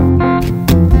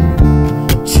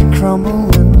should crumble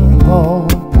and fall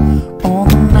on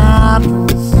the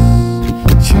mountains,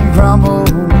 should crumble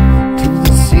to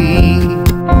the sea,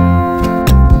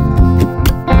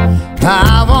 I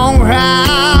won't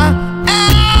cry, I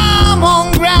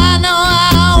won't cry, no, I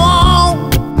won't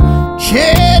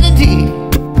shed a tear,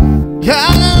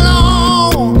 just alone.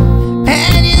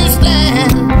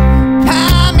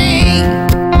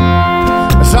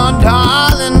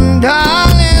 Darling,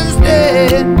 darling,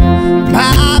 stand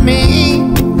by me.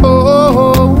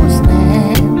 Oh,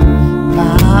 stand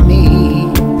by me.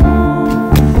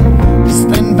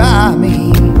 Stand by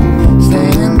me.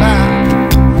 Stand by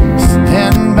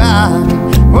me.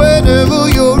 Whenever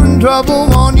you're in trouble,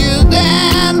 won't you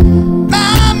stand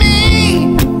by me?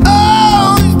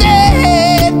 Oh,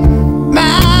 stand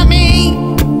by me.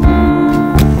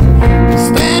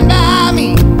 Stand by me.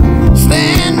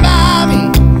 Stand by me.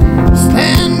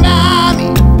 Stand by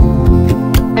me.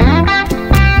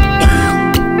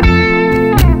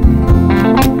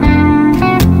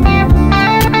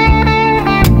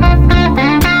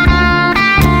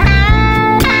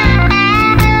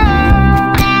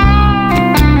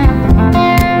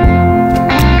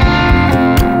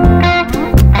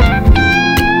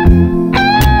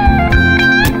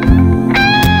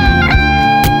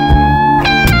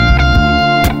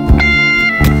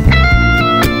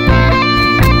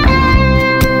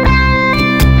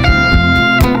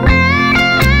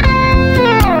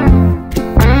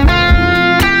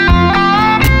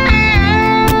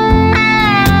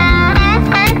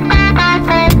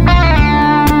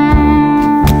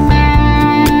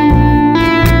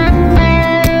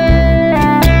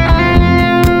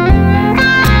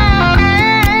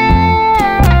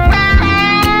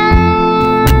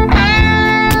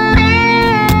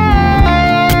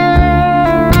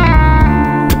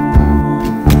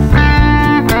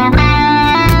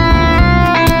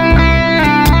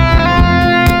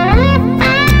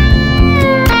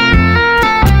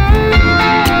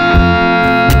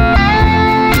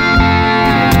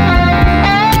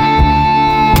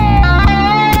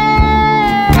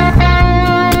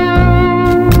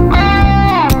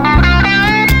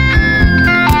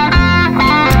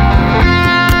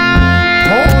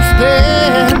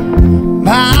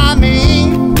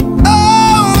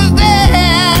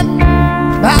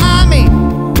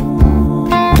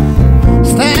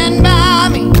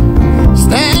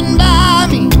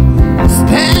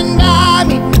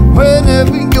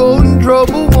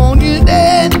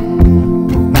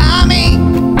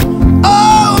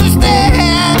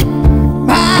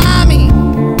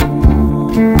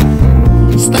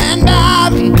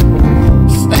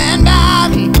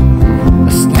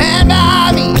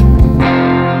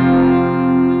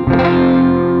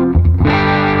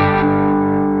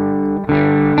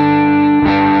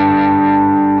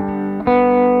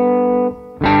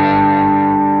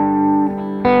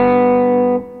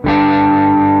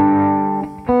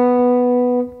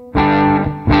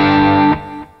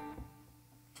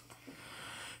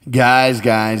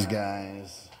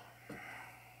 Guys.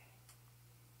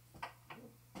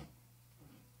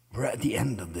 We're at the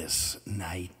end of this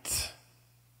night.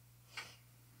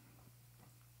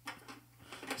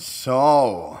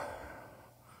 So,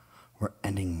 we're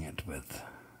ending it with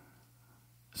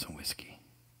some whiskey.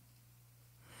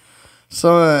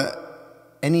 So,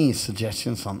 any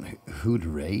suggestions on who to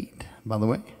rate, by the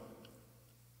way?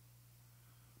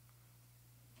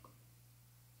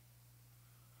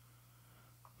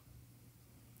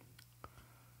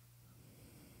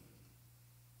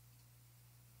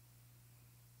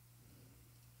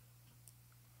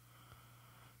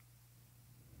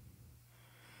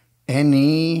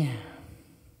 Any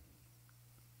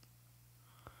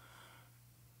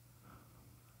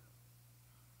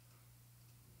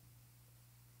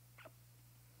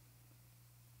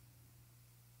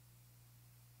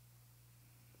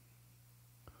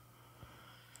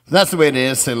that's the way it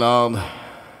is, say loud.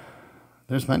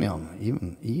 There's many on,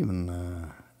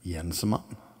 even Jensemann.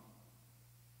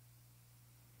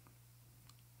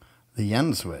 The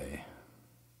Jens way.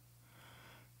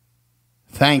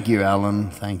 Thank you, Alan.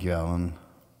 Thank you, Alan.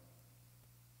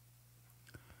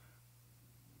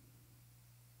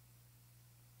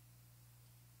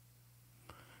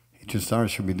 Just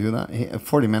stars, should we do that?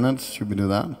 40 minutes, should we do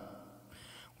that?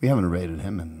 We haven't rated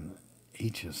him in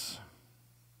ages.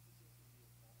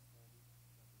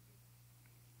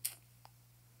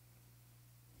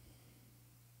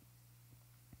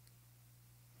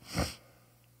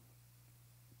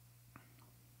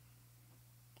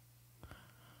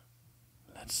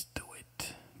 Let's do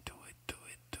it. Do it, do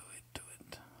it, do it, do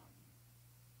it.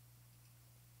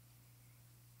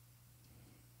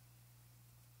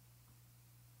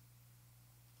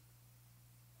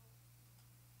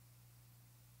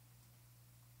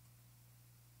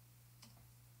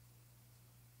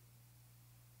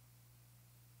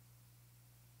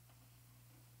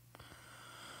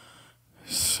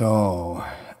 So,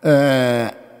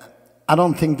 I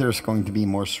don't think there's going to be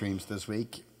more streams this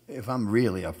week. If I'm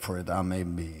really up for it, I may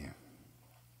be.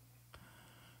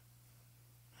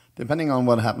 Depending on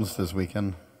what happens this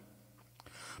weekend.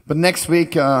 But next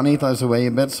week, Anita is away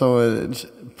a bit, so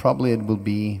probably it will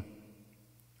be.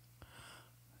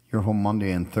 You're home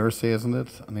Monday and Thursday, isn't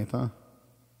it, Anita?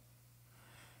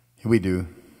 We do.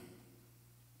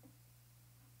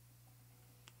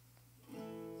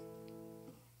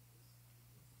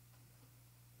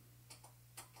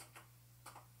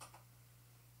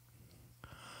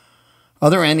 Are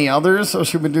there any others, or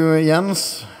should we do a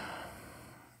Jens?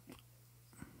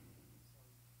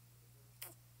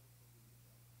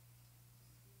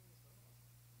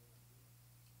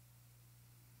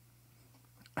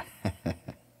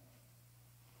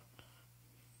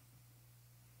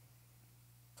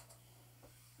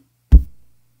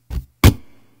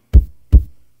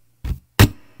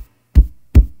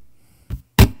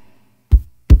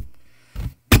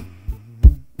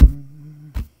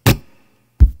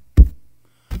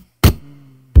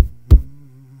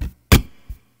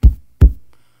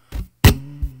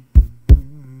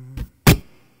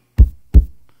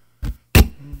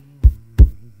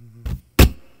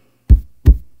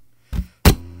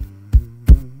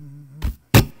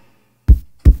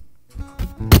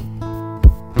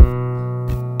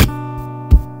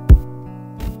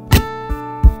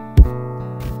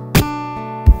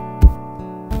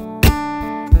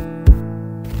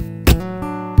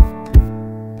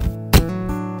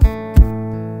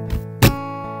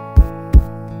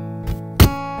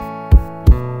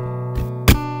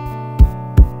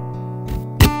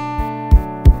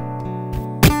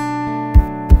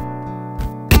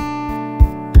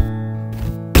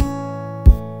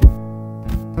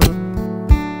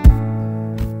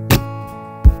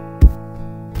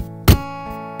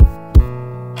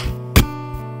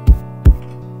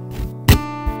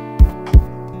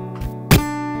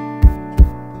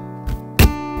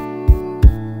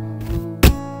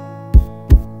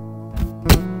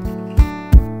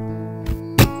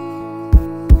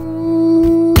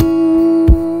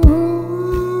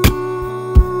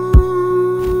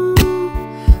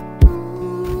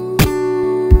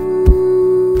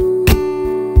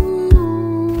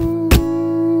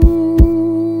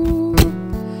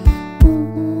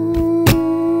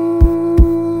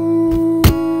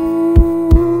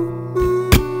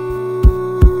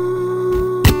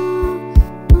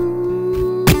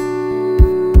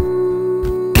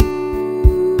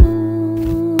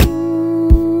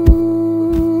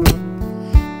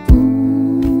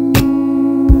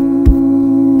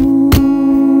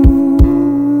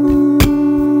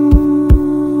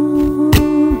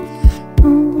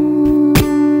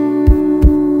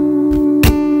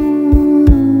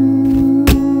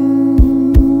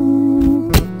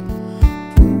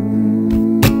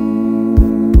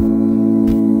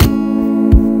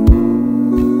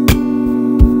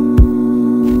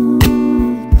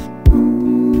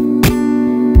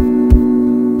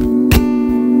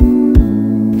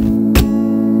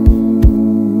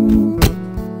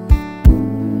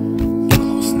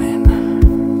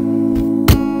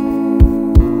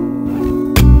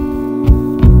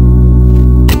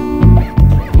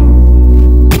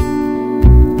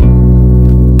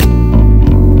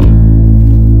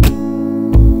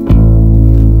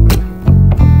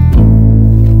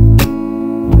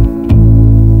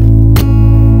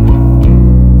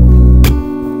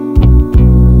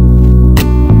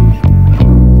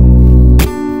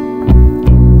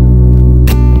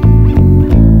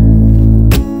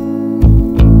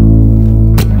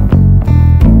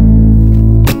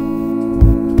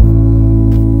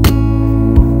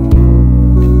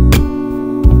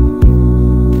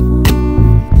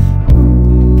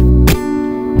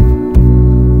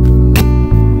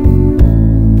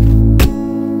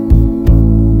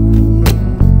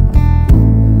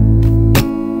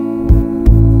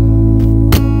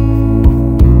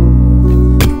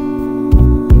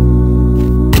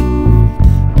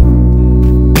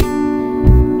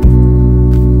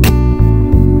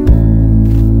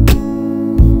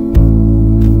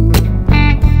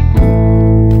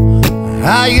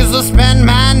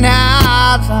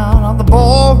 nights out of the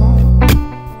ballroom,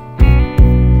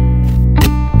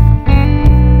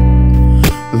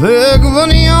 look for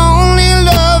the only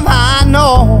love I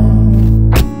know.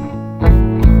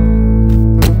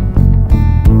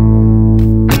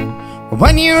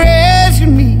 When you rescued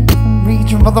me from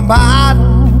reaching for the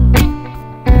bottle,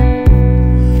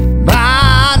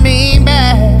 brought me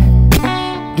back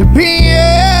to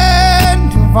being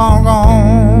too far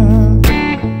gone.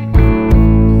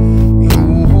 You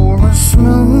were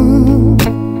smooth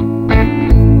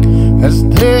as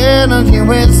Tennessee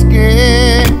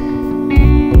whiskey.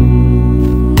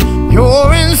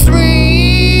 You're in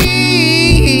sweet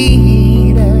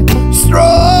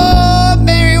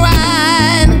strawberry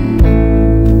wine.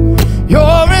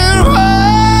 You're in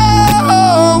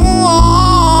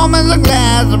warm as a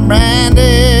glass of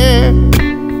brandy.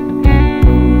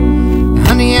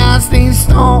 Honey, I stay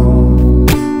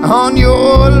stoned on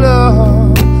your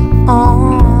love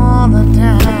all the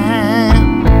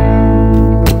time.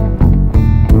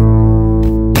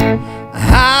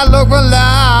 I look for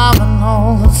love in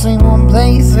all the same old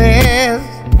places.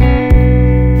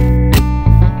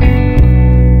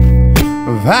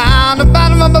 Found the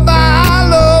bottom of a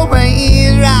bottle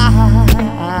always right.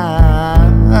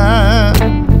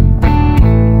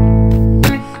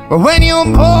 But when you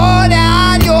poured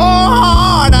out your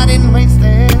heart, I didn't waste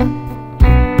it.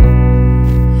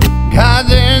 'Cause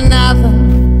there's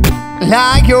nothing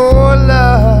like your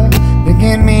love to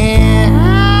get me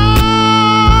high.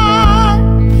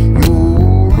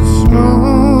 You're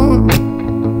smooth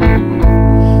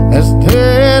as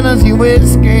Tennessee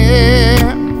whiskey.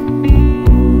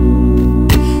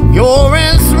 You're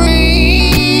in sweet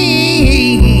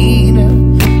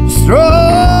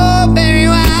strawberry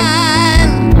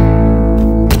wine.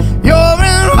 You're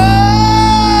in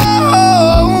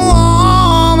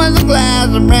warm as a glass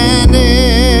of brandy.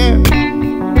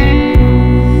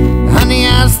 Honey, I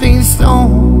stay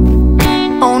stoned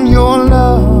on your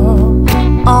love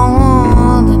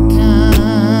all the time.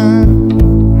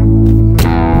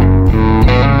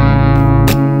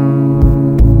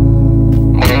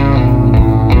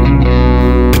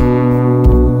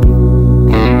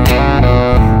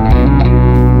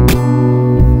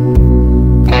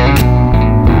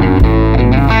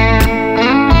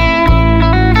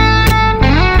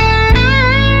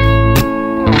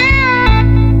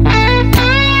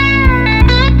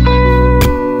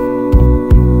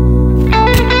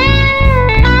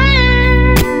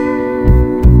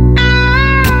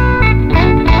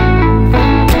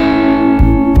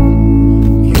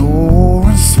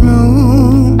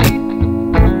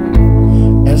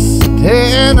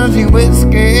 Tennessee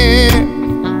whiskey.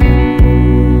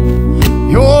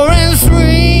 You're in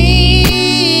sweet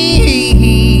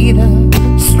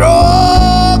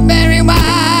strawberry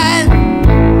wine.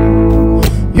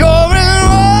 You're in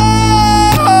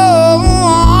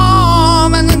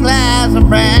warm and a glass of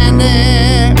brandy.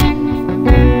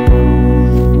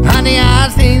 Honey, I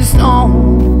stay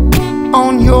stoned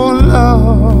on your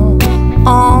love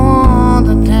all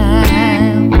the time.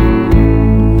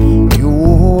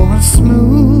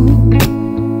 Smooth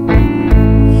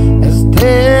as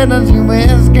Tennessee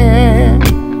whiskey.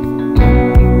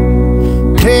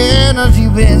 Tennessee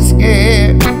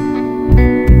whiskey.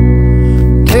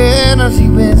 Tennessee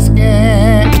whiskey.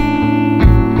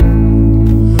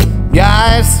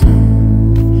 Guys,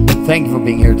 thank you for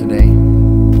being here today.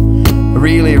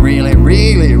 Really, really,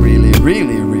 really, really,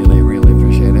 really, really, really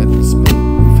appreciate it. It's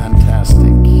been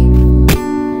fantastic.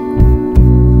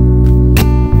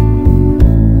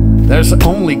 There's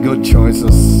only good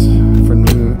choices for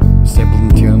new Stapleton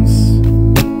tunes.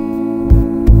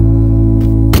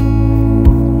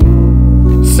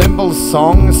 Simple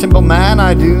song, simple man,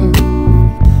 I do.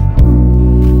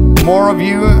 More of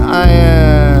you,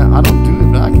 I don't do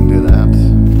it, but I can do that.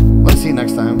 Let's see you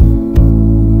next time.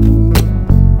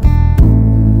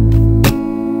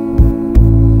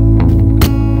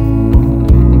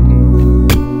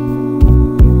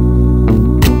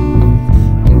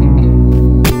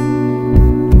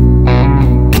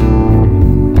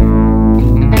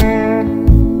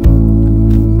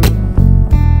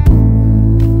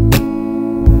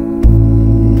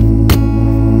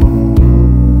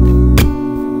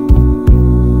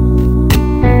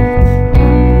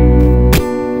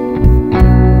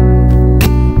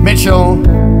 Mitchell.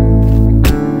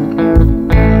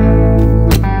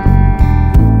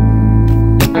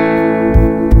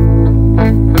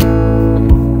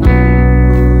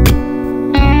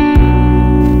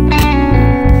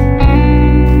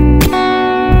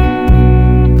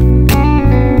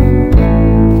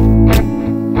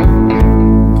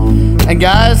 And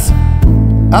guys,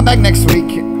 I'm back next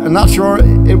week. I'm not sure.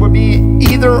 It would be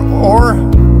either or.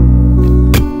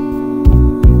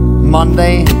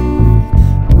 Monday,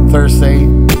 Thursday,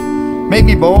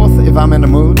 maybe both if I'm in the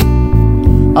mood.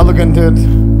 I'll look into it.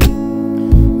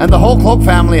 And the whole club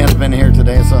family has been here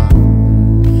today, so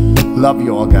love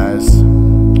you all, guys.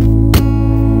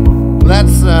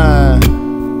 Let's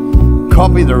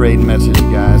copy the raid message,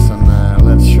 guys, and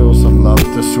let's show some love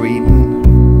to Sweden.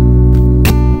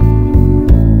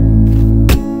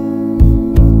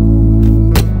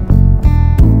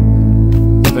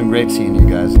 It's been great seeing you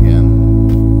guys again.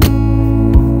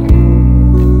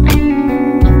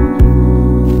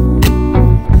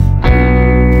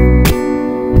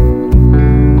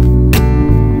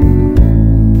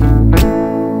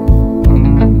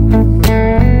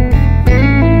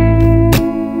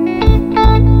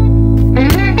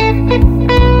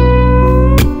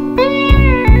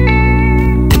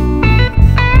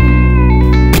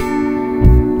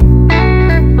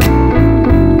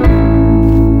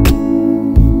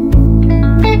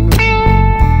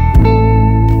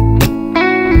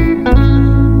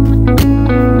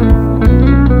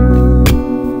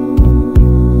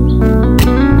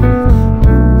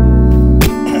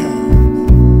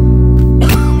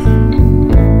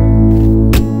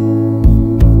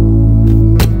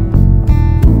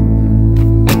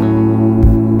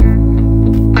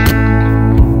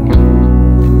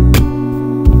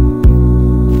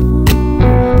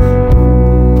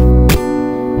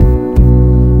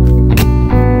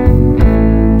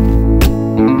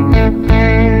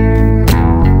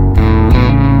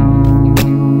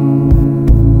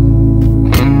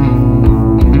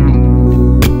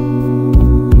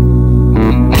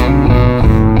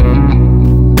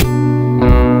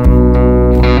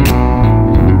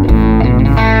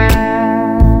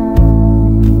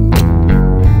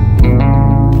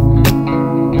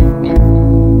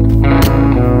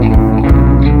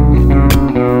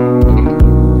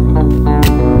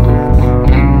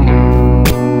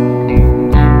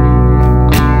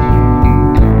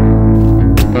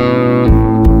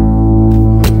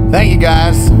 Thank you,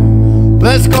 guys.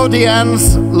 Let's go,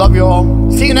 DNs. Love you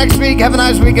all. See you next week. Have a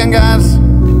nice weekend, guys.